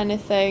see if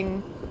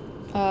anything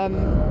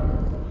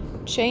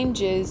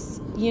changes.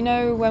 You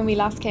know, when we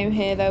last came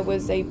here there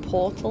was a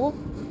portal.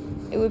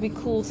 It would be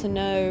cool to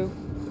know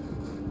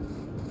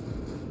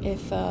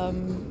if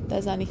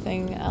there's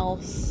anything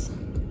else,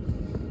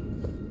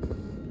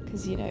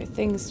 because you know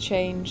things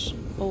change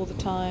all the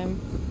time.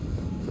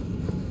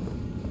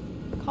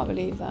 Can't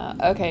believe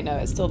that. Okay, no,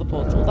 it's still the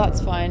portal.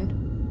 That's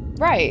fine.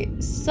 Right,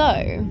 so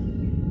can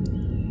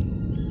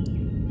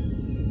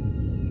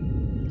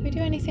we do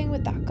anything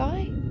with that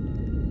guy?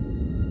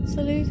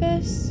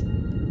 Saluvus?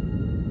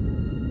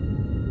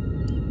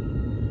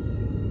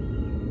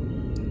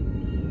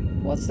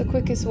 What's the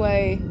quickest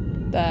way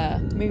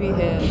there? Maybe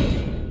here.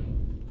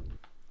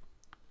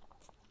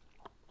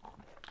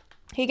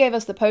 He gave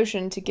us the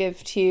potion to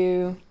give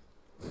to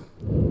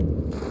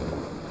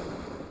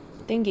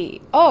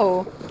Thingy.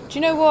 Oh, do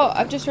you know what?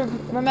 I've just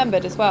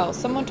remembered as well.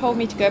 Someone told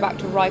me to go back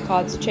to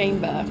Rykard's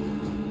chamber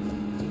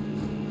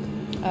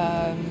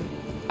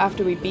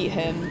after we beat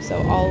him, so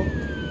I'll...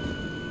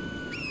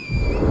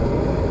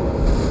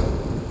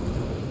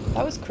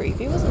 That was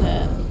creepy, wasn't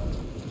it?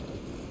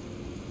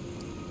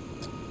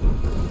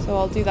 So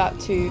I'll do that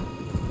too.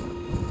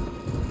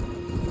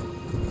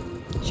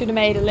 Should have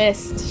made a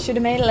list. Should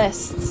have made a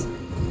list.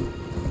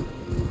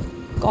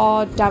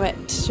 God damn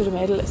it. Should have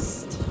made a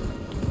list.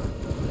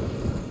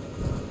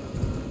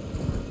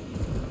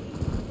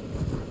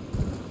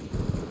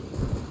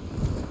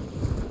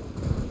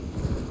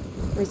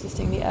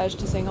 Resisting the urge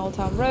to sing Old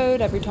Town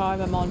Road every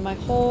time I'm on my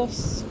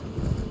horse.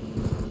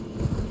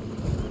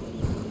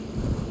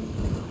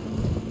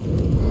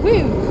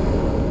 Woo!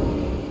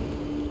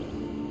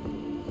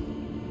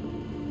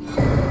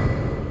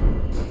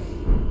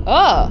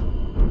 Oh!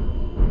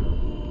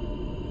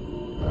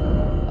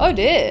 Oh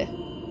dear.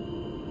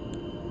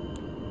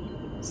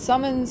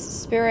 Summons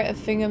Spirit of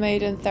Finger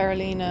Maiden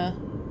Theralina.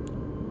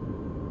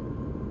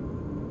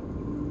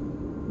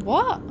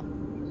 What?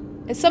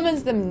 It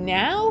summons them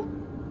now?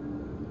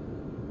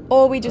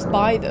 Or we just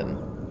buy them?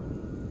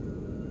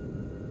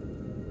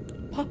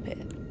 Puppet.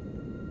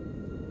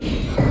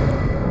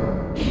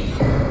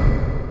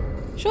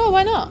 Sure,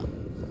 why not?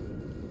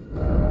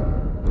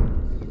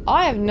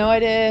 I have no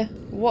idea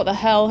what the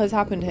hell has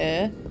happened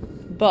here,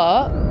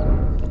 but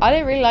I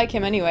didn't really like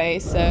him anyway,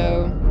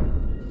 so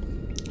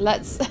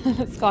let's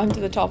climb to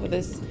the top of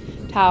this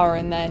tower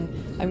and then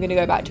I'm gonna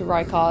go back to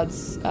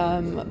Rykard's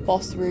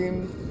boss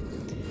room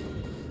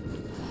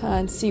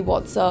and see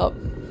what's up.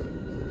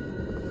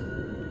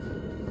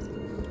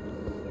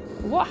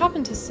 What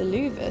happened to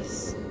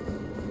Saluvus?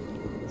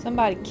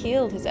 Somebody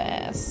killed his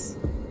ass.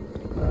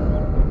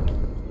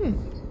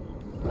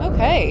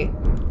 Okay. I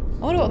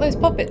wonder what those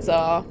puppets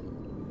are.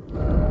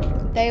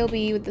 They'll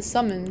be with the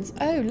summons.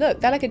 Oh, look,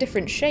 they're like a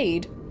different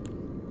shade.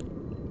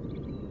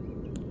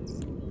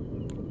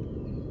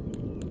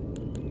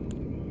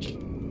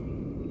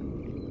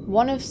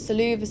 One of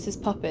Saluvus's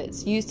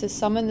puppets used to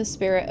summon the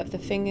spirit of the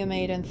Finger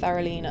Maiden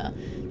Theralina.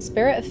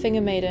 Spirit of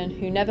Finger Maiden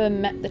who never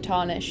met the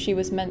tarnish she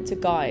was meant to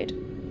guide.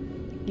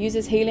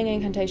 Uses healing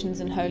incantations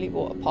and holy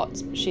water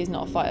pots, but she's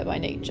not a fighter by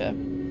nature.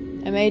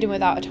 A maiden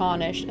without a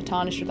tarnish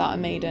without a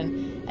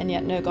maiden, and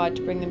yet no guide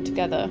to bring them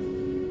together.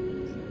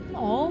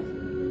 Aww,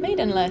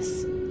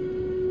 maidenless.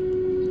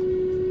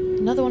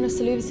 Another one of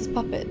Saluvus's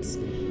puppets.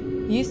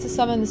 Used to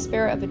summon the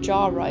spirit of a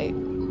jar rite.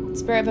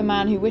 Spirit of a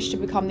man who wished to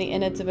become the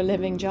innards of a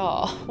living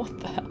jar. What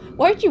the hell?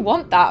 Why would you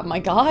want that, my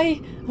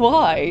guy?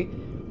 Why?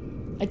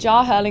 A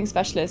jar hurling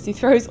specialist who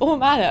throws all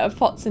manner of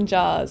pots and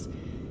jars.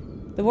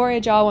 The warrior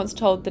jar once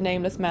told the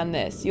nameless man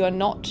this: you are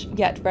not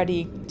yet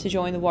ready to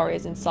join the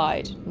warriors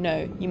inside.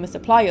 No, you must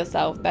apply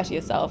yourself, better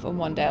yourself, and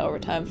one day I'll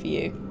return for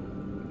you.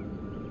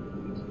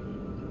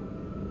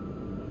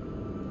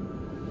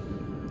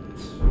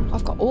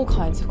 I've got all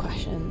kinds of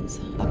questions.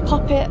 A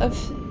puppet of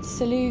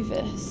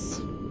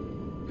Saluvus.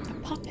 A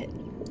puppet?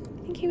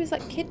 I think he was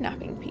like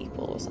kidnapping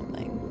people or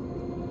something.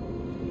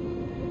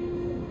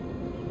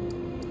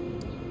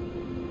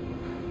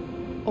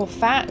 Or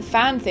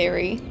fan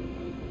theory.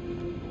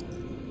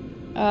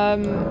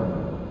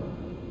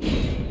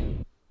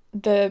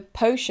 The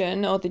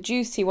potion or the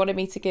juice he wanted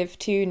me to give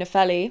to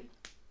Nepheli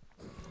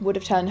would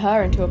have turned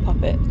her into a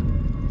puppet.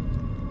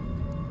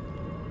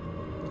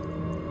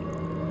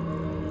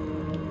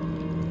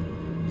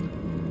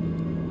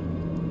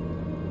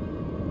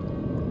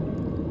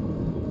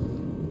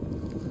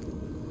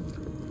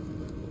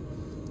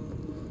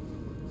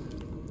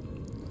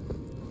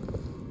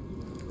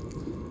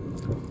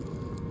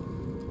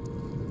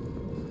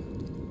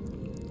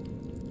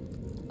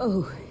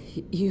 Oh,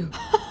 you...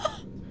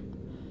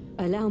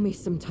 Allow me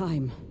some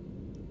time.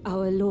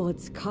 Our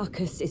lord's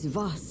carcass is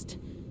vast,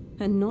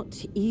 and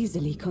not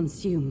easily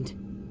consumed.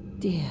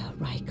 Dear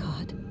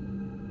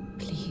Rykard,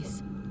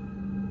 please,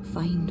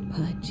 find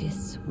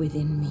purchase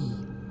within me.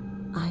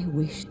 I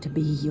wish to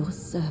be your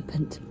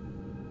serpent,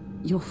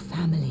 your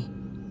family.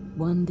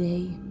 One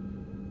day,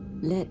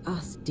 let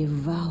us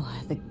devour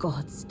the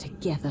gods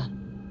together.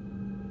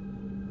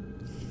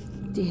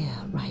 Dear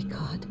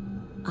Rykard,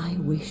 I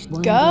wish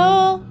one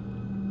Girl! day...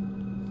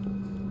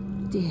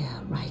 Dear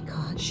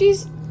Rykard,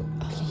 She's...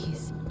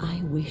 please,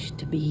 I wish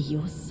to be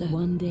your servant.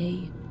 One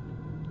day...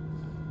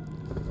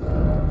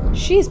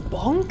 She's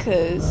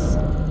bonkers.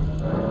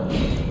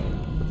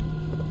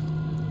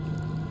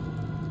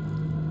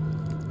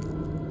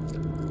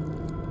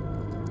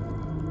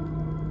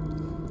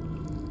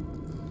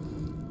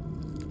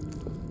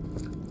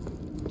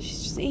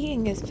 She's just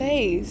eating his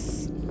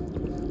face.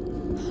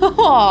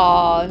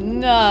 Oh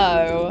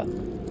no.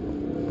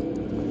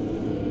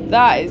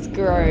 That is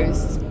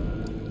gross.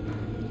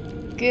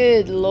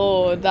 Good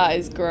lord, that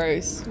is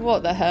gross.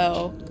 What the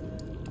hell?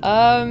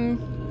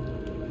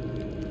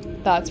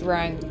 That's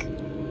rank.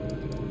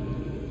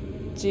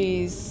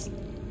 Jeez.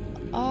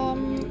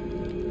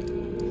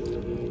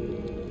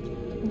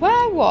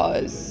 Where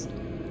was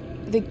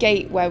the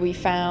gate where we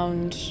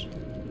found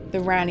the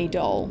Ranni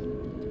doll?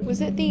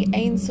 Was it the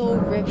Ainsel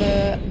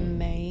River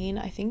Main?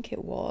 I think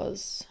it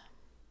was.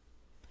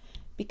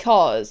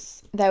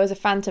 Because there was a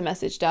Phantom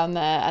message down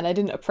there and I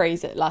didn't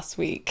appraise it last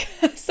week.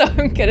 So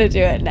I'm gonna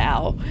do it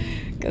now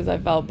because I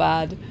felt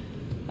bad.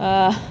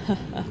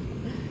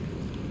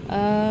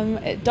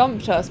 It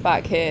dumped us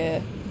back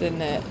here,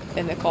 didn't it?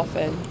 In the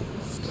coffin.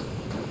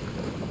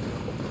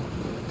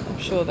 I'm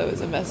sure there was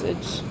a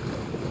message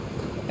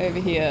over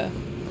here.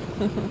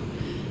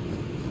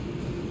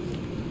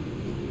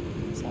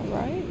 Is that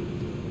right?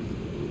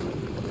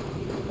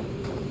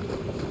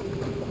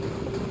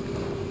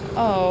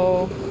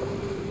 Oh.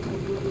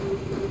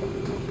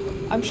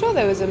 I'm sure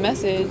there was a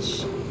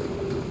message.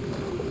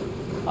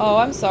 Oh,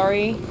 I'm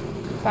sorry,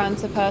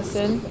 Fanta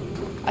person.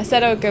 I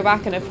said I would go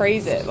back and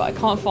appraise it, but I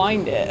can't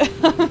find it.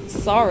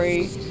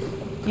 Sorry.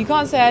 You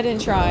can't say I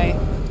didn't try.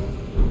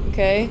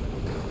 Okay?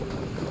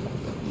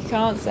 You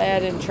can't say I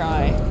didn't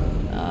try.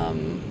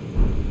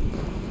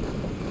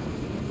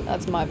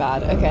 That's my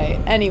bad.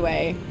 Okay,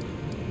 anyway.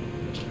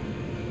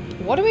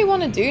 What do we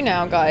want to do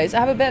now, guys? I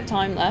have a bit of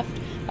time left.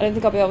 I don't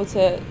think I'll be able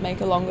to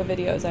make a longer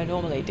video as I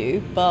normally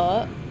do,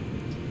 but...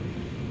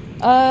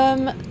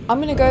 I'm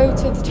gonna go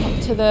to the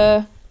top, to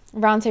the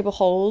round table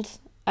hold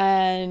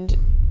and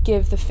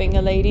give the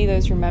finger lady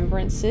those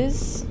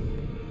remembrances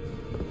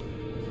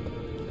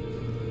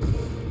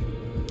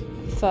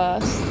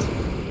first.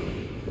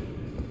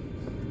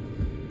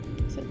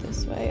 Is it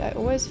this way? I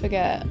always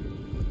forget.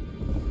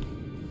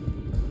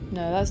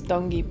 No, that's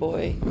Dongy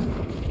Boy.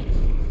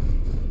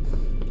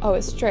 Oh,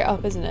 it's straight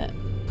up, isn't it?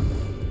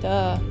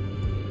 Duh.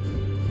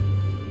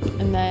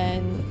 And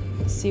then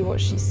see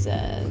what she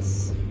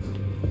says.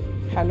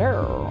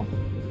 Hello.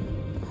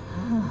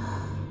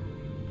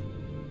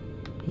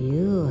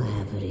 You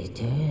have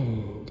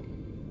returned.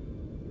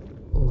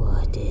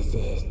 What is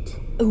it?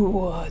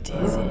 What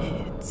is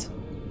it?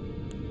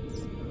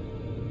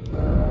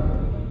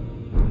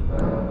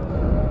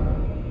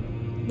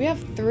 We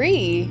have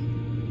 3.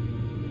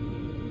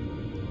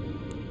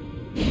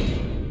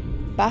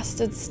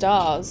 Bastard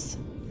stars.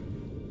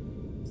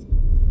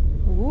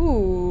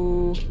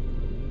 Ooh.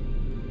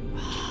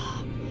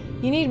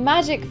 You need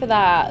magic for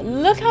that.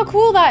 Look how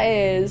cool that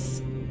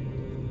is.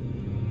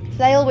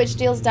 Flail which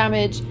deals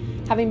damage,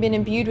 having been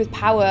imbued with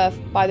power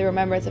by the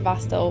remembrance of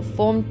Astel,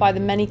 formed by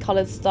the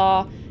many-coloured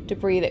star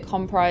debris that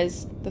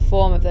comprise the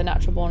form of the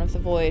Naturalborn of the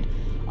Void.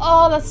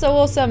 Oh, that's so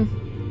awesome.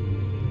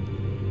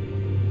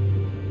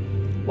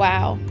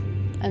 Wow.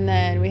 And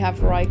then we have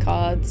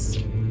Rykard's.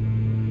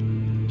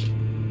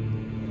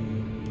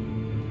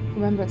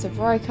 Remembrance of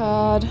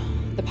Rykard.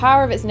 The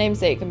power of its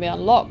namesake can be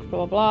unlocked,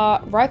 blah blah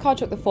blah. Rykard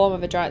took the form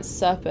of a giant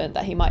serpent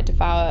that he might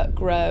devour,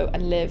 grow,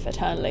 and live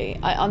eternally.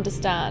 I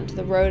understand.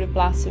 The road of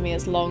blasphemy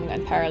is long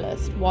and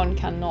perilous. One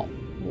cannot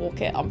walk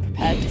it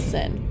unprepared to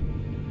sin.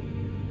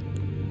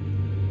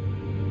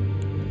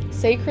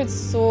 Sacred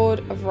Sword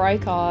of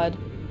Rykard.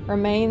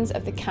 Remains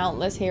of the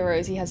countless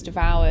heroes he has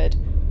devoured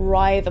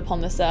writhe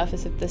upon the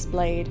surface of this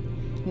blade.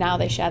 Now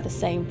they share the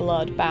same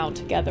blood, bound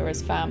together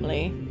as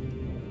family.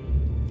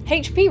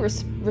 HP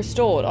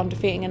restored on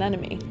defeating an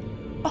enemy.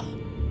 Oh,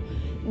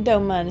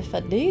 don't mind if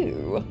I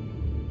do.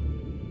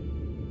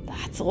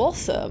 That's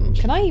awesome.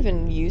 Can I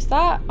even use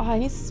that? Oh, I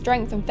need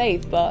strength and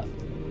faith, but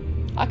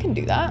I can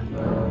do that.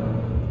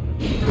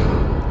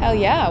 Hell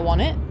yeah, I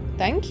want it.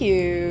 Thank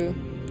you.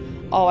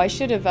 Oh, I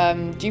should have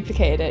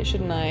duplicated it,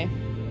 shouldn't I?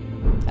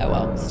 Oh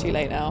well, it's too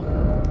late now.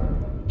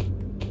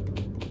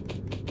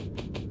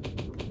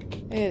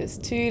 It is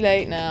too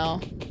late now.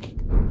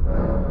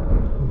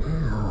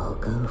 Now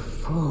go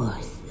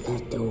forth,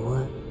 let the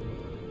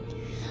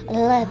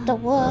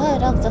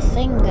word of the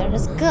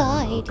fingers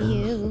guide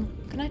you.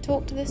 Can I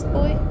talk to this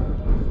boy?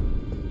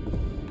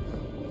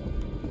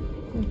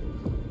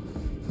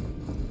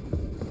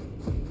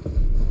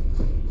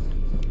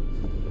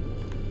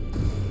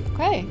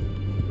 Okay.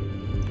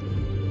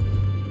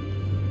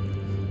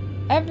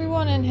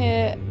 Everyone in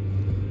here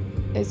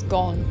is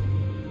gone.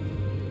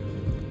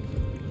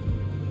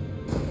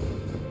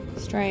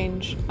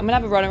 Strange. I'm gonna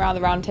have a run around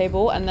the round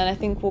table and then I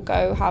think we'll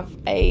go have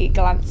a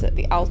glance at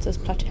the Altus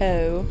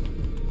Plateau.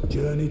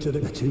 Journey to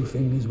the two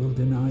fingers will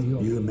deny you.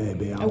 You may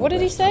be our What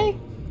did he say?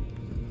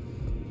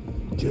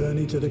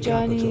 Journey to the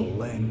capital,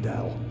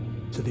 Leyndell.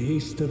 To the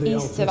east of the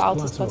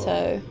Altus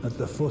Plateau. At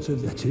the foot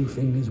of the two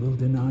fingers will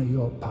deny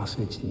your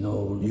passage.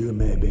 No, you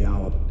may be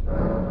our...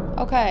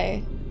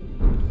 Okay.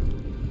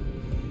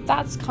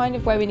 That's kind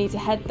of where we need to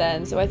head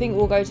then. So I think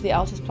we'll go to the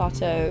Altus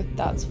Plateau.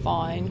 That's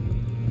fine.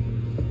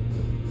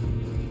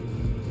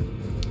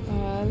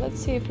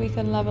 Let's see if we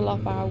can level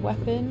up our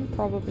weapon.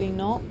 Probably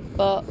not,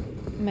 but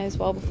may as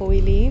well before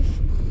we leave.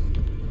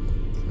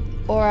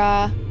 Or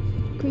a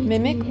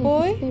Mimic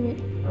Boy.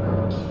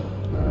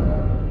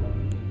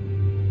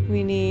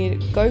 We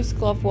need Ghost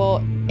Glove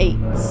War 8,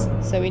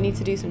 so we need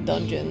to do some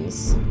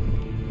dungeons.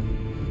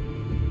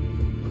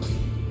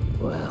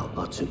 Well,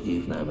 I took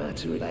you no matter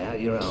to lay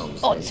out your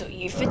arms. I took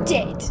you for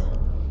dead.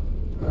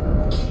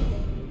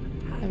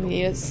 And we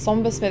need a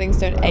Somber Smithing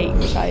Stone 8,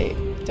 which I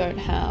don't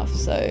have,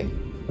 so...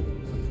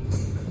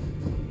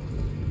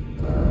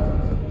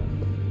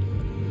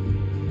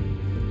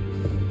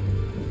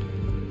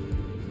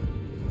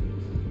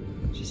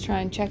 Just try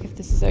and check if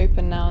this is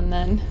open now and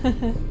then.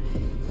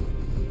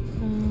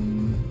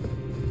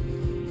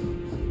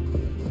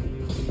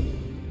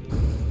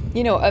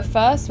 You know, at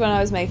first when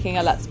I was making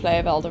a Let's Play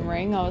of Elden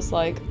Ring, I was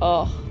like,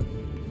 oh,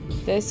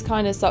 this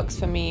kind of sucks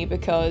for me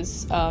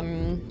because I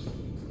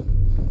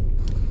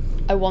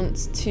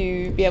want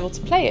to be able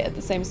to play it at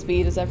the same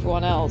speed as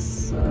everyone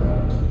else.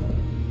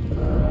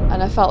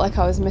 And I felt like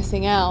I was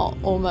missing out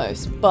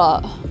almost,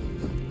 but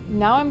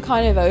now I'm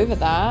kind of over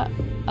that.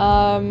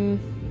 I'm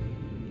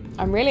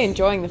really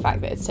enjoying the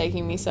fact that it's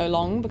taking me so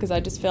long because I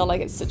just feel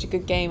like it's such a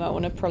good game. I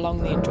want to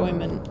prolong the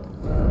enjoyment.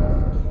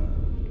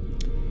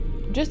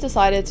 Just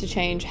decided to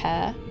change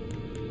hair.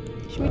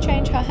 Should we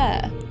change her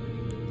hair?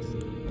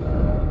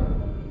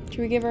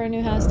 Should we give her a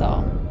new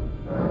hairstyle?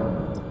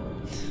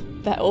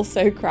 They're all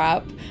so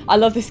crap. I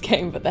love this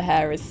game, but the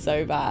hair is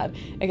so bad.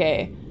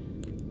 Okay.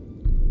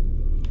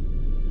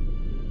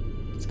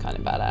 It's kind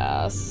of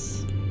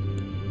badass.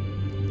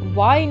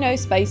 Why no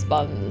space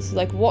buttons?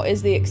 Like, what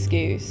is the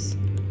excuse?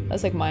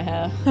 That's like my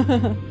hair.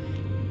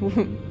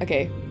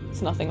 Okay,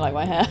 it's nothing like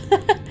my hair.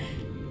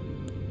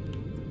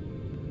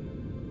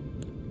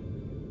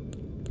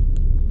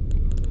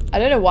 I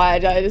don't know why I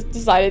just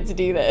decided to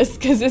do this,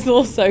 because it's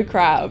all so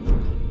crap.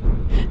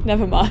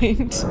 Never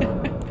mind.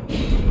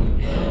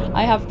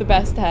 I have the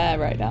best hair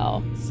right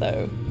now,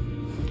 so...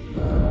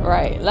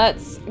 Right,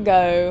 let's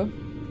go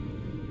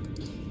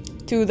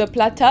to the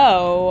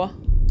plateau.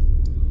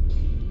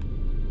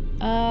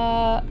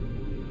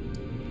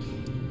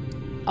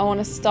 I want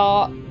to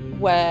start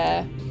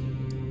where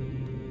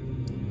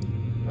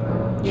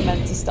you're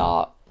meant to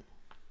start.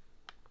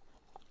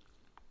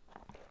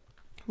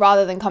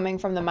 Rather than coming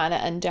from the manor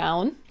and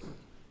down.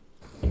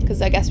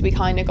 Because I guess we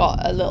kind of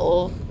got a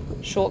little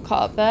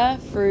shortcut up there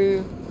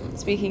through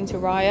speaking to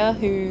Raya,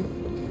 who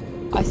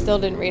I still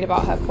didn't read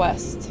about her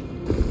quest.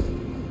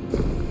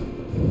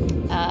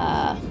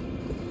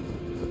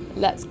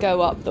 Let's go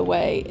up the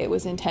way it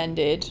was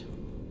intended.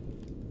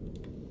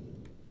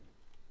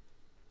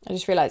 I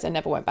just realised I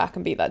never went back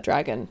and beat that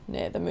dragon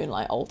near the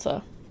Moonlight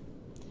altar.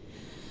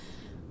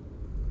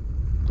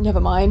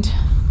 Never mind.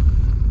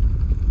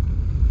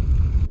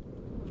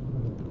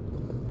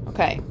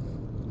 Okay.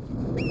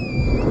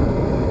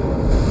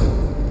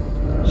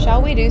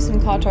 Shall we do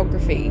some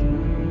cartography?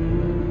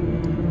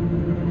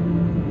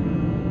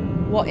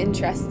 What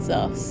interests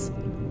us?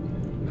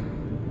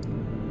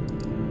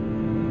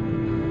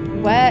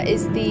 Where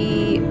is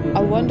the...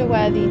 I wonder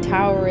where the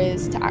tower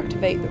is to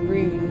activate the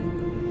rune.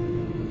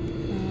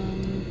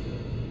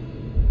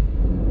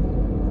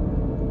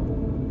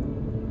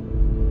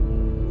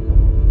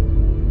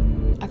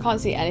 I can't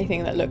see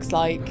anything that looks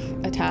like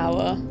a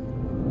tower.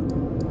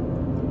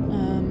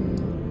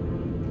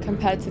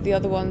 Compared to the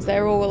other ones,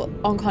 they're all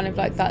on kind of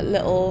like that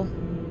little...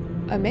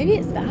 Oh, maybe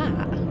it's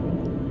that.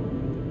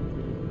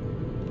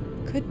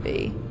 Could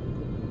be.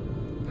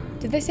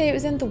 Did they say it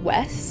was in the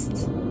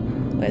west?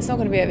 Well, it's not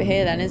going to be over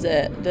here then, is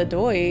it? The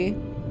Doi.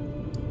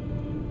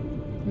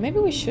 Maybe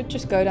we should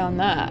just go down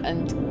that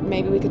and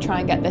maybe we could try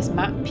and get this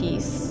map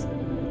piece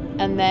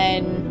and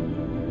then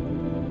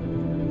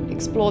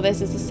explore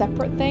this as a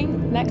separate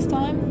thing next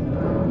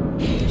time.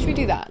 Should we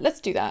do that? Let's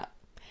do that.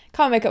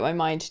 Can't make up my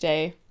mind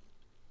today.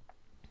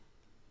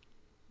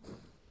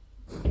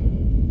 I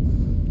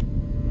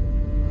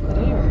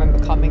don't even remember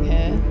coming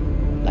here,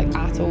 like,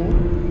 at all.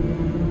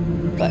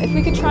 But if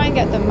we could try and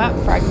get the map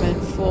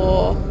fragment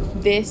for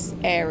this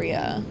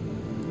area,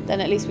 then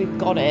at least we've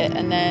got it,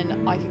 and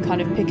then I can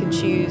kind of pick and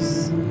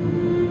choose.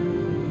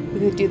 We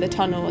could do the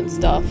tunnel and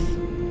stuff.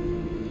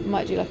 I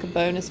might do like a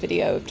bonus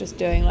video of just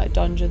doing like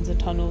dungeons and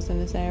tunnels in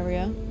this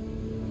area.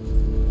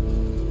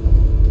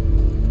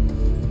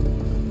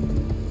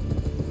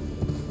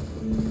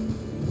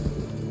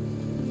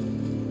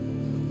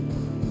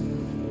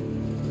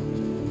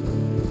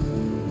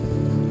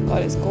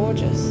 God, it's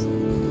gorgeous.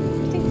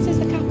 I think this is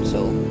the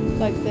capital,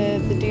 like the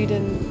dude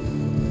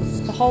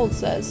in the hold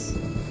says.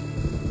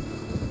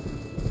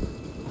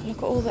 Oh, look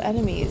at all the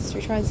enemies.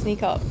 Should we try and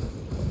sneak up?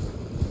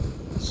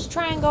 Just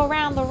try and go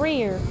around the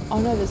rear.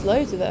 Oh no, there's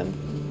loads of them.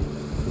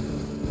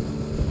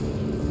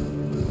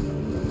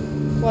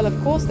 Well, of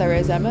course there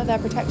is, Emma. They're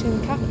protecting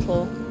the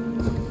capital.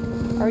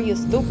 Are you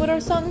stupid or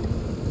something?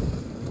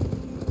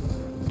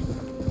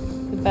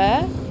 The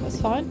bear? That's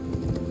fine.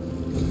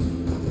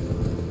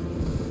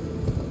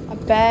 I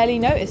barely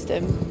noticed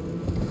him.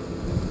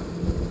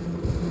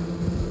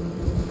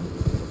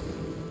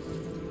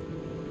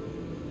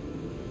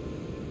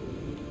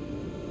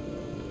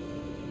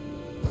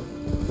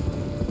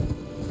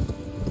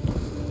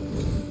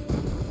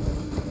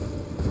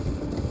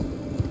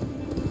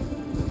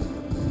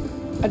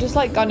 I just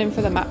like gunning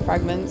for the map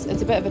fragments.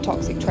 It's a bit of a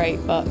toxic trait,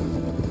 but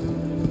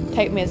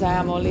take me as I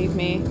am or leave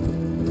me.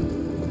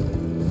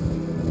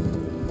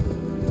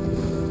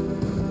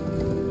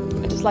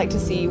 I just like to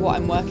see what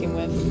I'm working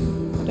with.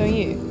 Don't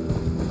you?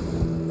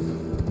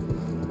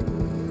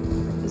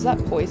 Is that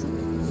poison?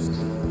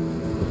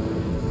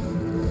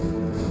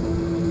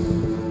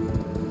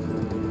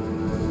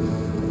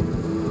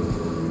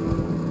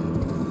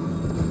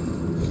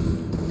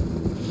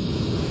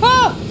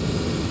 Ah!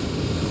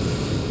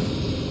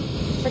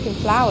 Freaking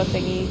flower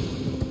thingy.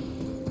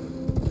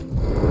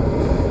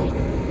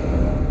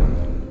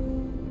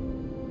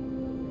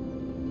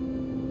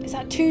 Is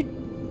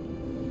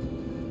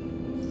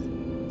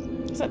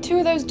that two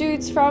of those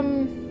dudes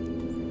from...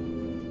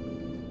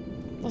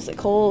 What's it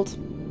called?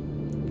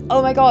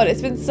 Oh my god,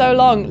 it's been so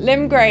long.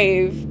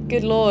 Limgrave.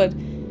 Good lord.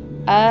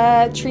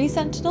 Tree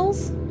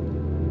Sentinels?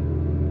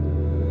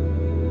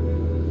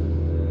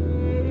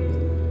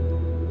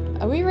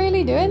 Are we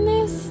really doing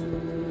this?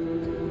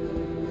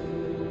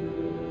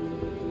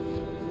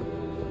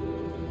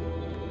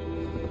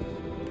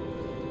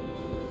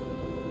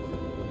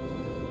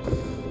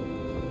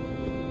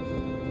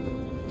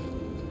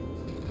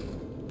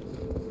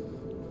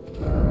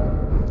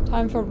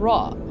 Time for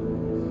rot.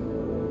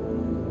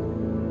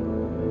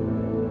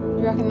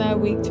 You reckon they're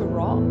weak to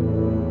rot?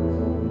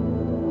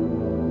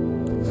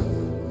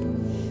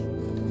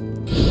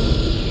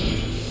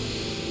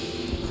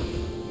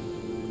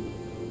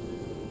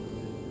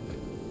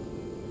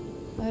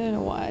 I don't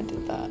know why I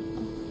did that.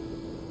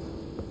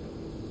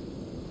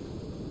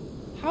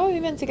 How are we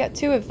meant to get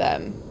two of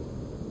them?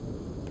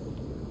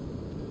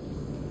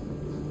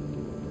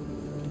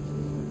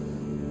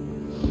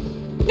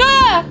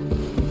 Ah!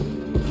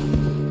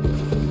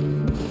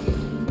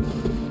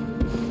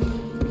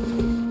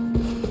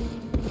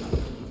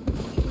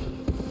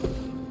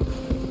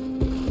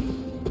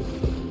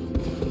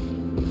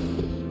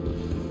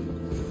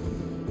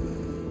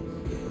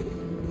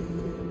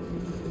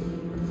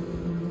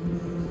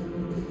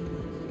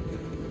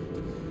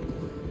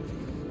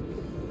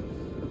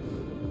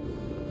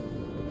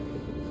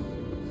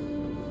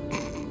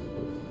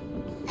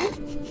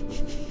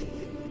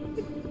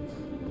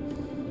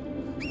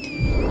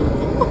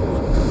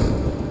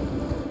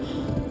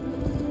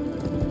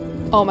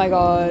 Oh my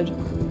god.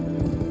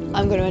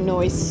 I'm gonna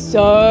annoy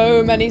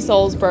so many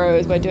Souls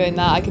bros by doing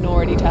that, I can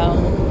already tell.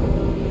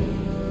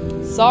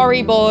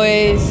 Sorry,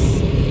 boys.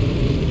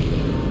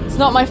 It's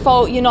not my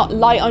fault you're not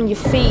light on your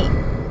feet.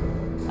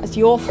 That's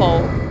your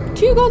fault.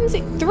 2 golden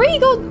seeds. 3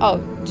 golden...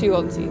 Oh, 2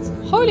 golden seeds.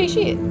 Holy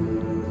shit.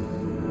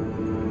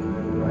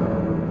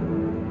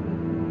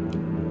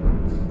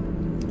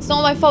 It's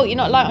not my fault you're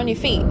not light on your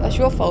feet. That's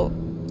your fault.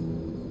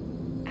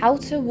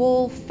 Outer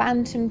wall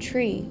phantom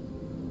tree.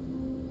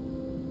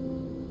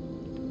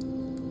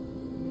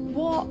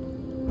 What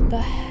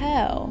the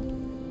hell?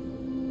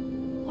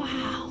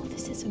 Wow,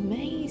 this is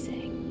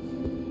amazing.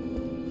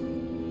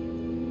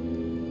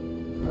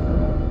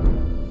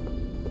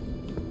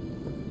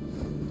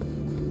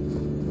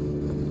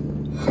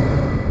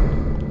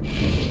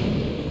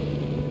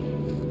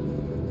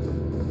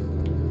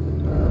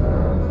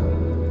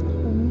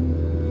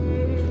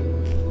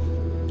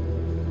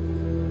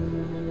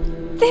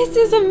 This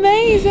is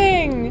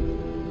amazing!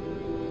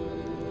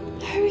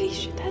 Holy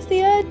shit, that's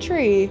the Erd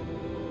tree.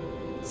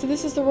 So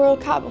this is the royal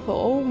capital.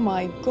 Oh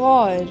my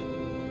god.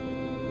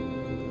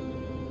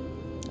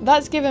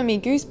 That's giving me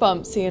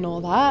goosebumps seeing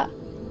all that.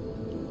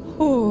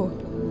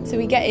 Ooh. So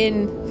we get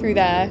in through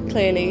there,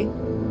 clearly.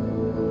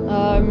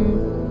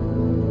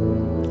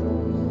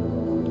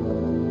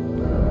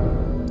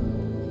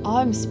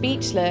 I'm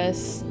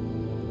speechless.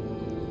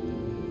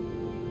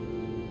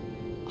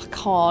 I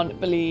can't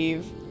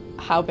believe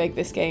how big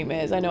this game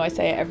is. I know I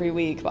say it every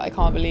week, but I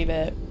can't believe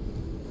it.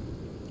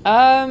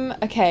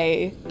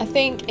 Okay. I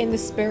think in the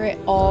spirit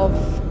of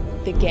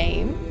the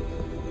game,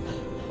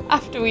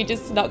 after we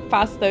just snuck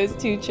past those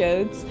 2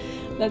 chodes,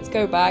 let's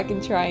go back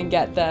and try and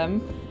get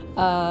them.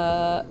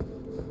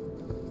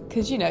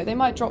 Because, you know, they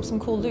might drop some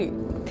cool loot.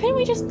 Can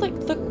we just, like,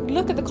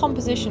 look at the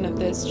composition of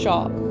this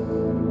shop?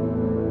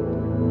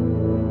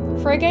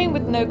 For a game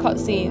with no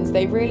cutscenes,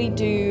 they really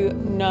do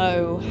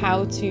know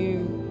how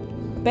to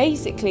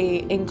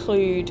basically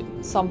include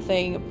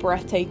something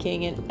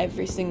breathtaking in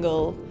every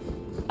single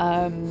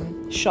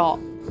shot,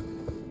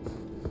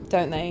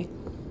 don't they?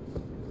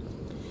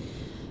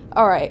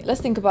 Alright,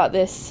 let's think about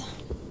this.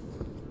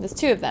 There's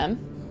two of them.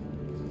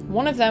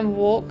 One of them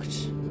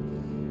walked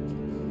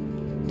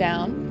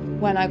down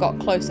when I got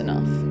close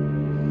enough.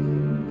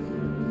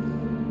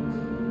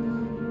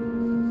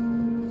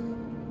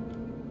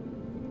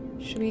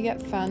 Should we get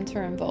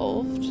Fanta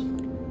involved?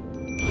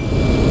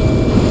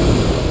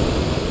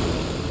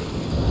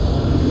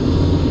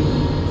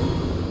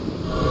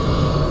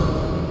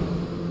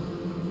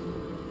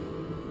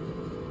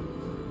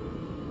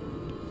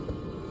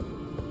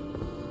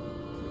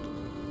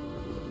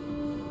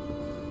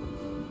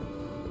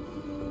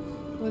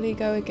 Will he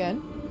go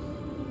again?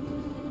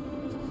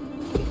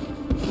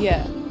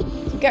 Yeah.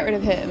 So get rid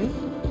of him.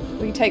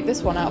 We can take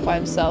this one out by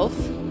himself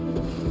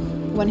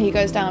when he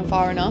goes down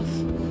far enough.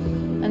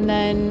 And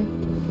then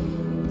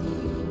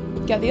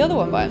get the other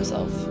one by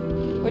himself.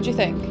 What do you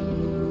think?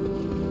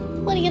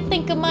 What do you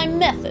think of my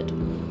method?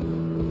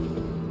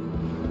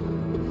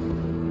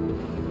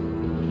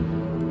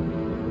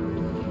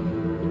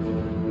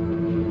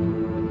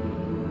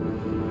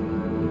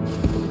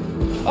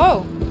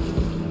 Oh!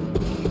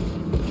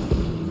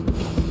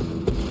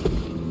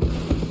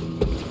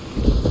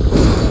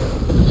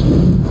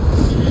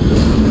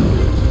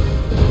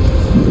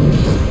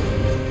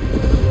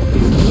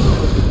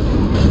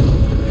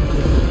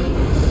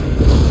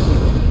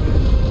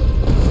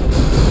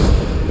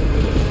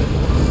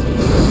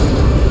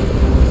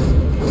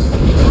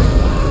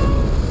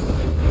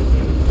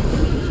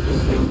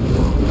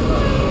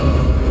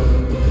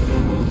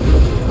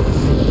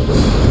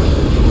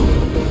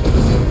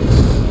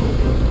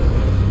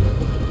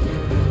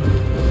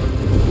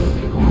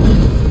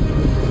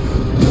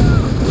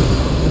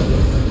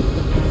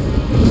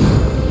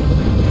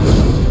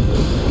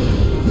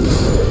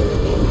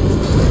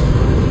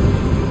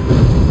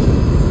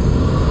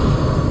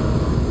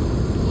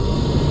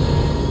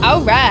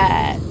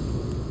 Alright!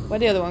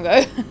 Where'd the other one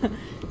go?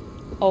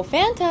 Oh,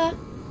 Fanta!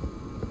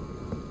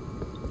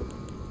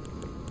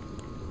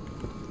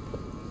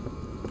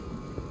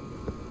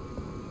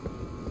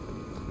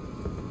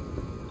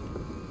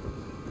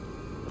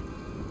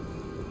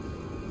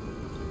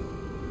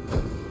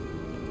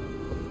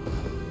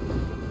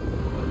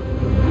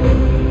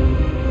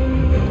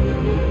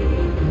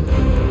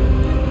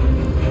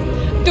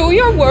 Do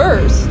your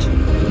worst!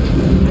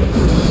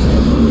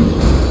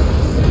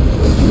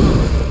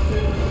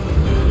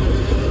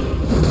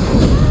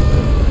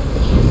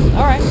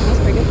 Alright, that's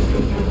pretty good.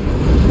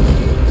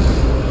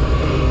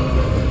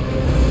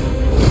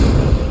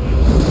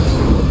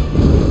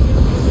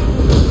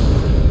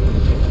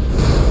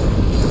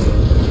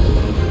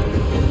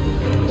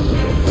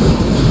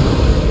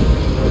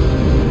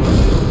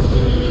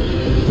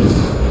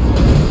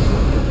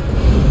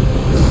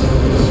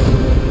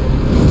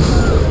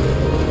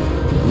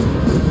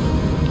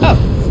 Oh!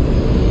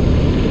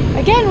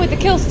 Again with the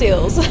kill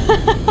steals!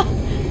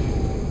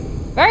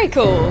 Very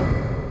cool!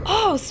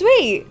 Oh,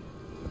 sweet!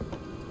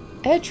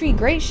 Erdtree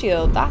Great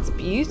Shield, that's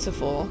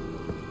beautiful.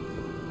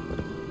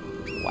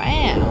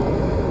 Wow.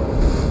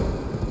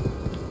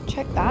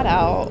 Check that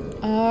out.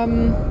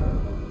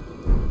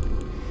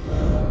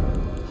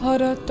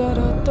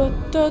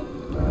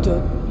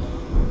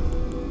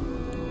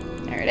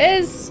 There it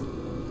is.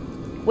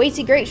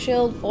 Weighty Great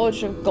Shield,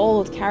 forged of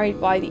gold,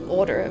 carried by the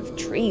Order of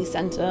Tree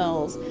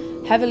Sentinels.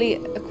 Heavily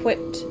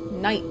equipped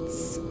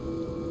knights.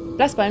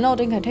 Blessed by an old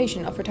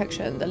incantation of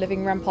protection, the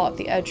living rampart of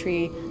the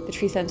Erdtree, the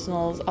Tree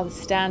Sentinels are the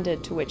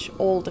standard to which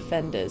all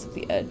defenders of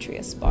the Erdtree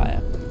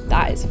aspire.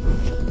 That is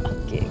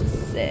fucking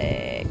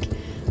sick.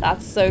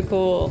 That's so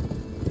cool.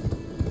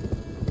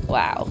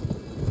 Wow.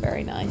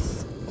 Very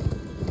nice.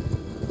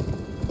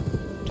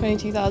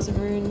 22,000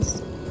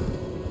 runes.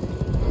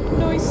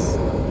 Nice.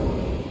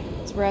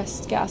 Let's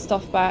rest, get our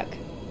stuff back.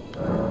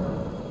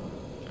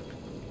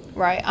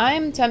 Right,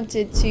 I'm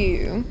tempted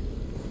to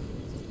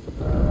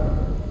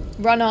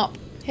run up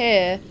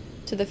here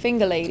to the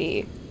finger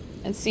lady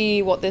and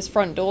see what this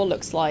front door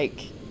looks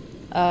like.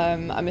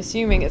 I'm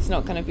assuming it's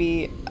not going to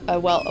be a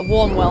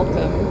warm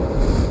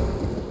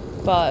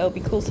welcome, but it'll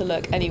be cool to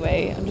look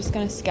anyway. I'm just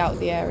going to scout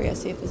the area,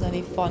 see if there's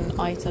any fun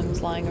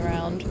items lying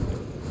around.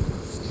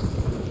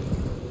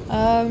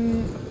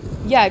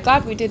 Yeah,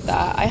 glad we did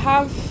that. I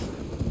have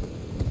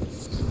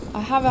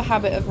a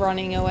habit of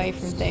running away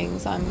from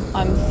things.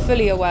 I'm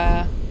fully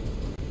aware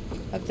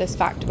of this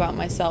fact about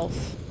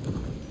myself.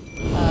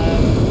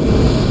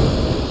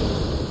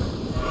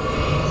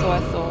 So I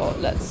thought,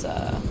 let's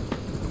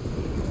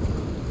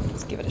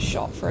give it a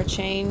shot for a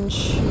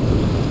change.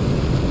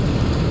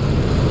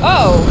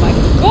 Oh my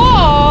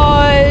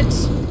god!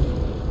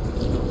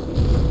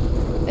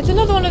 It's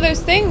another one of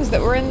those things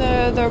that were in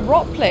the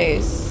rot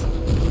place.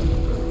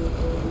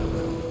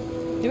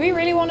 Do we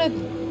really want to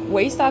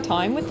waste our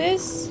time with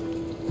this?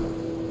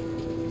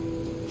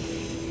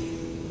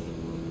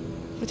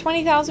 For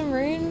 20,000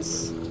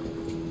 runes?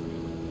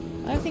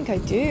 I don't think I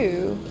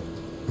do.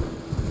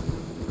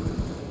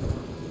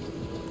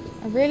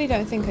 I really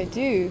don't think I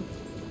do.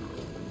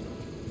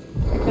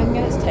 I can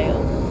get its tail.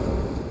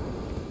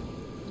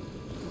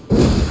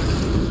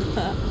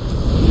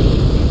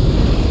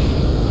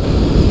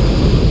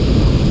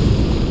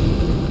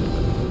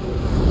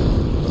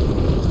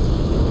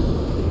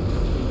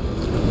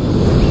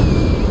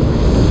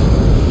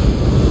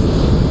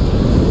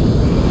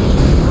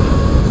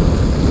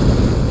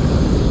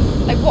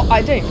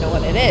 I don't even know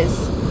what it is.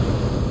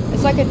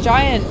 It's like a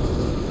giant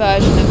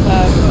version of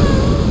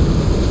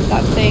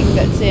that thing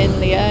that's in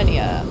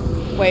Liurnia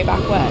way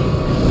back when.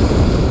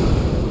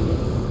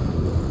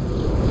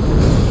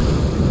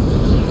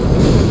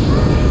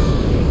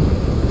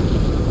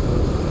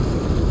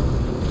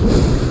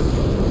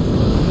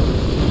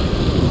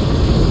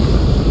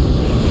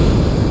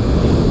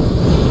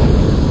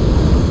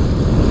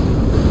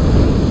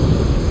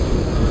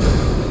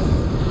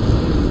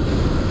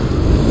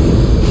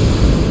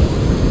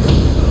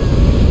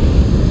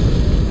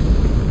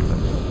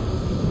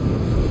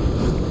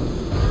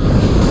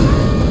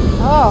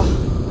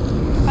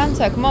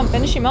 Come on,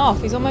 finish him off.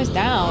 He's almost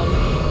down.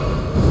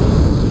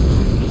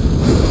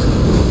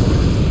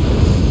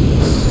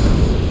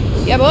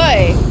 Yeah,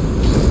 boy.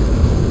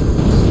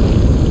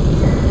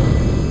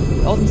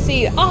 Golden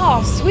Seed.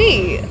 Oh,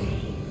 sweet.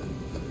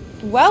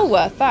 Well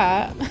worth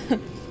that.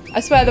 I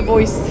swear the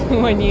voice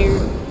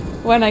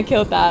when I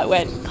killed that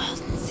went,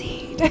 Golden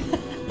Seed.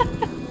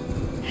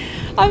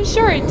 I'm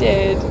sure it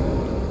did.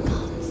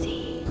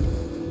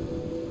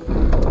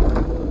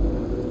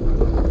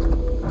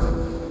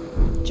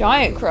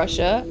 Giant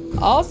Crusher.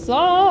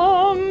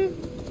 Awesome!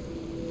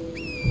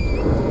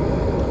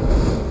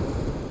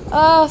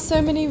 Ah,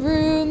 so many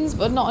runes,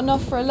 but not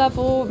enough for a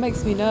level. It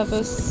makes me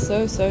nervous.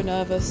 So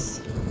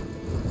nervous.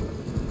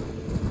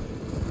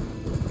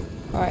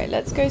 Alright,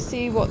 let's go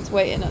see what's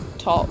waiting at the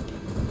top.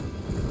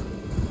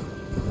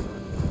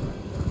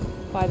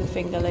 By the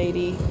finger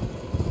lady.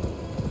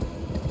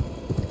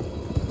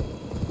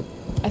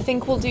 I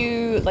think we'll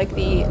do like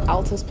the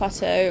Altus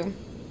Plateau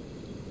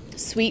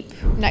sweep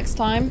next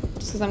time,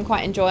 just because I'm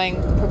quite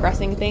enjoying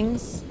progressing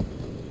things.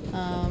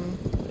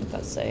 What did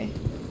that say?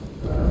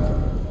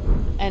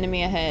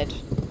 Enemy ahead.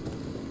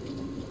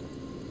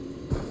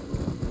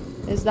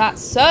 Is that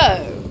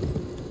so?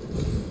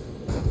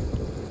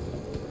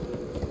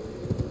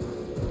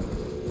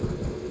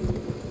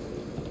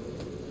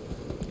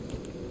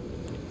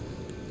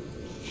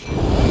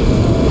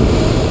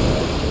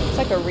 It's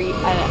like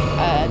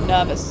a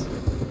nervous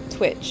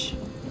twitch.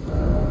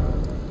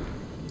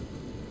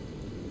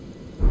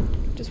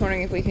 Just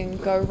wondering if we can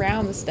go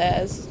around the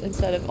stairs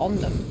instead of on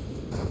them,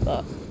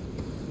 but...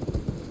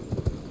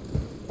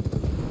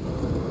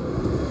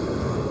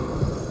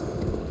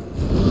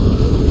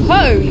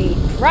 Holy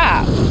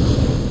crap!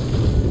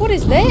 What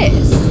is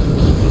this?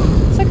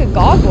 It's like a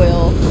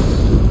gargoyle.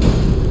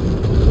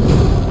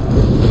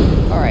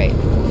 Alright.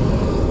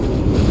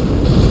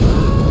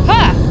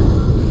 Ha!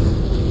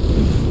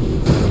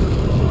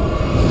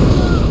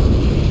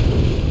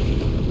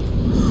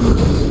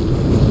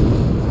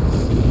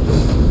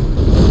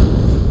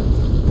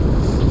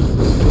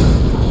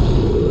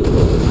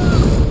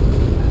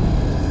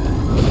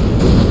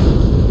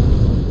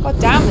 God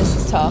damn, this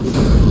is tough.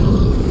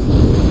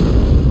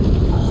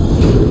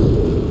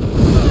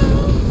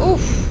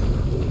 Oof.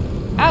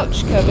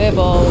 Ouch,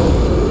 kabibble.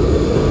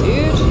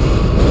 Dude.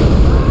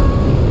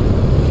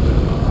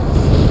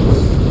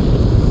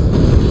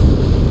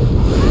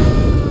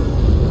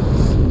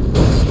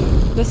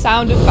 The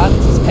sound of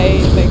Fanta's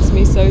pain makes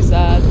me so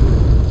sad.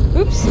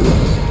 Oops.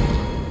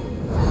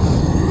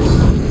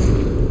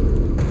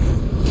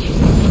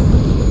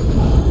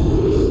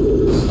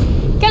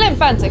 Kill him,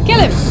 Fanta, kill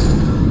him!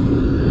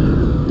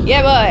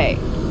 Yeah, boy.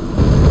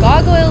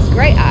 Gargoyle's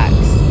Great Axe.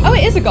 Oh,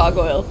 it is a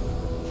gargoyle.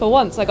 For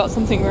once, I got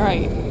something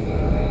right.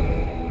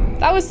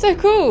 That was so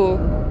cool.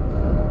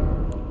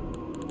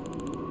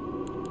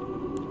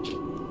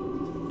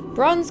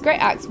 Bronze Great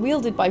Axe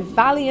wielded by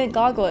valiant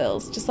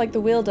gargoyles. Just like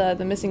the wielder,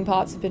 the missing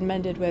parts have been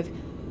mended with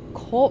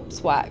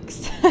corpse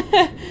wax.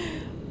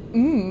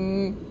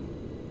 Mmm.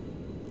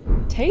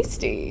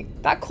 Tasty.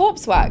 That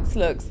corpse wax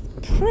looks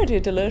pretty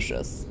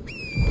delicious.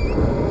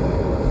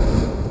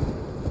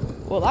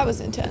 Well, that was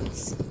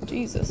intense.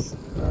 Jesus.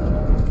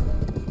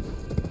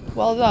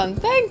 Well done.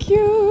 Thank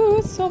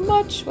you so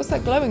much. What's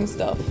that glowing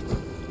stuff?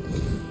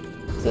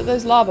 Is it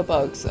those lava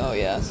bugs? Oh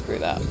yeah, screw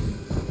that.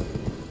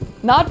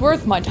 Not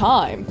worth my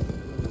time.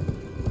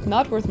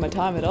 Not worth my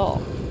time at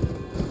all.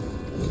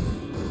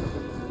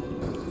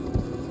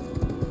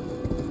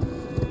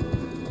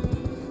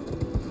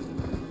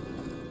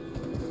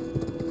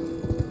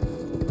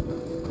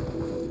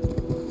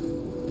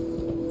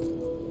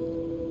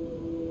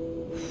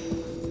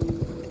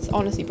 It's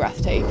honestly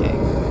breathtaking.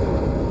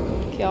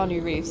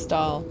 Keanu Reeves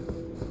style.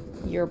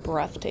 You're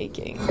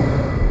breathtaking.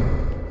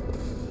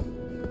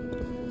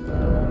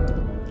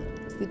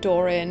 It's the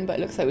door in, but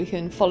it looks like we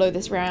can follow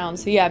this round.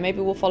 So yeah, maybe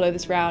we'll follow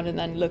this round and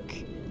then look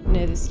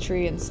near this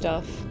tree and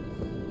stuff.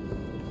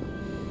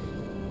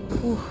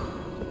 Ooh.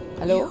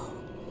 Hello?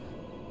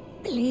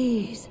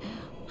 Please,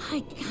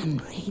 I can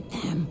read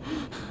them.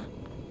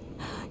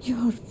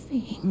 Your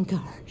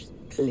fingers.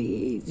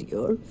 Please,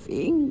 your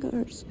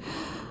fingers.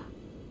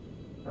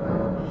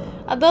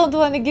 I don't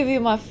want to give you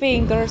my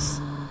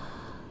fingers.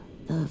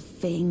 The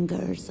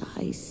fingers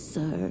I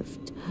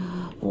served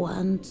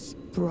once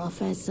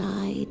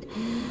prophesied.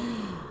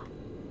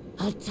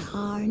 A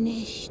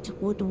tarnished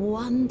would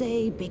one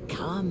day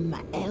become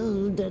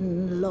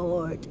Elden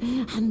Lord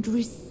and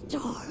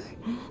restore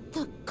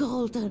the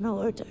Golden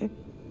Order.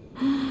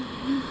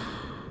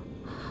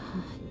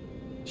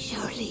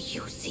 Surely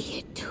you see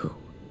it too.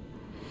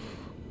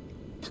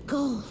 The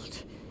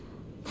gold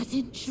that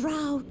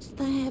enshrouds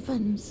the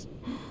heavens.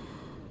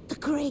 The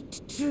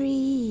great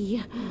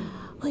tree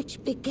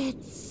which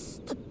begets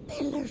the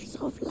pillars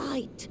of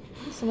light.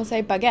 Someone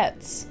say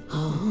baguettes.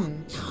 Oh,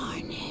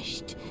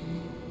 tarnished.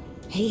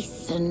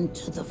 Hasten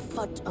to the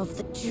foot of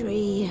the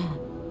tree.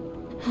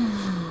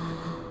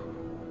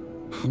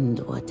 And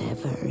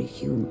whatever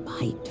you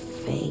might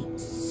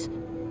face,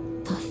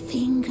 the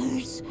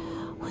fingers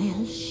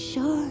will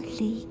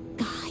surely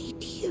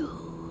guide you.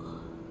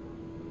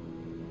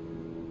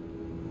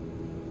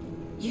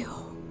 You,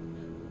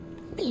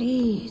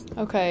 please.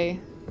 Okay.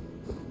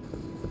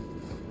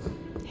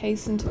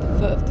 Hasten to the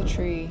foot of the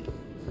tree.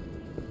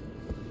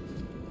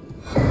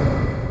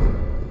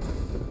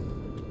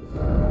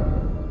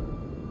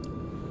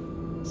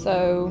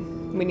 So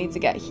we need to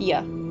get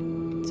here.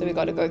 So we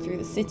got to go through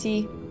the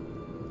city.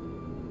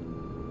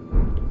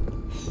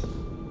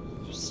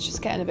 It's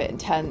just getting a bit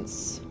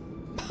intense.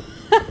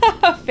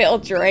 I feel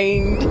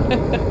drained.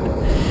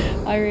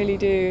 I really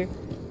do.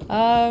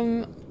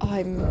 I'm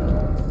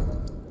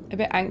a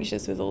bit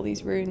anxious with all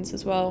these runes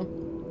as well.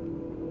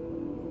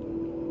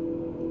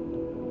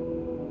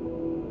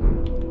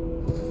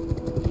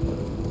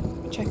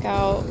 Check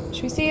out.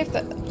 Should we see if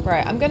the...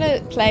 Right, I'm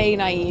gonna play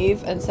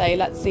naive and say,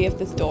 let's see if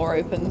this door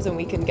opens and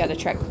we can get a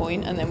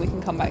checkpoint and then we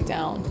can come back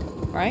down.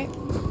 Right?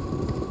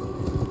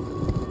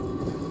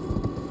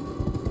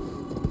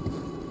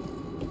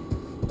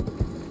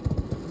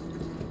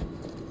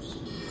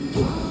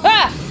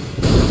 Ah!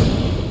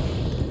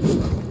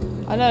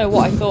 I don't know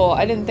what I thought.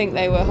 I didn't think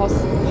they were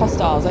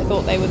hostiles. I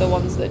thought they were the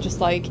ones that just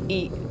like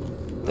eat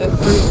the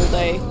fruit all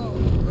day.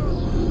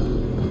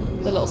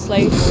 The little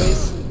slave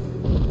boys.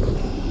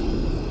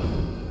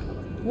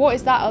 What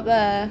is that up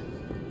there?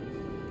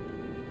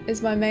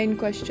 Is my main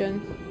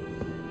question.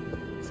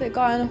 Is it a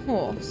guy on a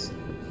horse?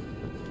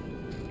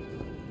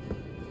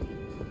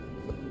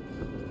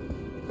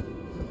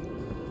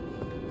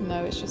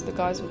 No, it's just the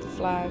guys with the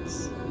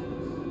flags.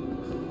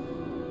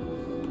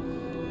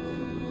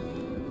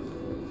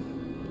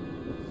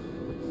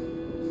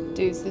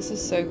 Dudes, this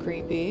is so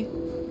creepy.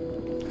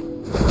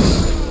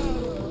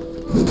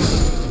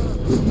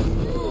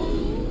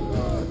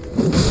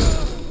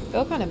 I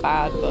feel kind of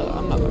bad, but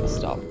I'm not going to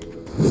stop.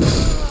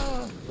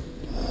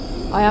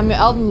 I am your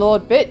Elden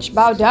Lord, bitch.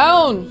 Bow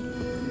down.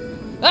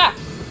 Ah!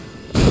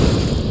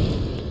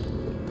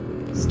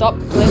 Stop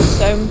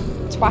glintstone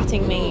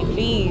twatting me,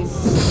 please.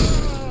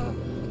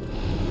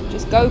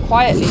 Just go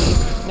quietly.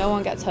 No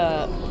one gets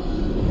hurt.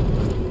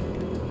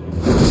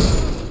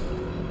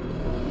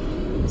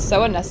 It's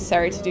so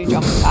unnecessary to do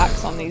jump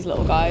attacks on these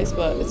little guys,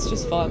 but it's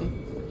just fun.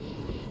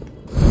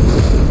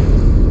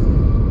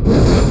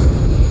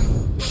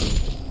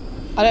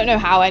 I don't know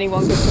how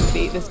anyone could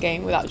complete this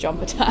game without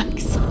jump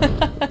attacks.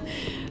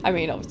 I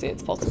mean, obviously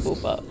it's possible,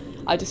 but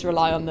I just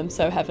rely on them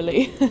so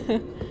heavily.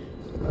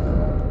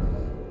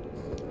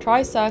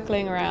 Try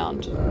circling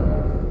around.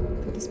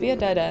 Could this be a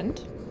dead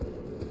end?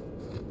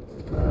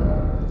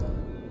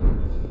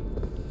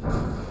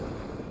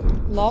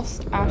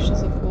 Lost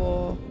Ashes of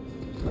War.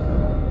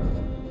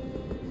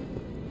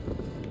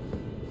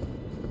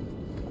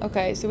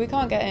 Okay, so we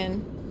can't get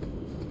in.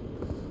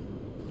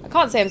 I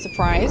can't say I'm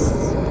surprised.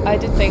 I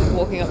did think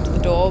walking up to the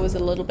door was a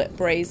little bit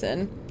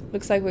brazen.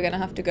 Looks like we're gonna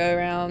have to go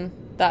around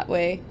that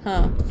way,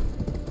 huh?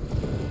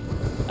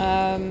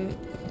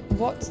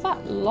 What's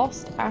that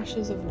Lost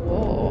Ashes of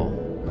War,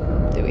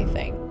 do we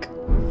think?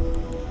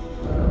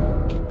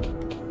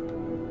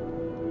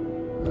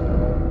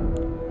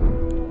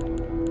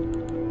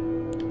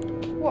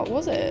 What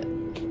was it?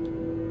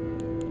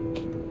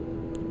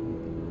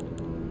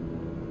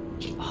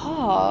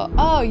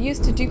 Oh,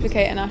 used to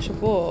duplicate an Ash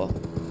of War.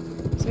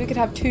 So we could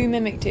have 2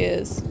 Mimic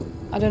Tears.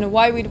 I don't know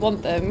why we'd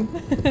want them,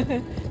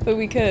 but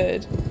we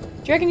could.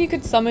 Do you reckon you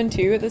could summon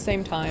 2 at the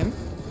same time?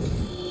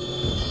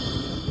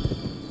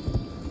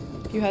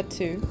 If you had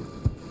 2.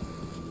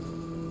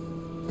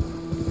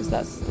 Is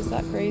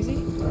that crazy?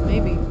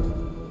 Maybe.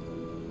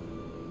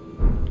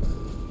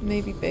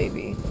 Maybe,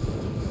 baby.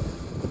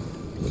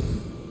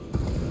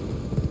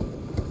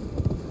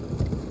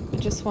 I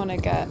just want to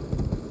get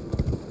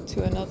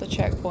to another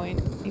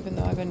checkpoint, even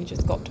though I've only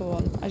just got to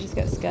one. I just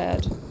get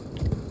scared.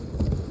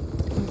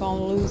 I'm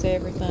gonna lose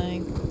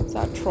everything. Is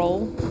that a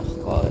troll? Oh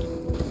god.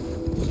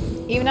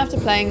 Even after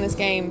playing this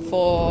game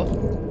for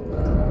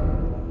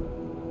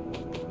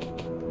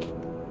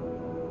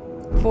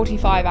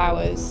 45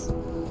 hours,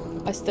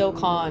 I still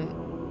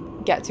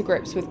can't get to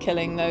grips with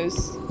killing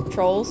those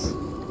trolls,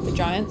 the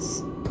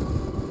giants.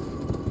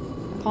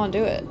 I can't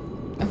do it.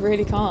 I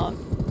really can't.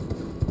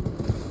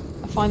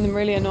 I find them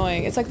really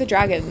annoying. It's like the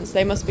dragons.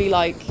 They must be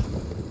like,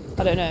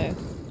 I don't know,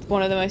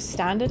 one of the most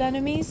standard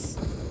enemies?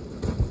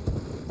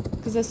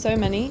 Because there's so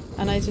many,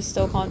 and I just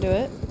still can't do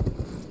it.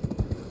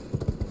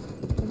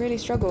 I really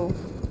struggle.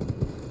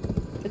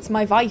 It's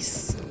my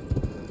vice.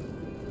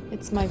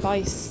 It's my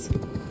vice.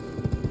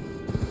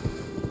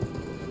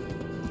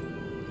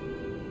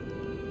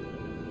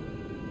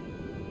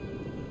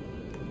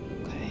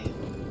 Okay.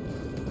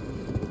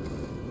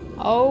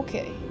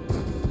 Okay.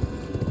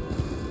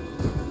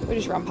 We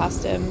just run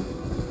past him.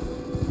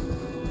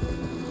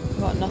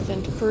 Got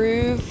nothing to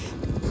prove.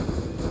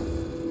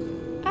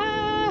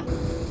 Ah!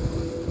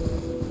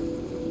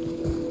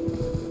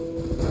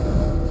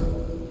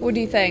 What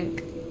do you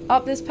think?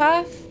 Up this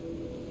path?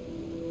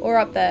 Or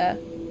up there?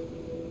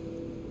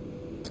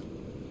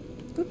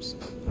 Oops.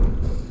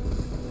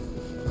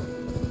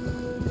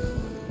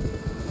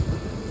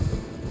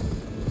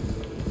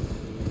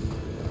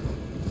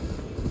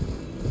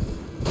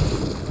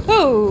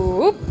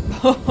 Oh!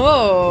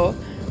 Oh!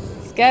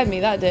 Scared me,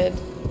 that did.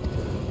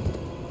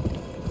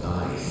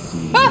 I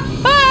see. Ah!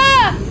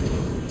 Ah!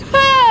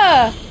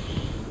 Ah!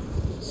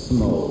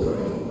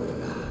 Smoldering.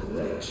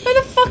 Who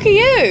the fuck are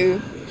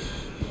you?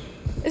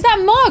 Is that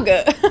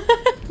Margit?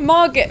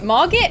 Margit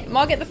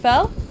the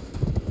Fell?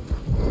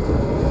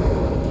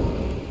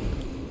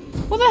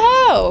 What the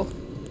hell?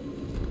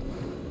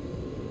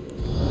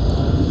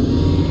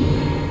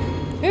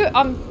 Who?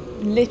 I'm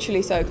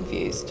literally so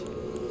confused.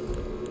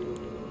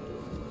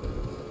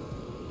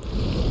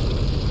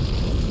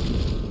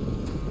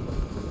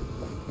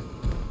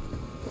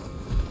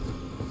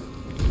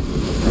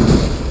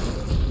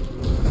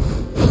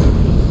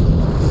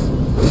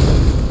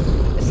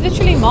 It's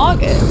literally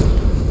Margit.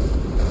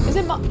 Is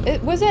it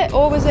was it,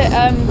 or was it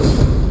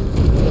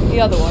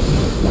the other one?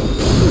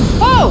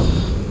 Oh!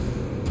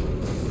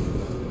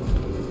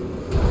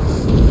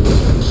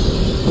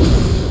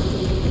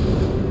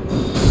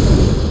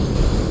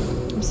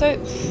 I'm so...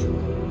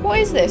 What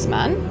is this,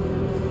 man?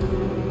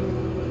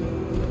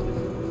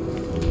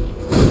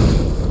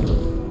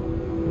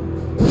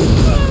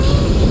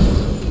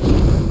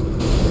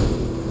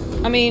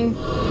 I mean,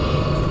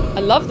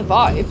 I love the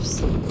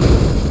vibes.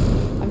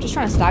 I'm just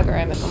trying to stagger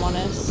him, if I'm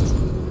honest.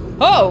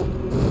 Oh!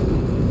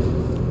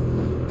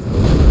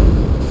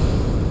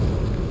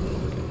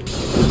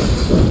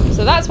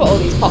 So that's what all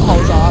these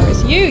potholes are.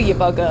 It's you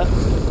bugger.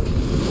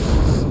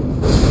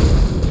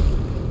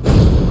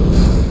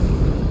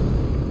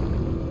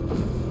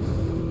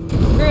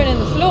 Ruining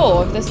the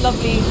floor of this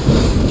lovely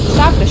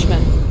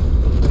establishment.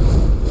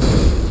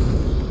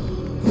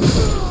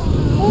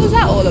 What was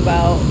that all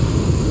about?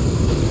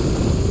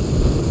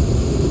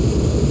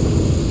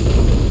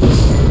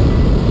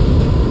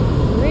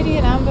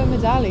 Radiant Amber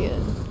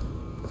Medallion.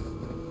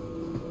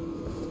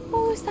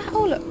 What was that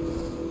all about?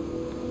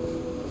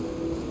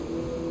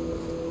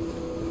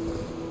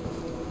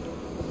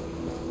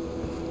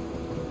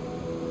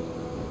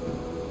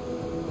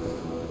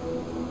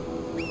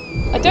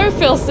 I don't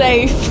feel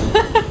safe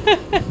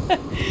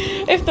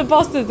if the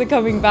bosses are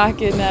coming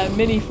back in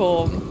mini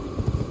form.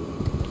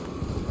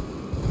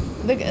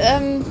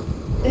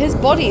 His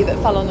body that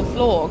fell on the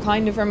floor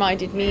kind of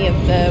reminded me of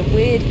the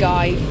weird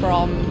guy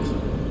from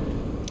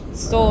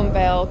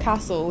Stormvale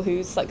Castle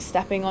who's like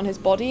stepping on his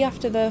body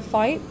after the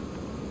fight.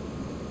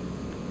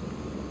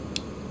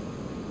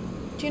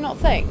 Do you not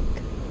think?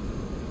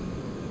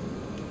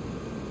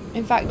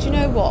 In fact, do you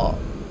know what?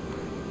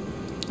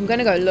 I'm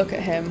gonna go look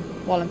at him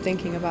while I'm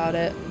thinking about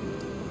it.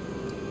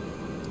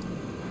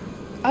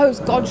 Oh, it's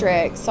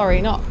Godric.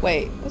 Sorry, not...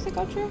 Wait, was it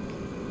Godric?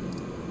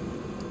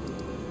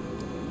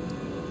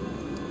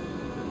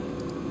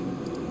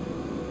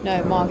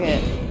 No,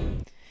 Margit.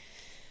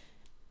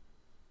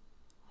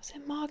 Was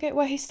it Margit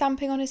where he's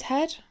stamping on his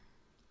head?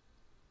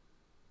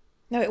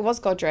 No, it was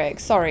Godric.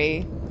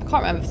 Sorry. I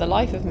can't remember for the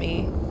life of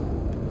me.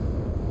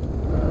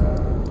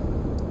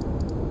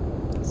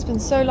 It's been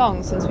so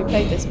long since we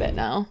played this bit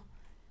now.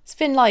 It's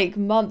been like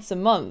months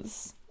and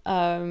months.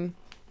 It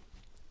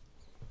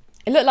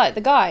looked like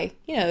the guy.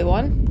 You know the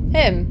one.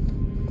 Him.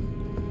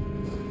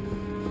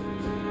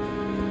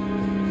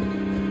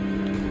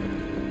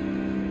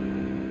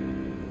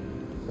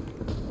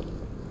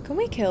 Can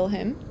we kill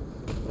him?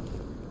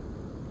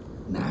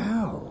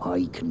 Now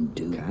I can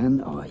do,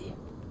 can I?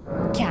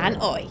 Can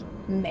I,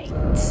 mate?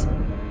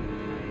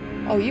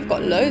 Oh, you've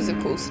got loads of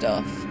cool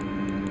stuff.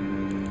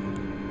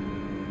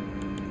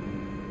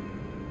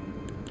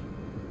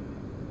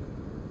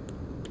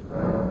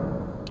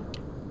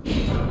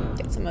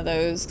 Get some of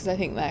those, because I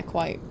think they're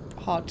quite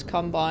hard to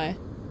come by.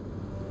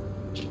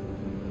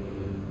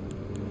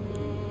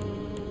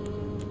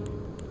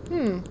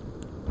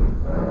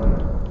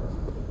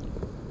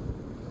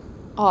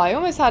 Oh, I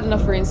almost had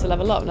enough runes to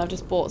level up and I've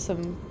just bought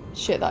some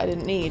shit that I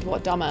didn't need.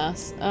 What a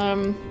dumbass.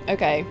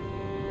 Okay.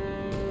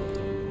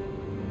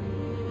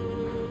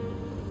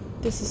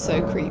 This is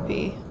so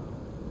creepy.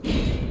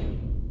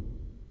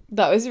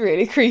 That was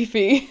really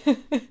creepy.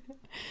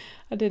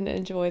 I didn't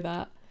enjoy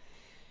that.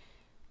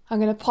 I'm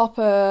gonna pop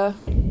a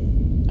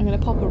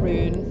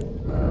rune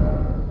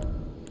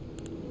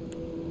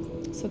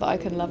so that I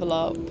can level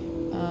up.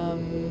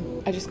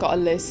 I just got a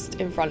list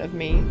in front of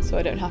me so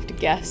I don't have to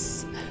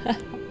guess.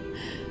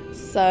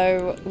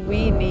 So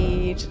we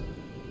need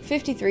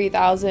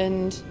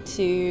 53,000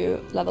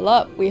 to level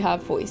up. We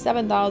have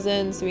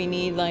 47,000, so we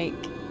need like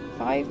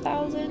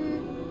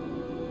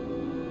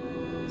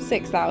 5,000?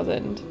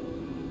 6,000.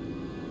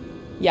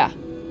 Yeah.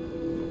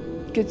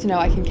 Good to know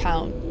I can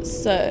count.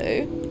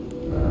 So,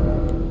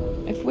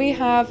 if we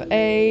have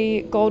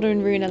a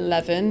Golden Rune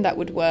 11, that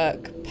would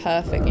work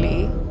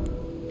perfectly.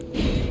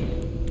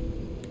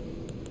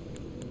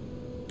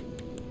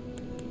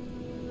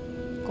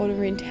 Golden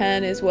Rune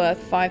 10 is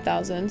worth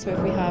 5,000, so if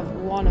we have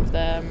one of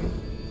them,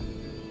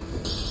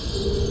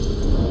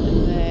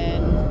 and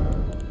then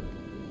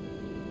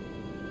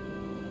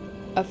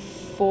a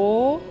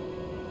 4,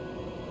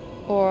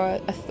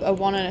 or a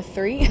 1 and a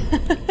 3.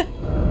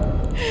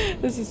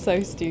 This is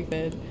so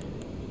stupid.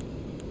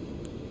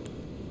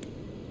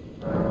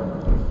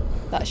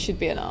 That should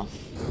be enough.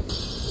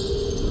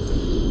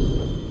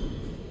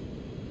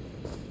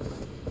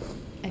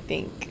 I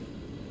think.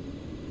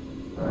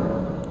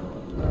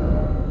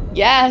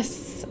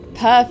 Yes!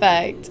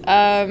 Perfect.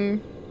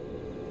 I'm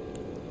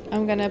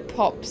gonna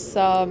pop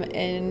some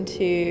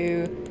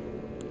into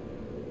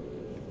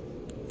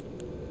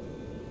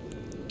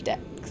Dex.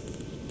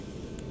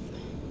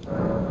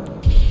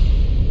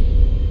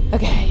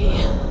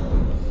 Okay.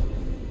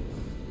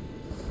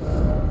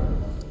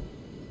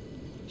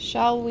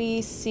 Shall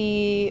we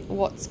see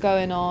what's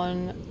going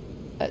on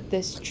at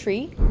this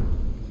tree?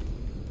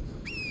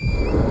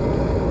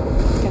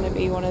 It's gonna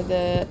be one of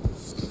the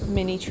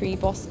mini tree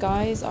boss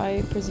guys,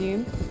 I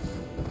presume.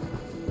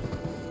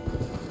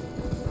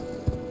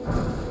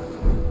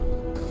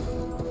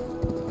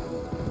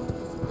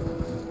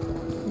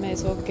 May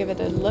as well give it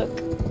a look,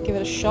 give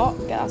it a shot,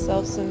 get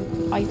ourselves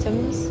some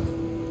items.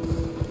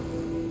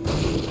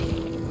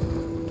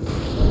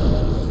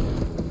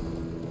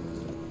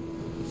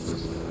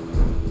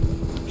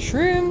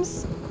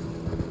 Shrooms!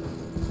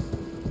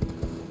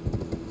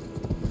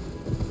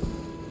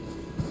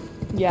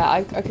 Yeah,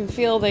 I can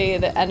feel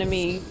the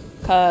enemy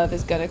curve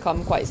is going to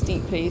come quite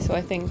steeply, so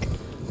I think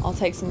I'll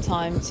take some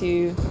time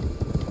to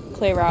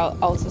clear out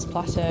Altus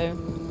Plateau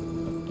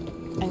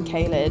and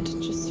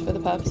Caelid, just for the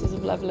purposes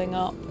of leveling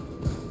up.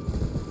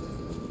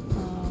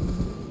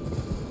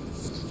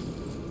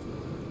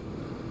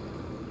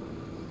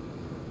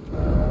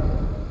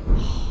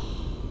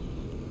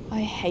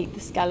 I hate the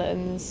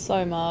skeletons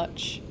so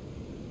much.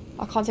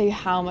 I can't tell you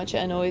how much it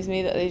annoys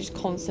me that they just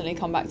constantly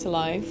come back to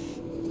life.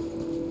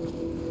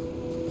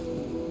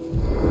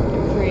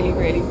 It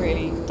really,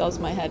 really does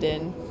my head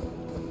in.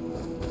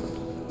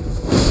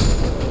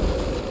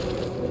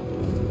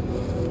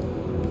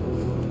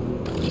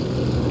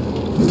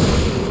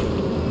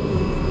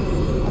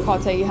 I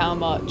can't tell you how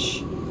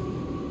much.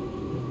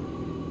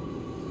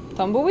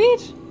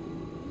 Tumbleweed?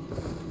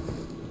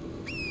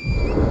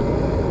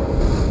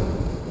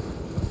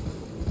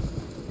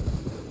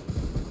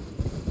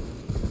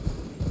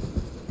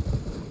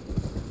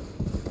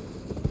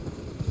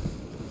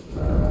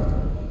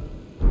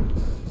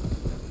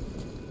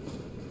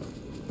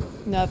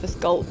 Nervous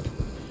gulp.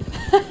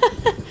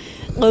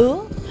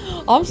 Oh,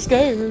 I'm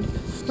scared.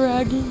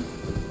 Raggy,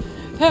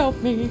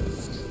 help me.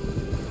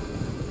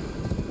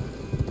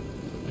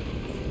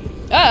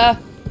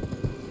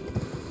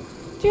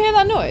 Did you hear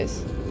that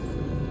noise?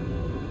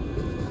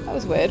 That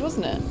was weird,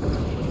 wasn't it?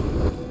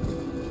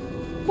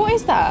 What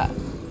is that?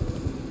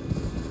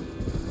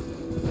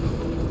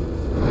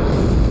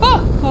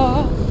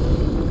 Ah!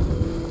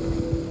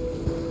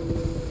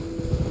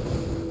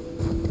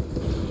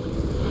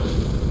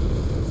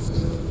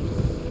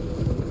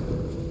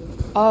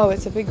 Oh,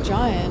 it's a big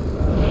giant.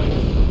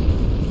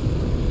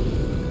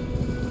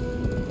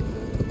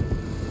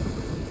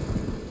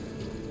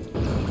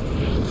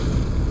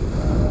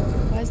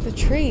 Where's the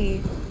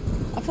tree?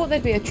 I thought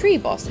there'd be a tree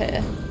boss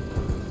here.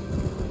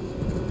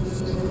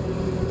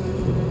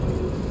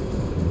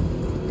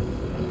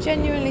 I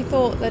genuinely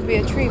thought there'd be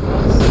a tree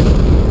boss.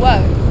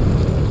 Whoa.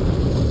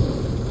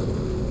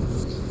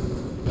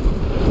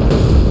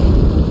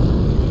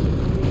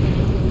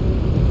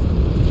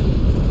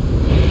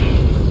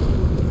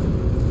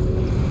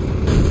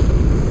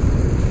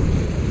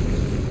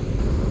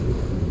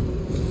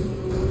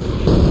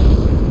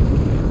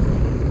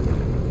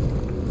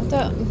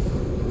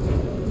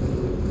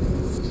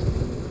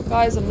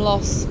 Guys, I'm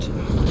lost. Tree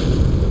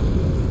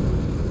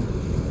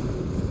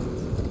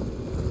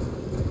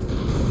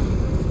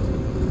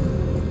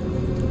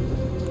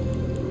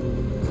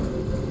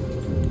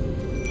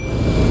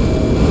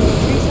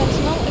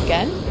Sentinel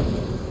again?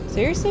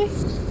 Seriously?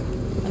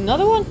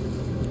 Another one?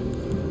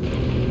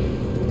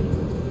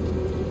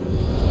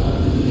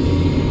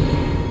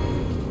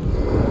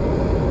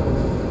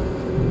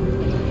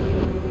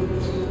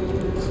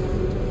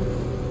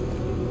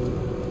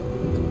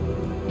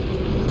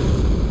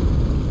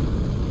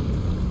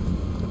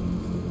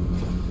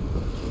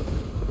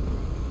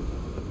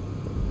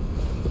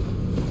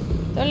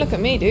 Don't look at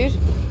me, dude.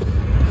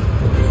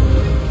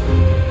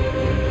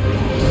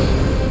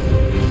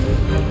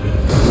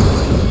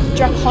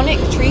 Draconic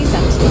Tree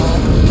Sentinel.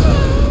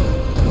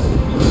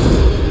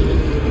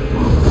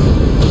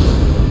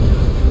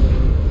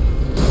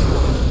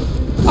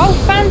 Oh,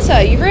 Phantom!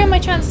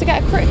 chance to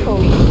get a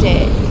critical, you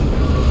dick?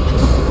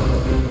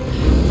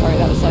 Sorry,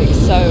 that was like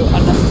so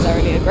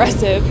unnecessarily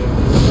aggressive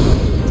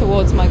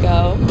towards my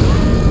girl.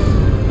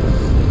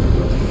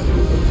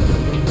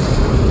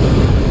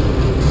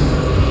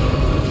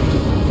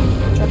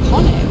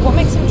 Draconic? What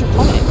makes him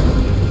draconic?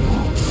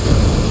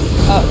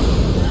 Oh.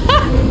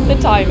 The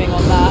timing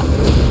on that.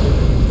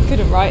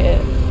 Couldn't write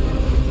it.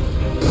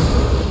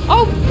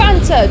 Oh,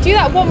 banter! Do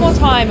that one more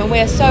time and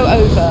we're so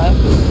over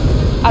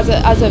as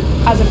a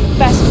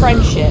best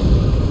friendship.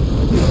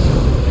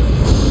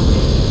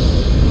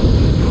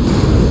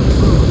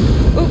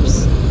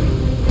 Oops.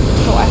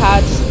 Thought I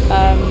had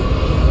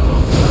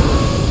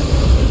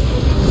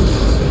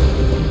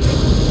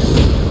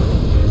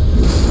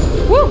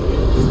woo!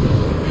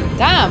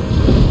 Damn!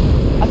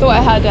 I thought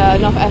I had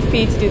enough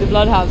FP to do the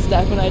Bloodhound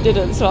step and I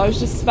didn't, so I was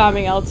just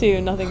spamming L2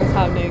 and nothing was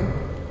happening.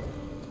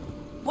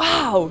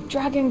 Wow!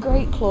 Dragon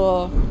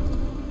Greatclaw!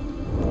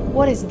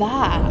 What is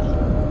that?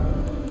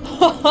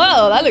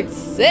 Oh, that looks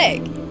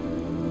sick!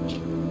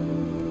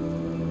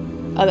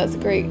 Oh, that's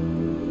great.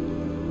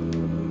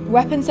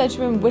 Weapon said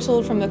to have been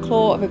whittled from the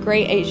claw of a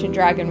great ancient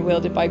dragon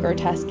wielded by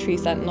grotesque tree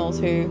sentinels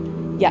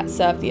who yet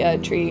serve the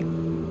Erd tree.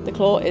 The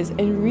claw is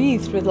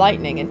enwreathed with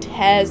lightning and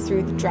tears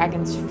through the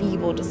dragon's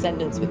feeble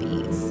descendants with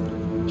ease.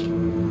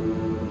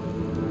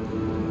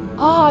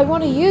 Ah, I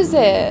want to use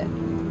it!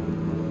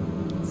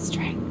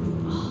 Strength.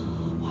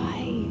 Oh,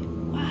 why?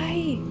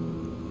 Why?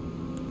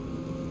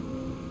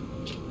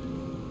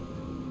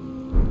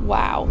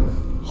 Wow.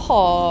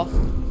 Oh.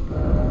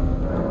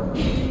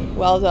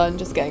 Well done,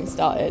 just getting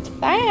started.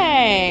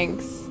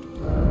 Thanks!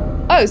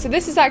 Oh, so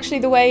this is actually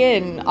the way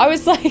in. I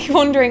was like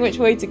wondering which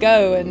way to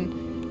go and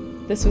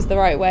this was the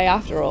right way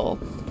after all.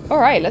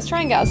 Alright, let's try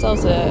and get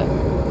ourselves a...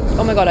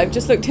 Oh my god, I've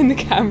just looked in the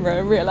camera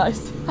and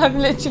realised I'm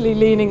literally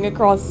leaning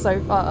across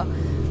so far.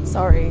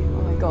 Sorry,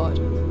 oh my god.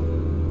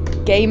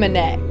 Gamer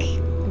neck.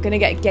 I'm gonna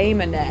get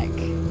gamer neck.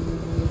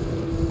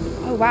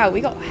 Oh wow,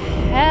 we got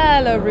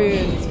hella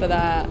runes for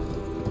that.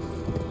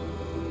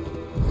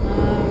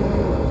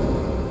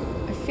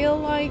 I feel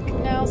like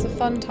now's a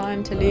fun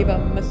time to leave a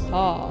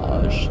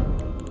massage.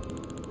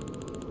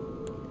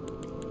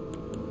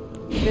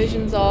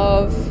 Visions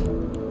of...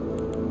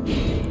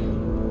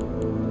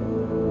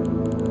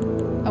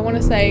 I want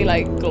to say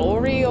like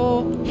glory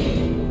or...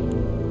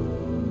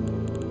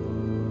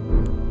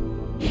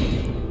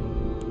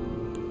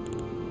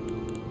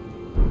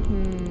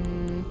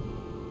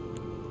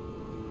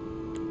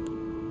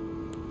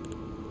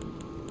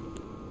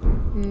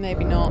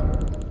 Maybe not.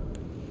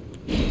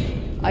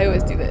 I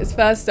always do this.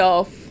 First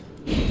off,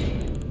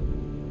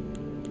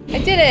 I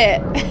did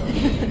it!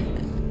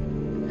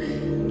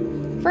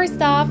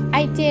 First off,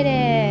 I did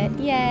it!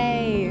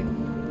 Yay!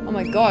 Oh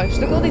my gosh,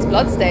 look at all these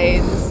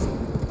bloodstains.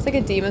 It's like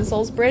a Demon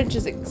Souls bridge.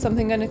 Is it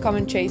something gonna come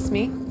and chase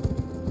me?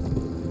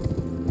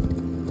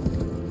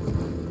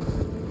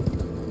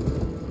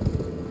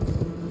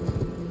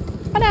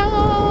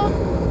 Ta-da!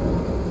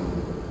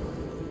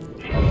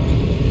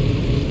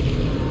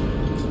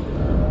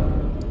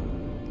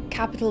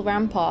 Capital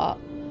Rampart.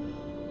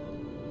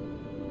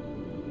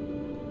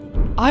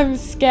 I'm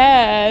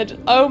scared.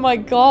 Oh my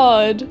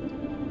god.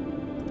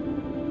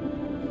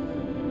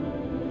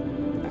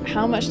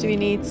 How much do we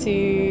need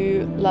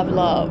to level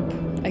up?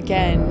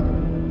 Again,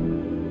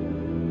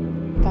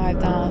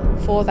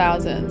 5,000,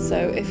 4,000. So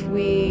if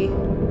we...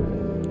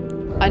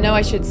 I know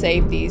I should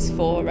save these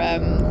for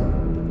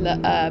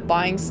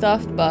buying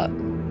stuff, but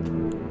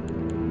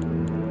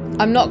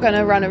I'm not going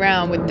to run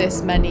around with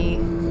this many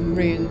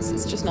runes.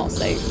 It's just not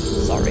safe.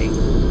 Sorry.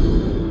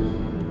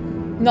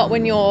 Not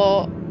when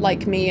you're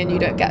like me and you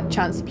don't get a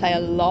chance to play a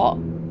lot.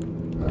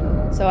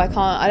 So I don't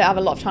have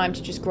a lot of time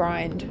to just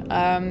grind.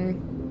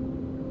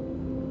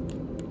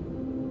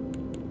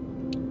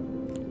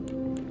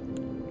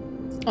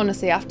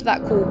 Honestly, after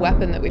that cool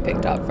weapon that we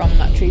picked up from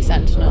that Tree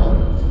Sentinel,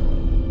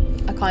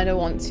 I kind of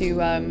want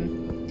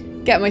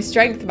to get my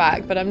strength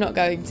back, but I'm not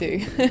going to.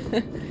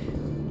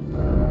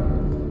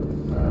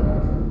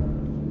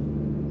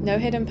 No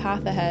hidden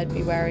path ahead,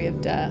 be wary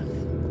of death.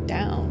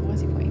 Down, why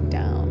is he pointing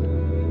down?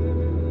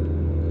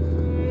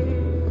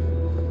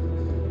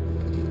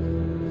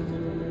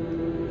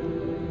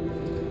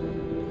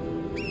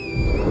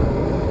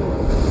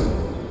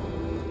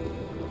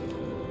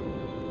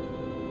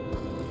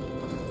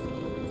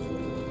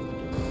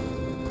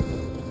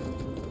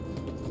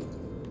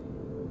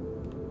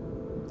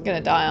 I'm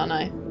gonna die, aren't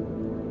I?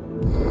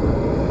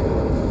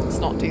 Let's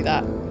not do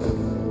that.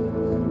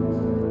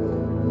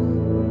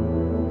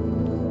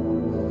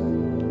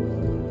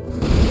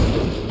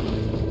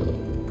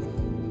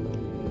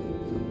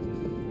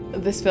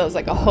 This feels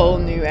like a whole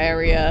new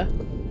area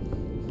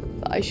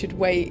that I should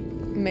wait,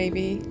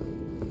 maybe.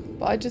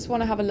 But I just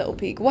want to have a little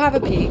peek. We'll have a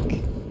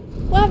peek.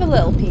 We'll have a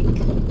little peek.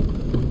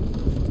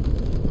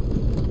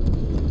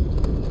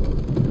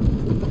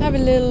 Have a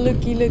little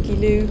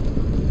looky-loo.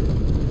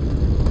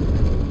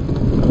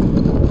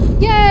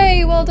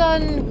 Yay! Well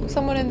done,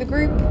 someone in the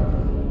group.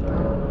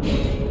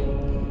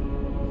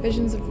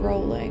 Visions of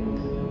rolling.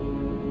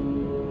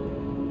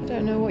 I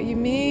don't know what you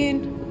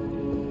mean.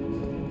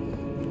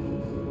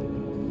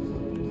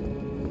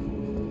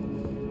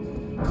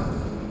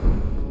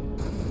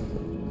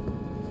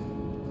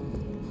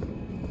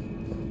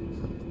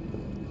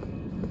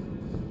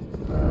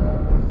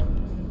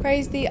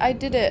 Praise thee, I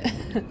did it.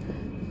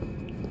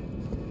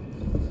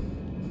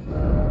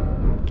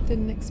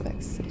 Didn't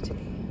expect city.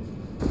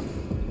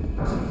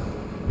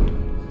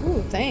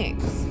 Ooh,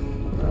 thanks.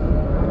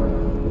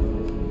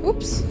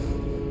 Oops.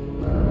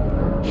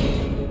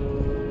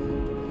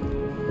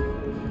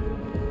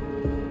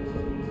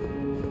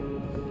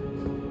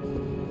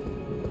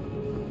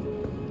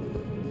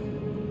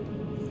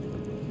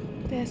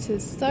 This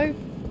is so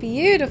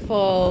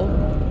beautiful.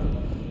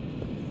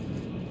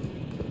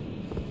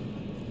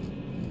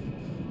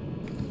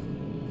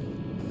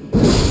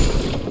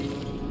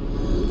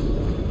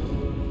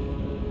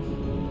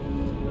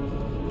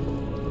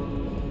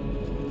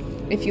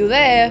 If you're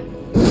there,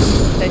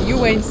 then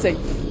you ain't safe.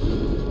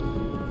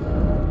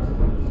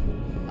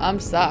 I'm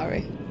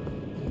sorry.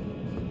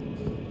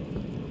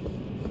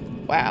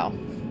 Wow.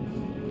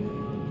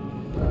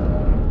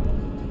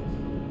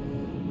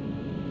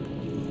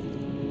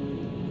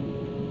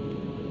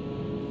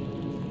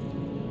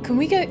 Can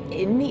we go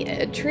in the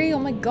Erd tree? Oh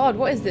my god,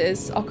 what is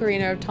this?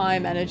 Ocarina of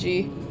Time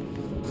energy.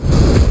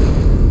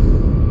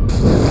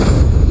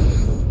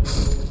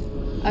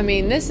 I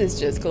mean, this is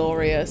just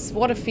glorious.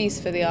 What a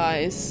feast for the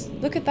eyes.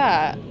 Look at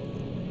that.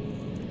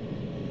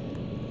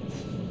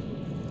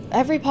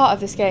 Every part of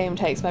this game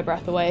takes my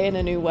breath away in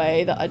a new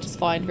way that I just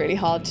find really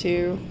hard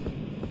to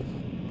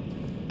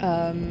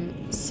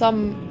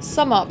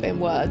sum up in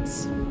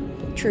words.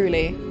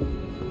 Truly.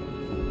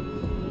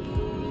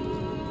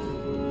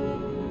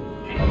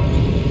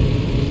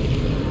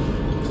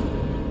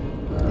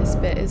 This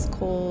bit is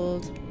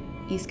called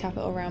East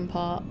Capital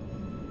Rampart.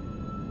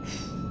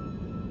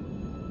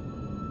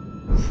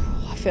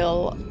 I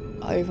feel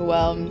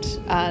overwhelmed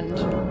and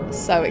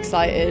so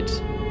excited.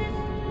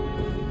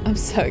 I'm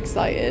so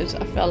excited.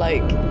 I feel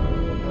like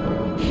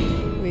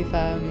we've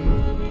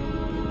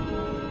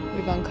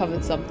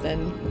uncovered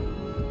something.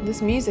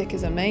 This music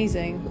is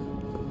amazing.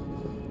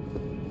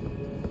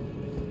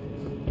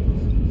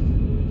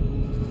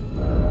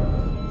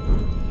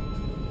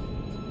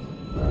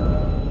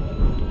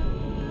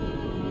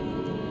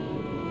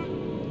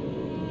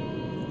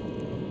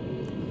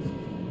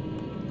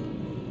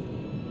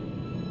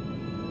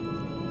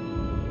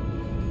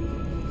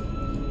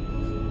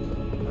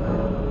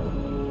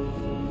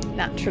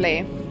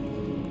 Naturally.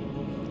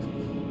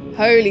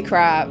 Holy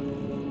crap.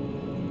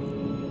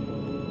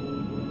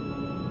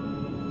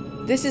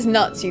 This is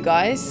nuts, you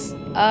guys.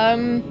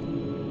 I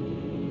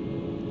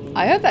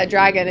hope that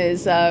dragon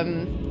is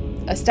a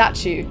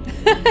statue.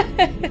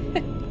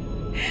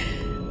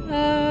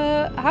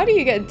 How do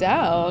you get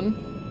down?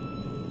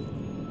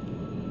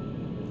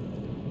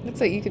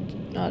 Looks like you could,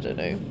 I don't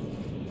know.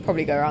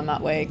 Probably go around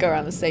that way, go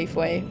around the safe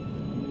way.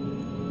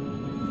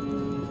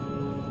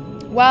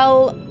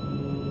 Well,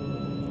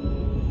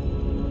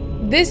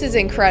 this is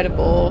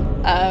incredible,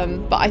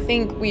 but I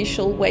think we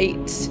shall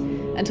wait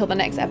until the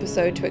next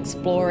episode to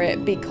explore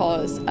it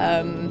because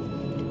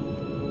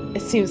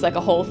it seems like a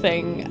whole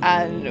thing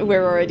and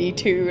we're already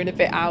 2 and a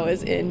bit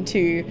hours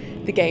into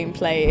the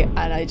gameplay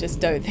and I just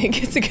don't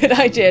think it's a good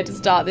idea to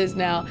start this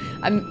now.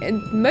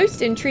 I'm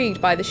most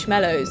intrigued by the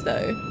Schmellows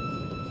though.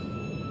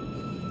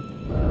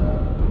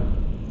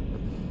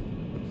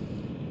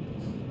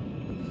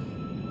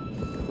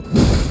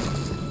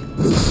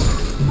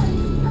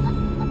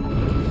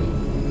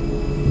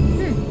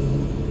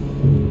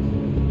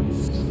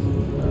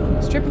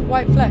 Strip of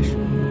white flesh.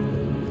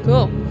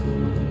 Cool.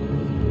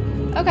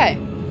 Okay.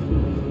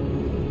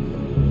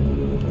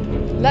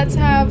 Let's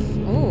have...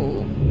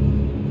 Ooh.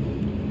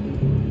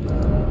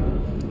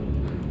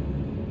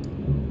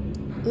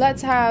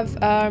 Let's have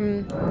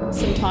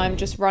some time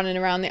just running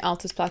around the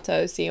Altus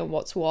Plateau, seeing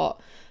what's what.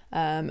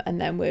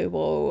 And then we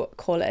will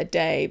call it a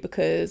day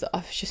because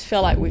I just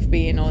feel like we've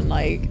been on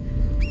like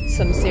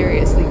some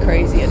seriously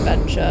crazy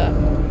adventure.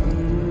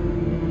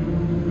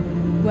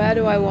 Where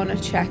do I want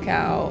to check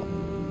out?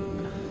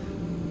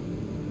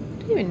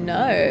 I don't even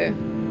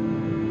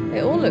know.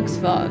 It all looks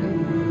fun.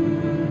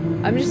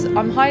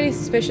 I'm highly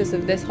suspicious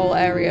of this whole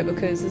area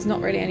because there's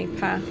not really any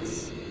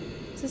paths.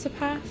 Is this a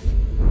path?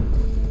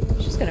 I'm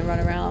just gonna run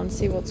around,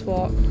 see what's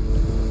what.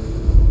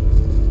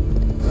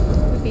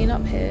 We've been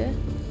up here.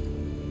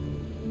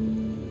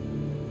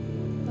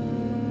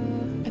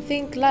 I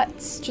think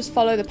let's just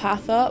follow the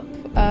path up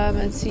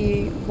and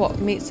see what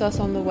meets us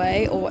on the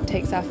way or what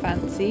takes our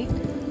fancy.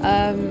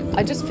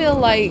 I just feel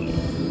like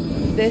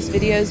this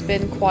video's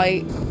been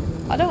quite,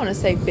 I don't want to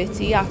say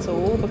bitty at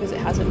all because it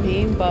hasn't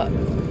been, but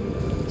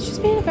it's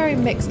just been a very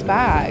mixed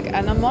bag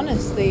and I'm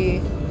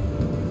honestly,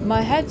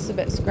 my head's a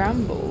bit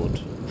scrambled.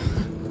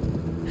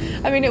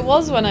 I mean it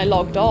was when I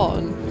logged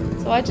on,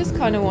 so I just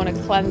kind of want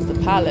to cleanse the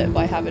palette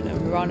by having a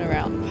run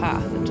around the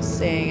path and just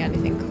seeing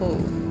anything cool.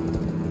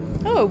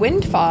 Oh, a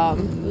wind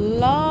farm.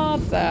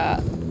 Love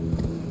that.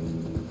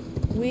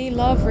 We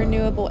love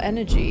renewable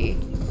energy.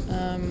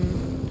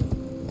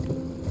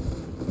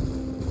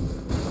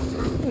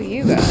 Who are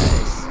you guys?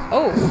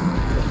 Oh,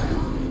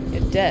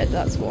 you're dead,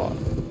 that's what.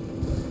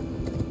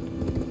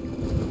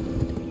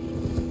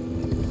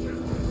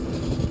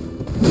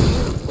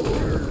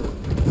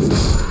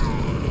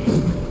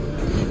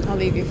 I'll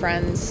leave you,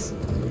 friends.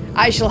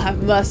 I shall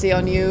have mercy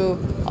on you.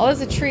 Oh,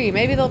 there's a tree.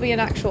 Maybe there'll be an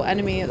actual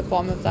enemy at the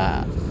bottom of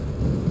that.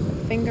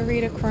 Finger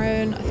reader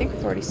crone. I think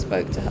we've already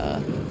spoke to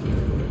her.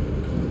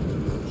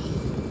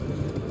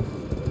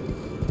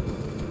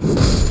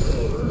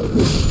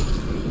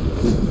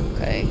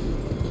 Okay.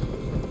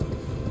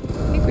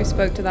 I think we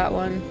spoke to that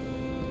one.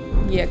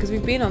 Yeah, because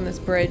we've been on this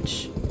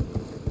bridge.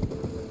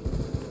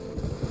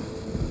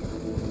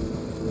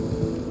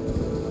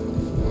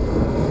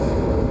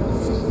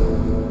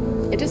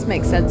 It just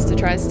makes sense to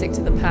try and stick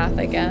to the path,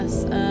 I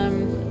guess.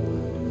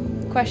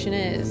 The question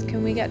is,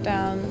 can we get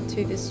down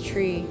to this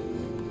tree?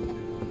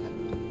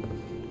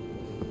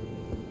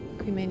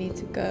 We may need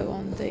to go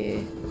on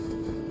the...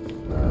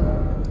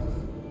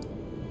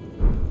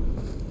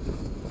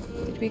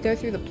 Did we go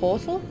through the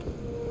portal?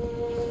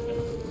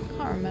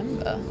 Can't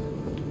remember.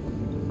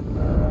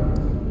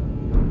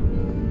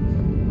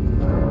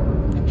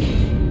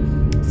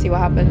 See what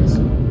happens.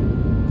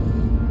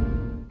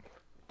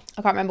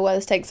 I can't remember where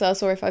this takes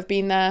us or if I've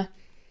been there.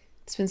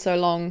 It's been so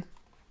long.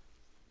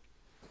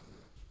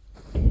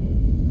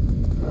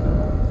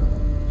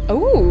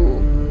 Ooh.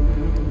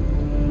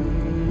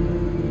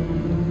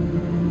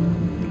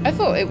 I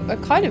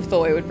kind of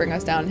thought it would bring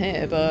us down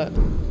here, but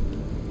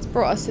it's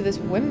brought us to this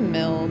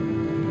windmill.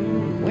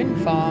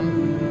 Wind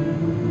farm.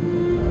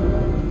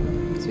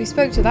 So we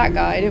spoke to that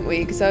guy, didn't we?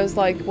 Because I was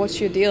like, what's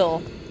your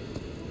deal?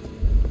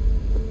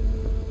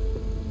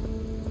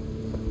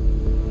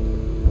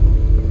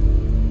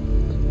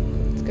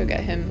 Let's go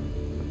get him.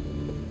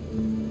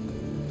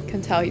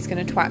 Can tell he's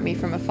going to twat me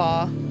from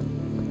afar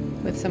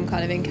with some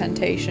kind of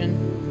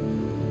incantation.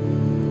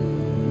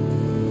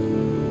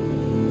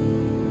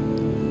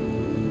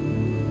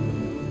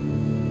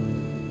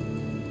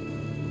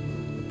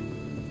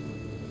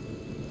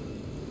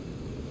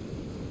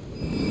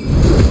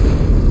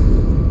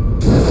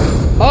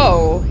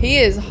 He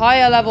is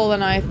higher level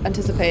than I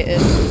anticipated.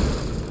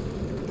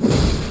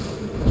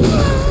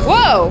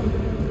 Whoa!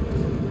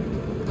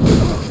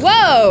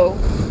 Whoa!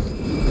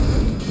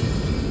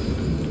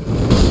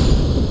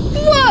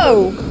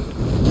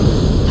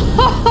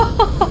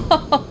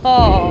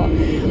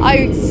 Whoa!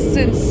 I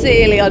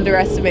sincerely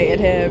underestimated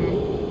him.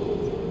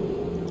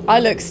 I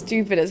look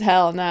stupid as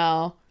hell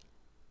now.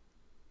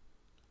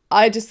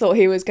 I just thought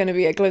he was going to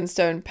be a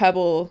glintstone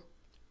pebble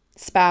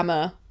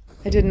spammer.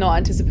 I did not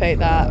anticipate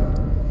that.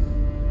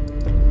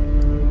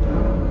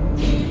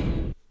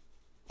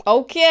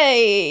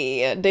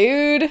 Okay,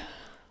 dude.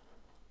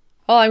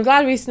 Well, I'm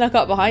glad we snuck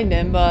up behind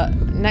him, but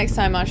next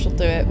time I shall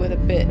do it with a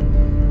bit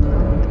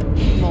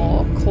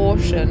more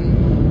caution.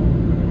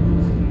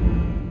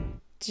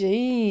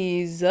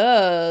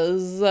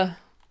 Jesus.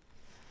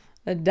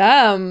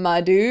 Damn,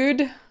 my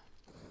dude.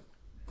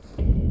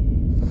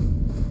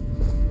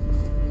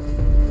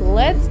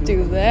 Let's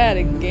do that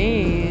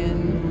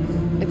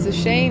again. It's a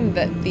shame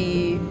that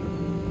the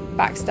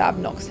backstab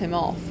knocks him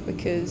off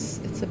because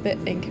it's a bit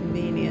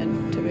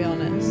inconvenient, to be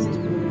honest.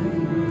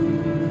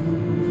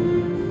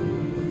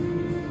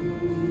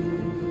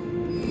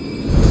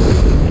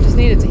 I just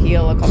needed to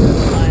heal a couple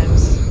of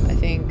times, I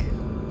think.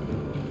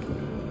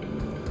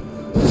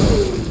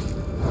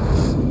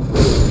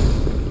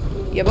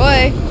 Yeah,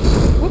 boy!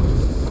 Whoop.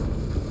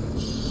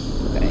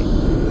 Okay.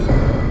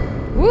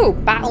 Woo!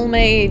 Battle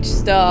mage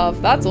stuff!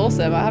 That's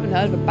awesome. I haven't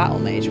heard of a battle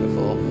mage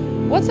before.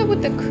 What's up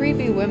with the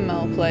creepy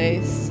windmill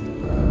place?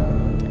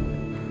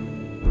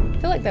 I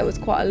feel like there was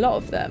quite a lot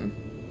of them.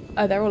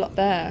 Oh, they're all up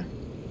there.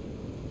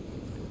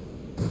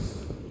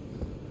 Is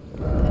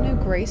there no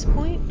grace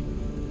point?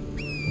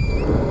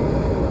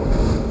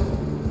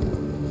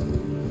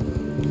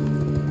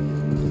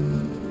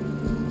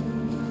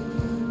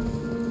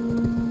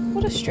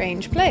 What a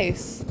strange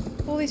place.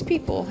 All these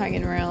people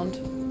hanging around.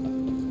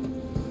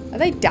 Are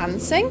they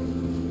dancing?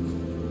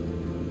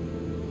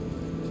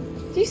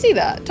 Do you see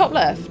that? Top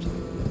left.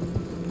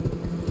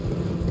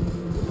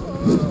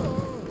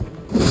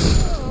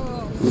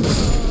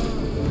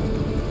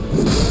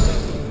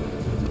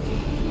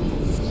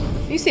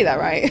 You see that,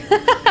 right?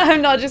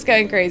 I'm not just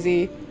going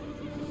crazy.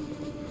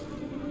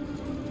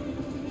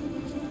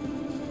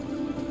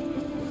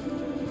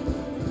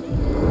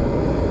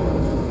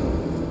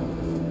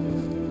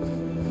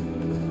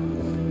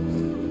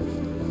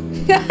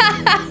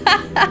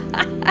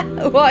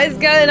 What is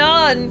going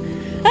on?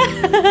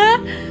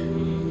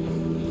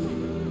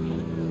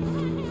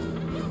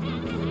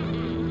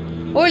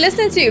 What are we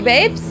listening to,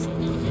 babes?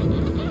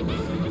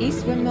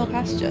 East Windmill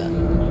Pasture.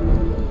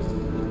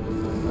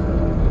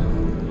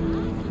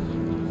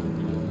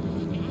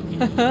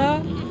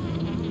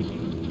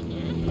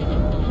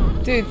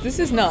 Dude, this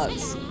is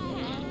nuts.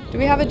 Do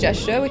we have a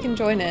gesture we can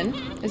join in?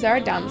 Is there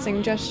a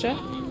dancing gesture?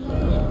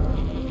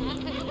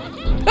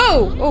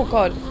 Oh! Oh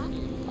god.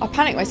 I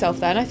panicked myself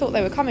then. I thought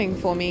they were coming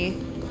for me.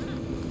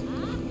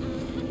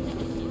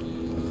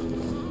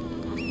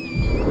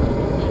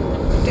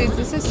 Dude,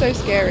 this is so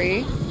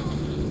scary.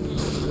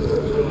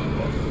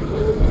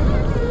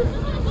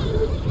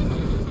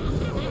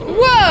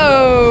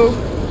 Whoa!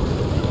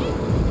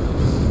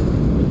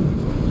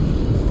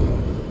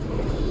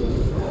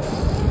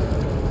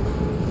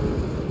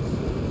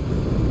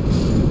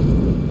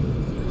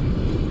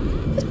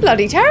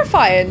 bloody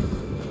terrifying.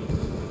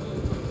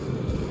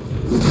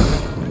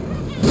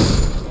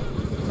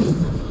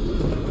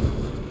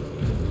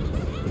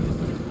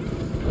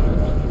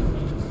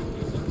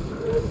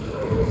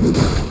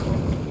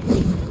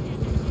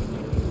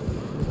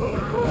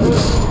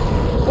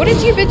 What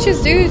did you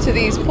bitches do to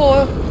these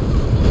poor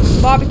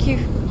barbecue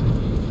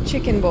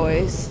chicken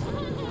boys?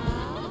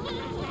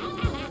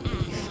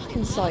 You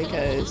fucking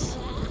psychos.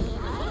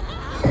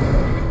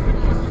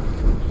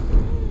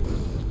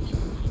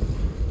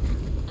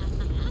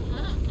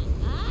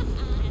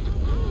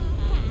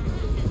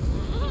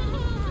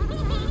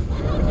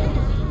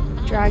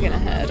 Dragon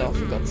ahead, oh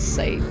for God's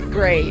sake.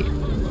 Great.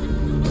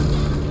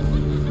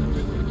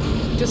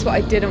 Just what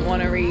I didn't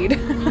want to read.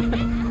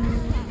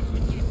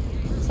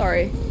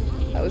 Sorry,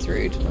 that was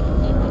rude.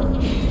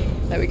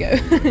 There we go.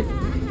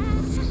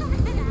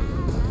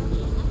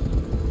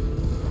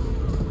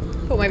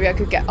 Thought maybe I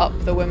could get up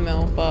the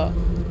windmill, but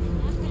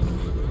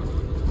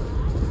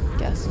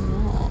guess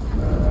not.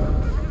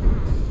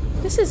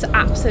 This is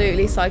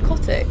absolutely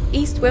psychotic.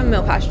 East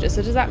windmill pasture,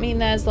 so does that mean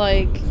there's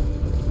like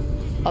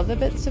other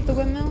bits of the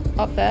windmill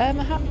up there,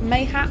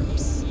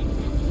 mayhaps?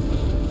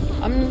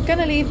 I'm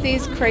gonna leave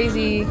these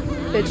crazy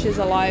bitches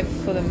alive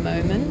for the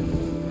moment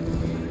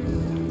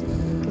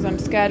because I'm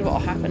scared what'll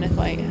happen if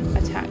I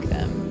attack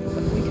them,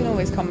 but we can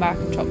always come back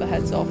and chop their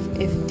heads off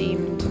if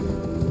deemed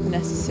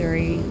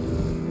necessary.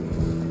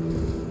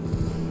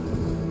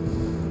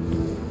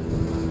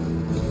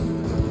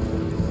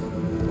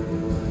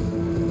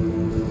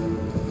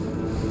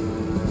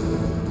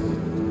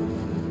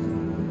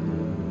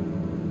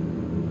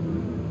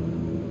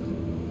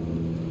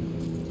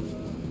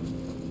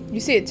 You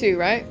see it too,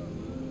 right?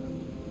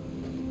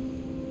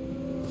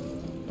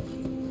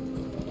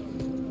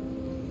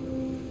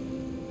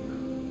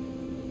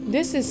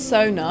 This is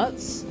so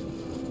nuts.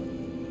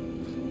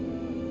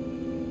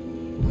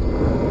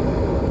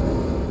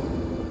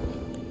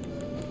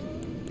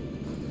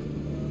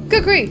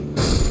 Good grief!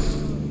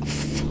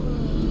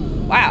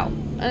 Wow,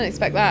 I didn't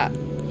expect that.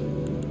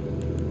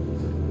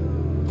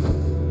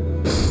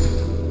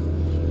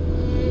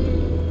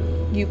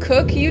 You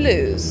cook, you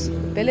lose.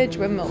 Village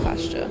windmill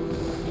pasture.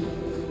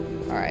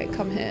 Alright,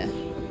 come here.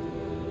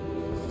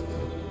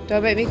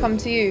 Don't make me come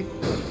to you.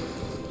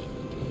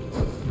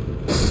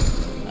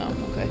 Oh,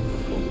 okay,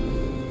 cool.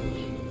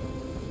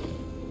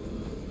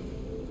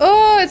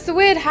 Oh, it's the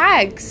weird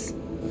hags.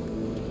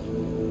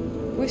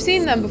 We've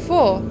seen them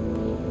before.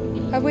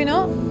 Have we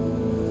not?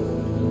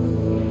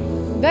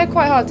 They're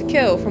quite hard to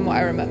kill from what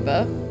I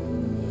remember.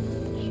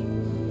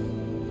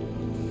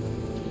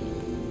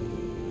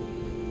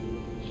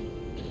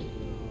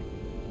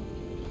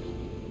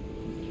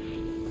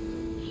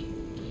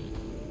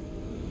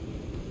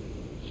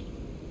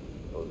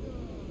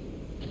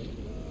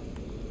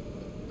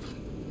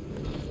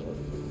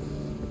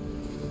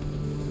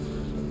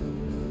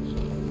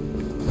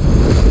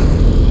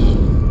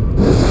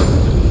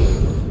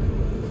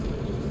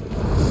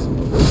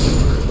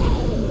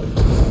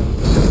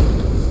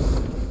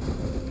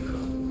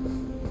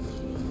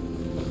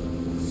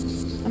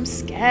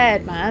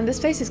 Man, this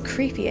place is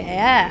creepy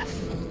AF.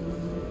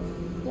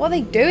 What are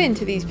they doing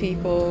to these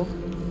people?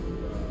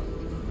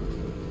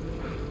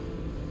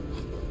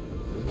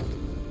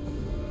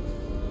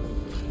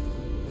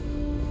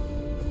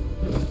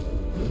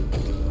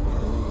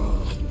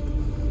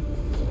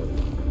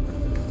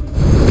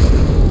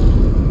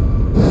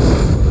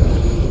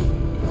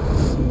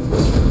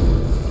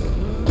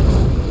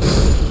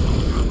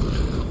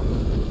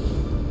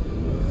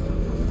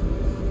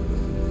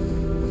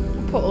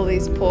 Put all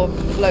these poor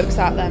blokes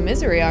out their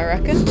misery, I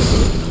reckon.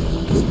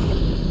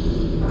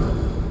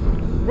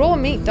 Raw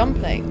meat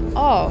dumpling.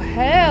 Oh,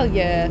 hell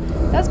yeah.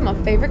 That's my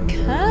favorite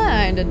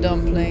kind of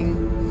dumpling.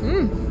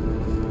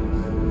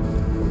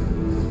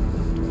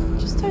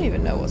 Just don't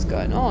even know what's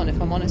going on,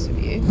 if I'm honest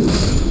with you.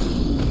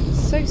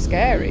 So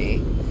scary.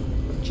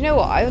 Do you know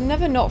what? I'll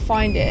never not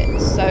find it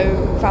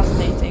so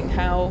fascinating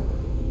how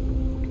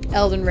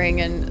Elden Ring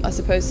and I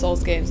suppose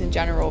Souls games in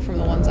general, from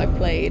the ones I've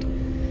played,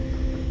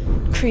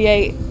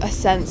 create a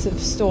sense of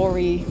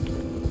story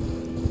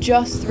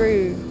just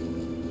through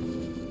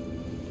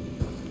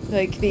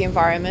like the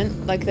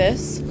environment like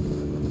this,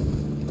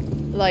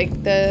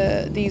 like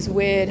these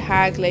weird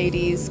hag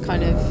ladies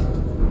kind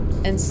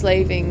of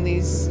enslaving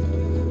these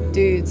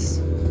dudes.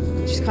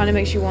 It just kind of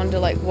makes you wonder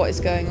like what is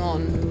going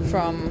on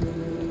from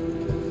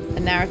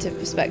a narrative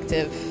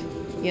perspective,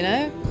 you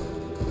know?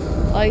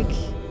 Like,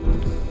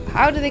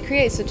 how do they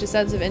create such a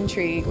sense of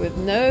intrigue with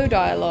no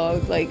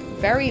dialogue, like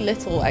very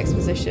little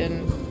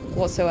exposition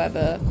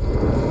whatsoever?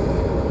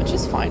 I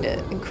just find it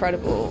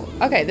incredible.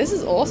 Okay, this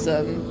is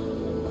awesome.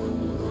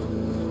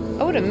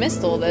 I would have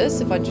missed all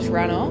this if I just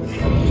ran off.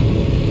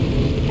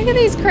 Look at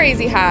these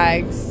crazy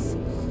hags.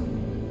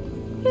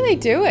 What are they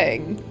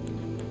doing?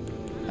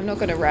 I'm not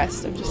gonna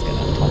rest, I'm just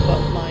gonna top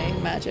up my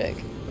magic.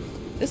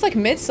 It's like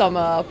midsummer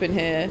up in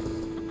here.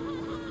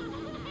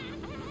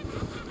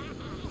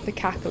 The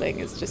cackling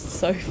is just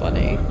so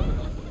funny.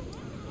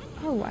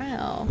 Oh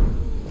wow. I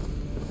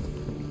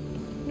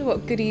wonder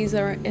what goodies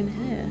are in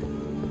here.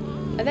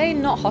 Are they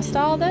not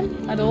hostile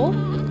then, at all?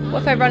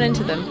 What if I run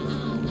into them?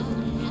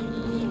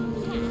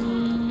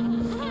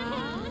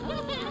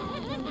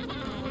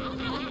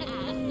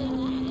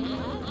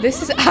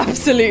 This is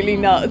absolutely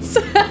nuts.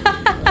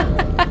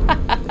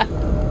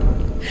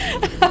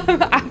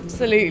 I'm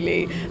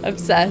absolutely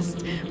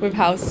obsessed with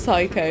how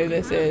psycho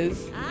this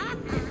is.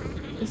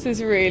 This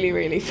is really,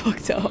 really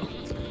fucked up.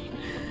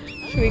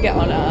 Should we get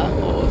on our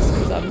horse?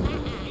 Because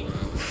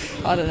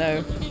I don't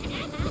know,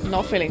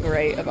 not feeling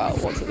great about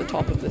what's at the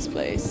top of this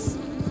place.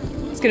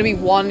 It's gonna be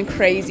one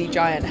crazy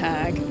giant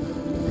hag.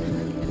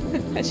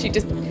 And she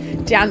just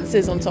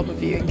dances on top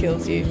of you and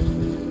kills you.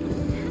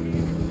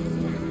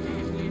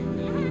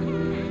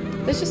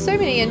 There's just so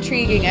many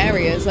intriguing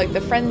areas, like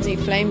the Frenzied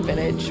Flame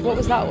Village. What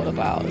was that all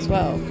about as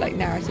well, like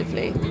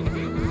narratively?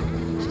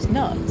 It's just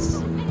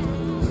nuts.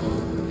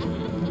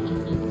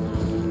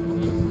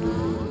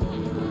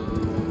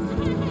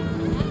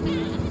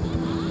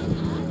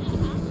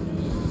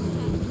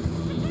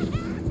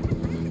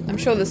 I'm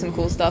sure there's some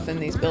cool stuff in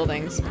these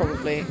buildings,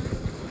 probably.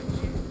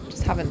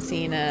 Just haven't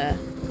seen a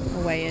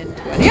way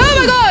into it. Oh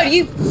my god,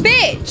 you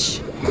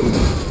bitch!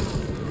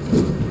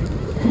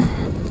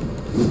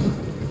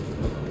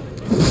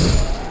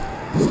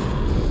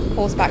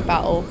 Horseback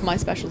battle, my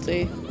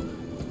specialty.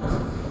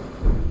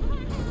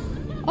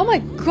 Oh my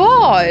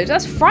god,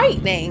 that's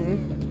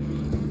frightening.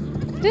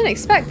 I didn't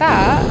expect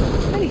that.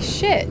 Holy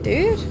shit,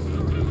 dude.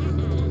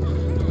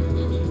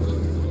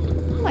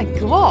 Oh my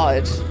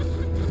god.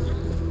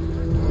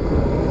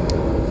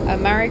 A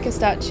Marika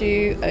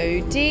statue. Oh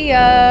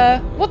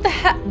dear. What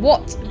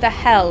the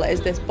hell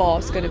is this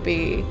boss gonna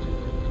be?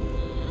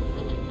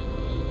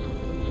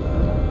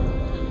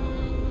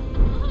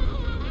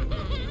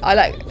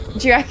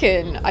 Do you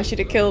reckon I should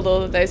have killed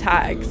all of those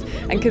hags?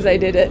 And because I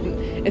didn't,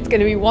 it's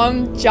gonna be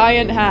one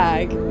giant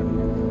hag.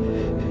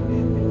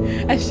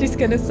 And she's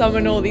gonna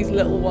summon all these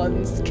little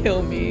ones to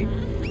kill me.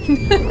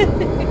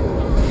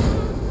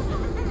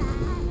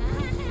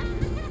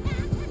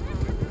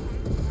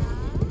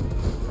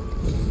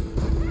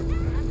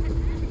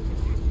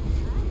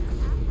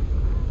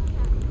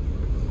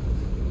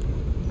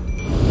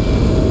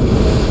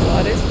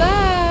 What is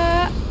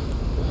that?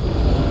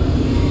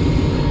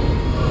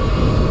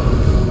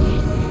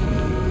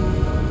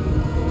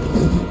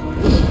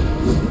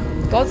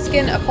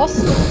 Godskin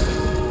Apostle.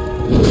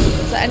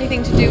 Is that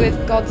anything to do with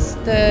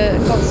the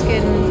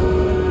Godskin,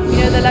 you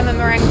know, the lemon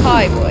meringue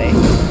pie boy?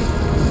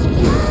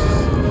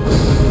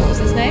 What was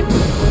his name?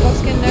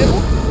 Godskin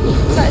Noble?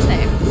 Is that his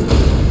name?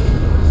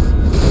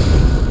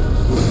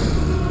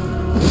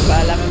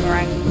 Lemon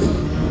meringue.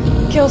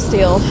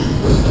 Killsteel.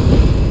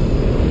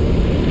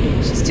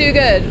 She's too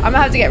good. I'm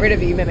gonna have to get rid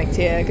of you, Mimic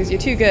Tier, because you're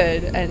too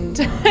good and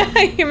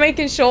you're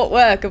making short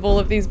work of all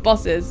of these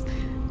bosses.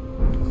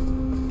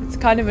 It's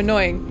kind of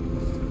annoying.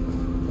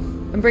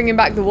 I'm bringing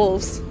back the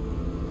wolves.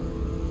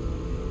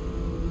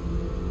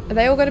 Are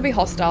they all going to be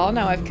hostile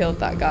now I've killed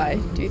that guy,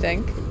 do you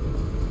think?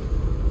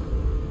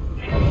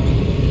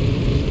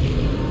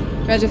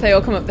 Imagine if they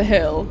all come up the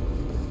hill.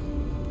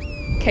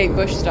 Kate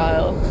Bush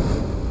style.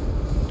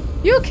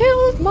 You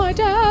killed my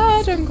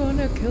dad, I'm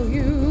gonna kill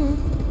you.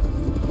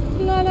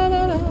 La la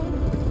la la.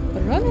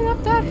 Running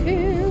up that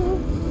hill.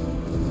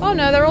 Oh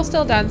no, they're all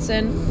still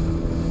dancing.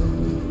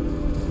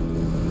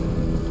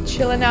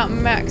 Chilling out,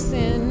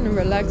 maxing,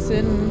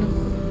 relaxing.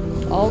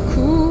 All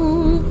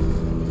cool.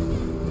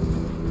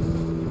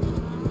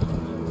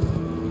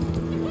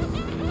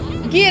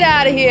 Get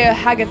out of here,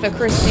 Agatha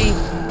Christie.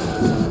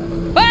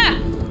 Ah!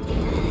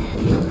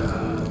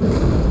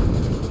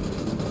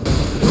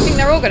 I think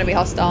they're all going to be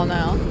hostile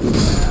now.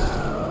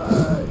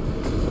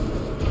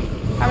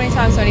 How many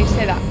times do I need to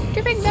say that? Do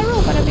you think they're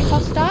all going to be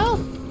hostile?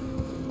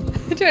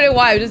 I don't know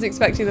why, I'm just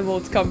expecting them all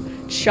to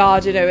come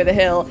charging over the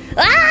hill.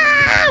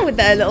 Ah! With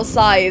their little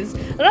scythes.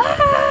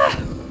 Ah!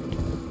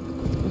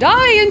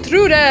 Die,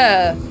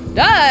 intruder!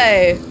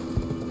 Die!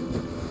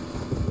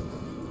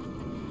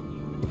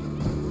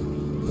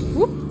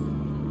 Whoop.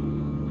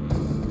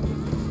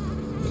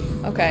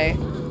 Okay.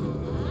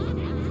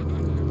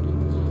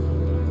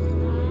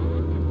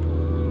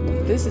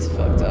 This is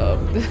fucked up.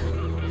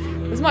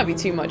 This might be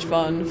too much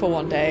fun for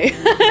one day.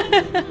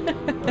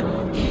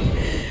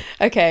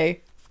 Okay.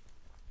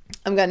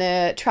 I'm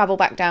gonna travel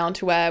back down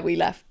to where we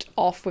left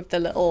off with the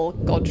little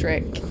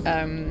Godric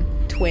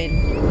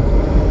twin.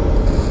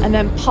 And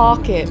then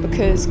park it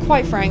because,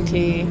 quite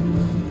frankly,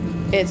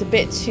 it's a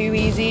bit too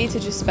easy to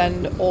just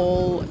spend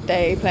all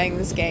day playing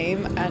this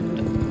game, and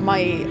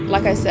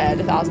like I said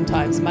 1,000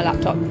 times, my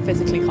laptop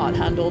physically can't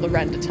handle the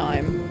render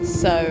time,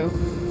 so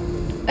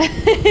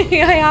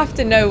I have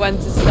to know when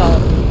to stop.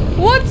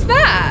 What's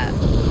that?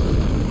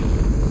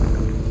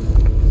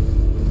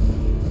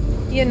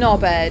 You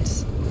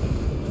knobhead.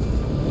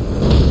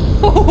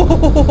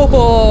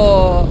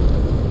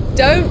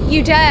 Don't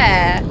you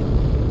dare.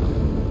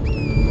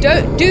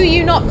 Do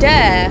you not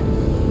dare!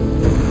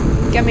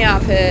 Get me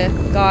out of here,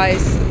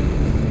 guys.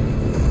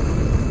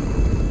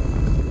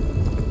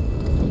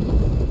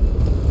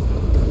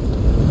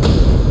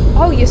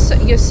 Oh,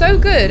 you're so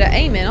good at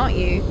aiming, aren't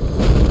you?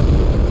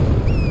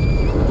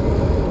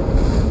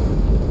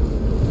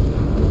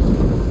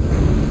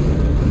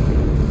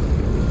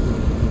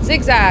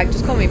 Zigzag,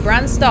 just call me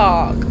Bran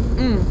Stark.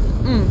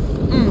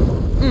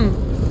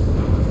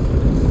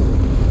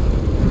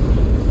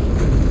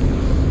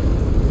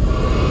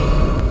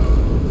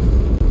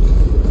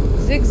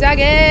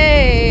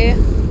 Zigzaggy!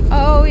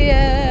 Oh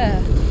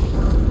yeah!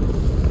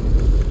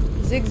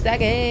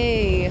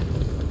 Zigzaggy!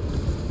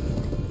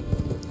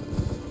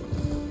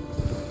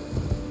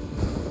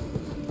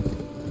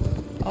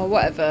 Oh,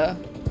 whatever.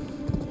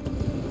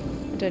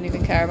 I don't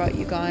even care about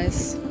you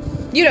guys.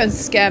 You don't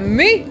scare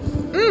me!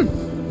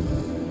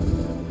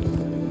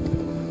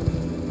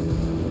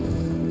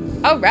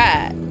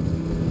 Alright! Do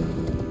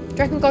you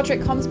reckon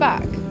Godric comes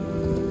back?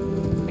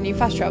 When you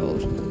fast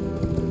travelled?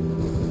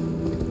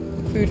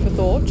 Food for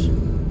thought.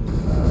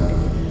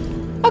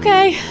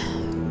 Okay.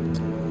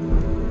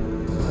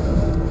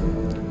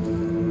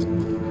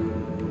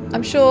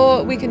 I'm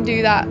sure we can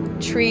do that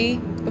tree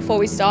before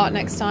we start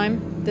next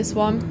time. This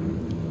one.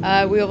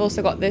 We've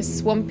also got this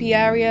swampy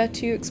area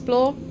to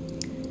explore.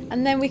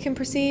 And then we can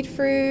proceed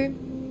through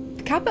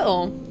the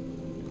capital,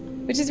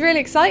 which is really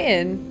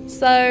exciting.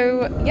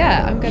 So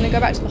yeah, I'm going to go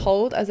back to the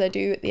hold as I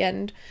do at the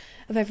end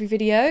of every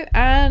video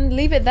and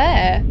leave it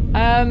there.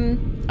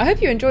 I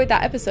hope you enjoyed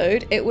that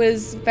episode. It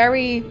was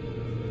very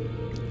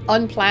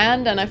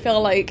unplanned and I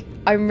feel like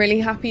I'm really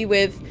happy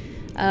with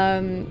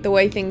the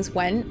way things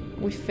went.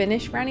 We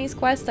finished Ranni's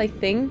quest, I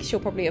think. She'll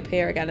probably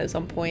appear again at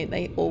some point.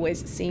 They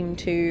always seem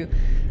to.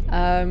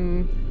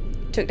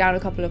 Took down a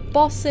couple of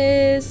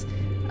bosses,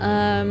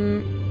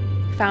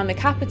 found the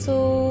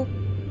capital,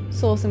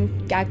 saw some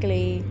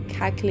caggly,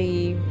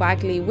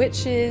 waggly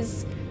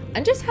witches,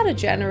 and just had a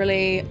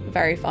generally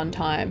very fun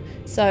time.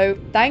 So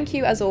thank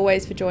you as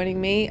always for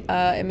joining me.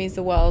 It means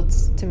the world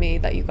to me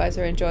that you guys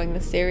are enjoying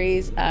this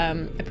series.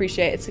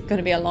 Appreciate it's going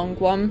to be a long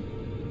one,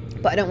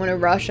 but I don't want to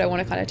rush. I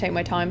want to kind of take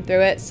my time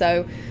through it.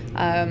 So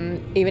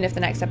even if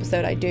the next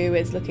episode I do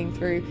is looking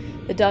through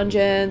the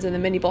dungeons and the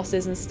mini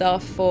bosses and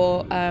stuff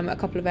for a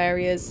couple of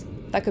areas,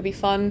 that could be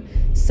fun.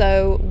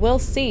 So we'll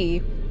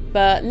see.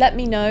 But let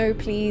me know,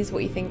 please,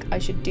 what you think I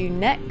should do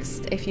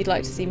next. If you'd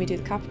like to see me do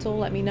the capital,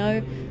 let me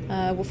know.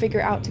 We'll figure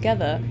it out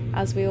together,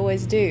 as we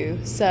always do.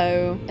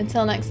 So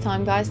until next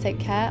time, guys, take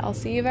care. I'll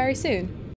see you very soon.